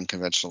hide their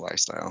unconventional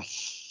lifestyle.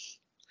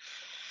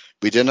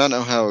 We did not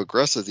know how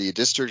aggressive the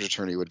district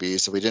attorney would be,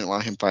 so we didn't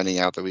want him finding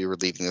out that we were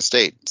leaving the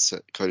state,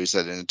 Cody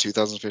said in a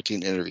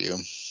 2015 interview.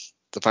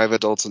 The 5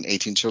 adults and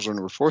 18 children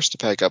were forced to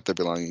pack up their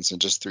belongings in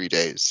just 3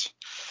 days.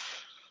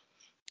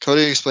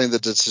 Cody explained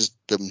that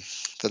the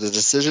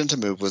decision to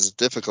move was a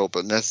difficult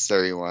but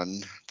necessary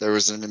one. There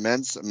was an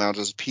immense amount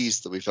of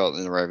peace that we felt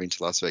in arriving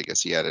to Las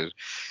Vegas, he added.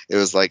 It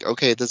was like,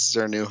 okay, this is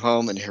our new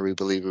home, and here we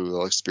believe we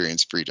will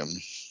experience freedom.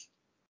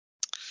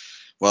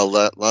 While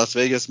Las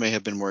Vegas may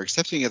have been more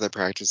accepting of their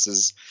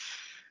practices,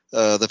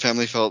 the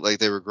family felt like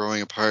they were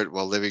growing apart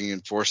while living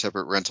in 4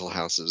 separate rental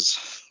houses.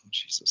 Oh,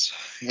 Jesus.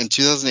 In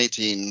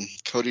 2018,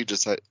 Cody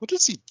decided, what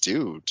does he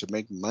do to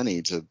make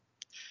money to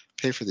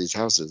pay for these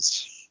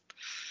houses?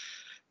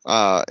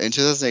 In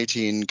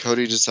 2018,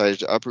 Cody decided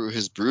to uproot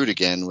his brood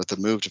again with a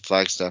move to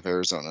Flagstaff,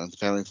 Arizona. The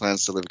family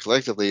plans to live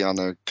collectively on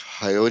the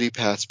Coyote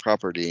Pass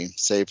property,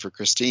 save for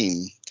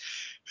Christine,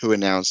 who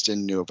announced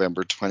in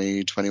November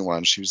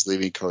 2021 she was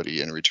leaving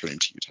Cody and returning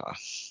to Utah.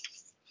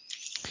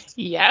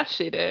 Yeah,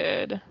 she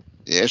did.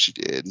 Yeah, she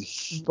did.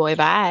 Boy,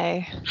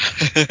 bye.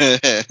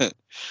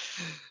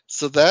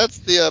 So that's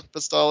the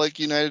Apostolic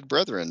United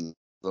Brethren,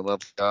 the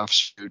lovely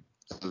offshoot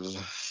of...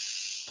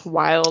 It's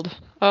wild.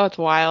 Oh, it's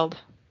wild.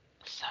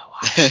 So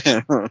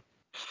wild.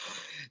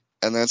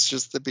 And that's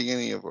just the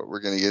beginning of what we're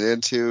going to get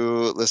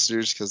into,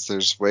 listeners, because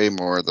there's way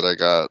more that I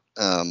got.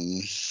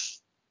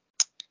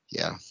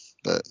 Yeah,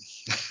 but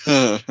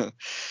they're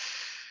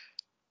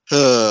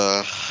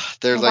Well,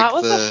 like that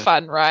was a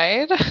fun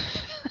ride.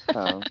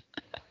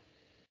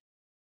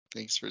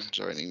 Thanks for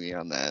joining me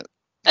on that.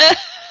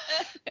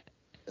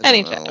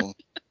 Anytime.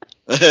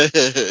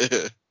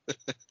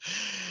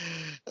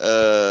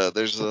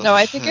 No,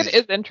 I think it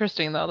is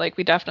interesting though. Like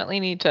we definitely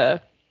need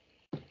to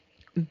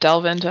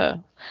delve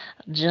into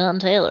John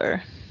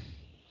Taylor.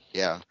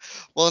 Yeah.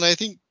 Well, and I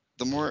think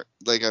the more,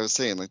 like I was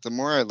saying, like the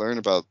more I learn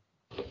about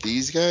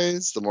these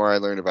guys, the more I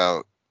learn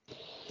about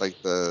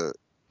like the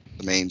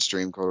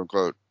mainstream quote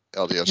unquote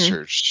LDS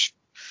church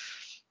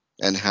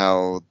and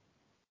how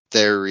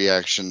their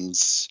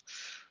reactions,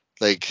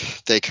 like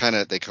they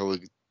coincide,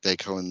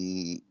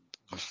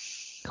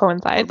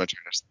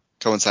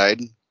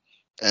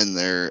 and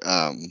they're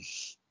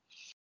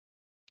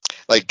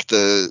like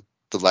the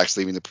blacks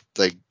leaving the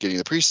getting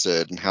the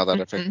priesthood and how that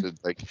affected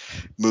like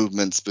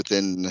movements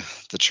within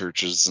the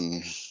churches,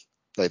 and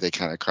like they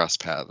kind of cross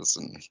paths,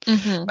 and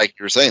like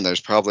you were saying,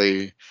 there's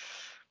probably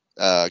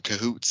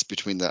cahoots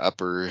between the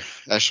upper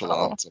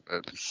echelons of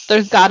it.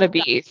 There's got to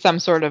be some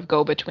sort of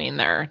go-between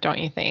there, don't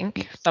you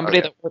think?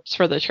 Somebody that works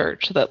for the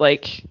church that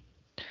like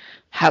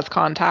has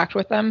contact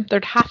with them.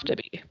 There'd have to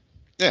be.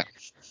 Yeah.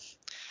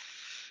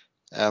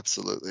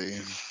 Absolutely.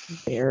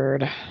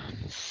 Weird.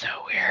 So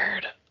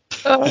weird.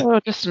 Oh,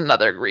 just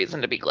another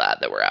reason to be glad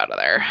that we're out of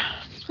there.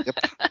 Yep.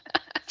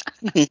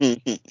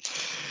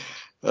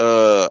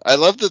 I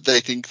love that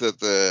they think that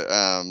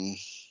the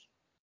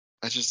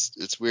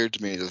it's weird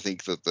to me to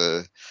think that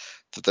that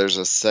there's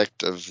a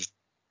sect of,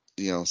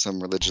 you know, some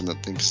religion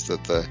that thinks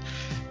that the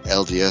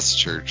LDS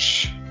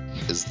church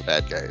is the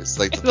bad guys,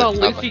 like the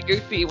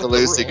loosey-goosey with the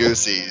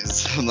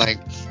loosey-gooseys. I'm like,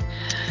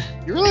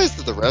 you realize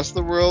that the rest of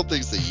the world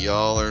thinks that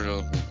y'all are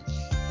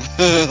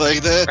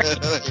like that?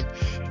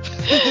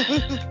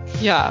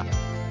 Yeah.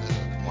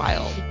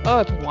 Wild. Oh,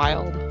 it's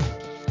wild.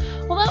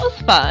 Well, that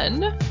was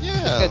fun.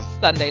 Yeah. Good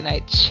Sunday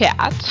night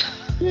chat.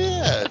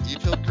 Yeah. Do you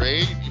feel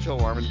great? Do you feel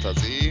warm and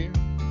fuzzy?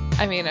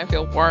 I mean, I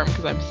feel warm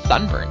because I'm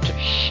sunburned to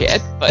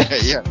shit, but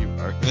yeah, you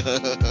are.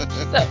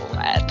 so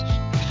wet.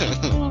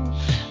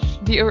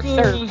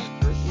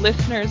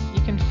 Listeners,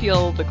 you can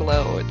feel the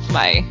glow. It's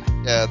my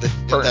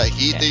that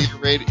heat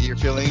that you're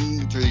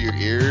feeling through your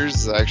ears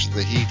is actually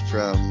the heat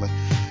from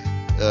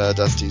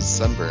Dusty's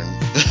sunburn.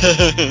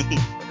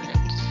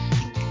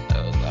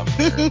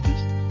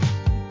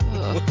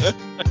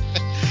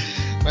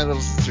 My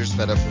little sister's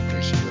fed up with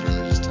me. She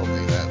literally just told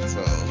me that,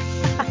 so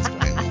it's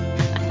fine.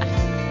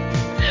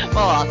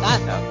 Well, on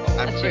that note,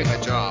 I'm doing my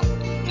job.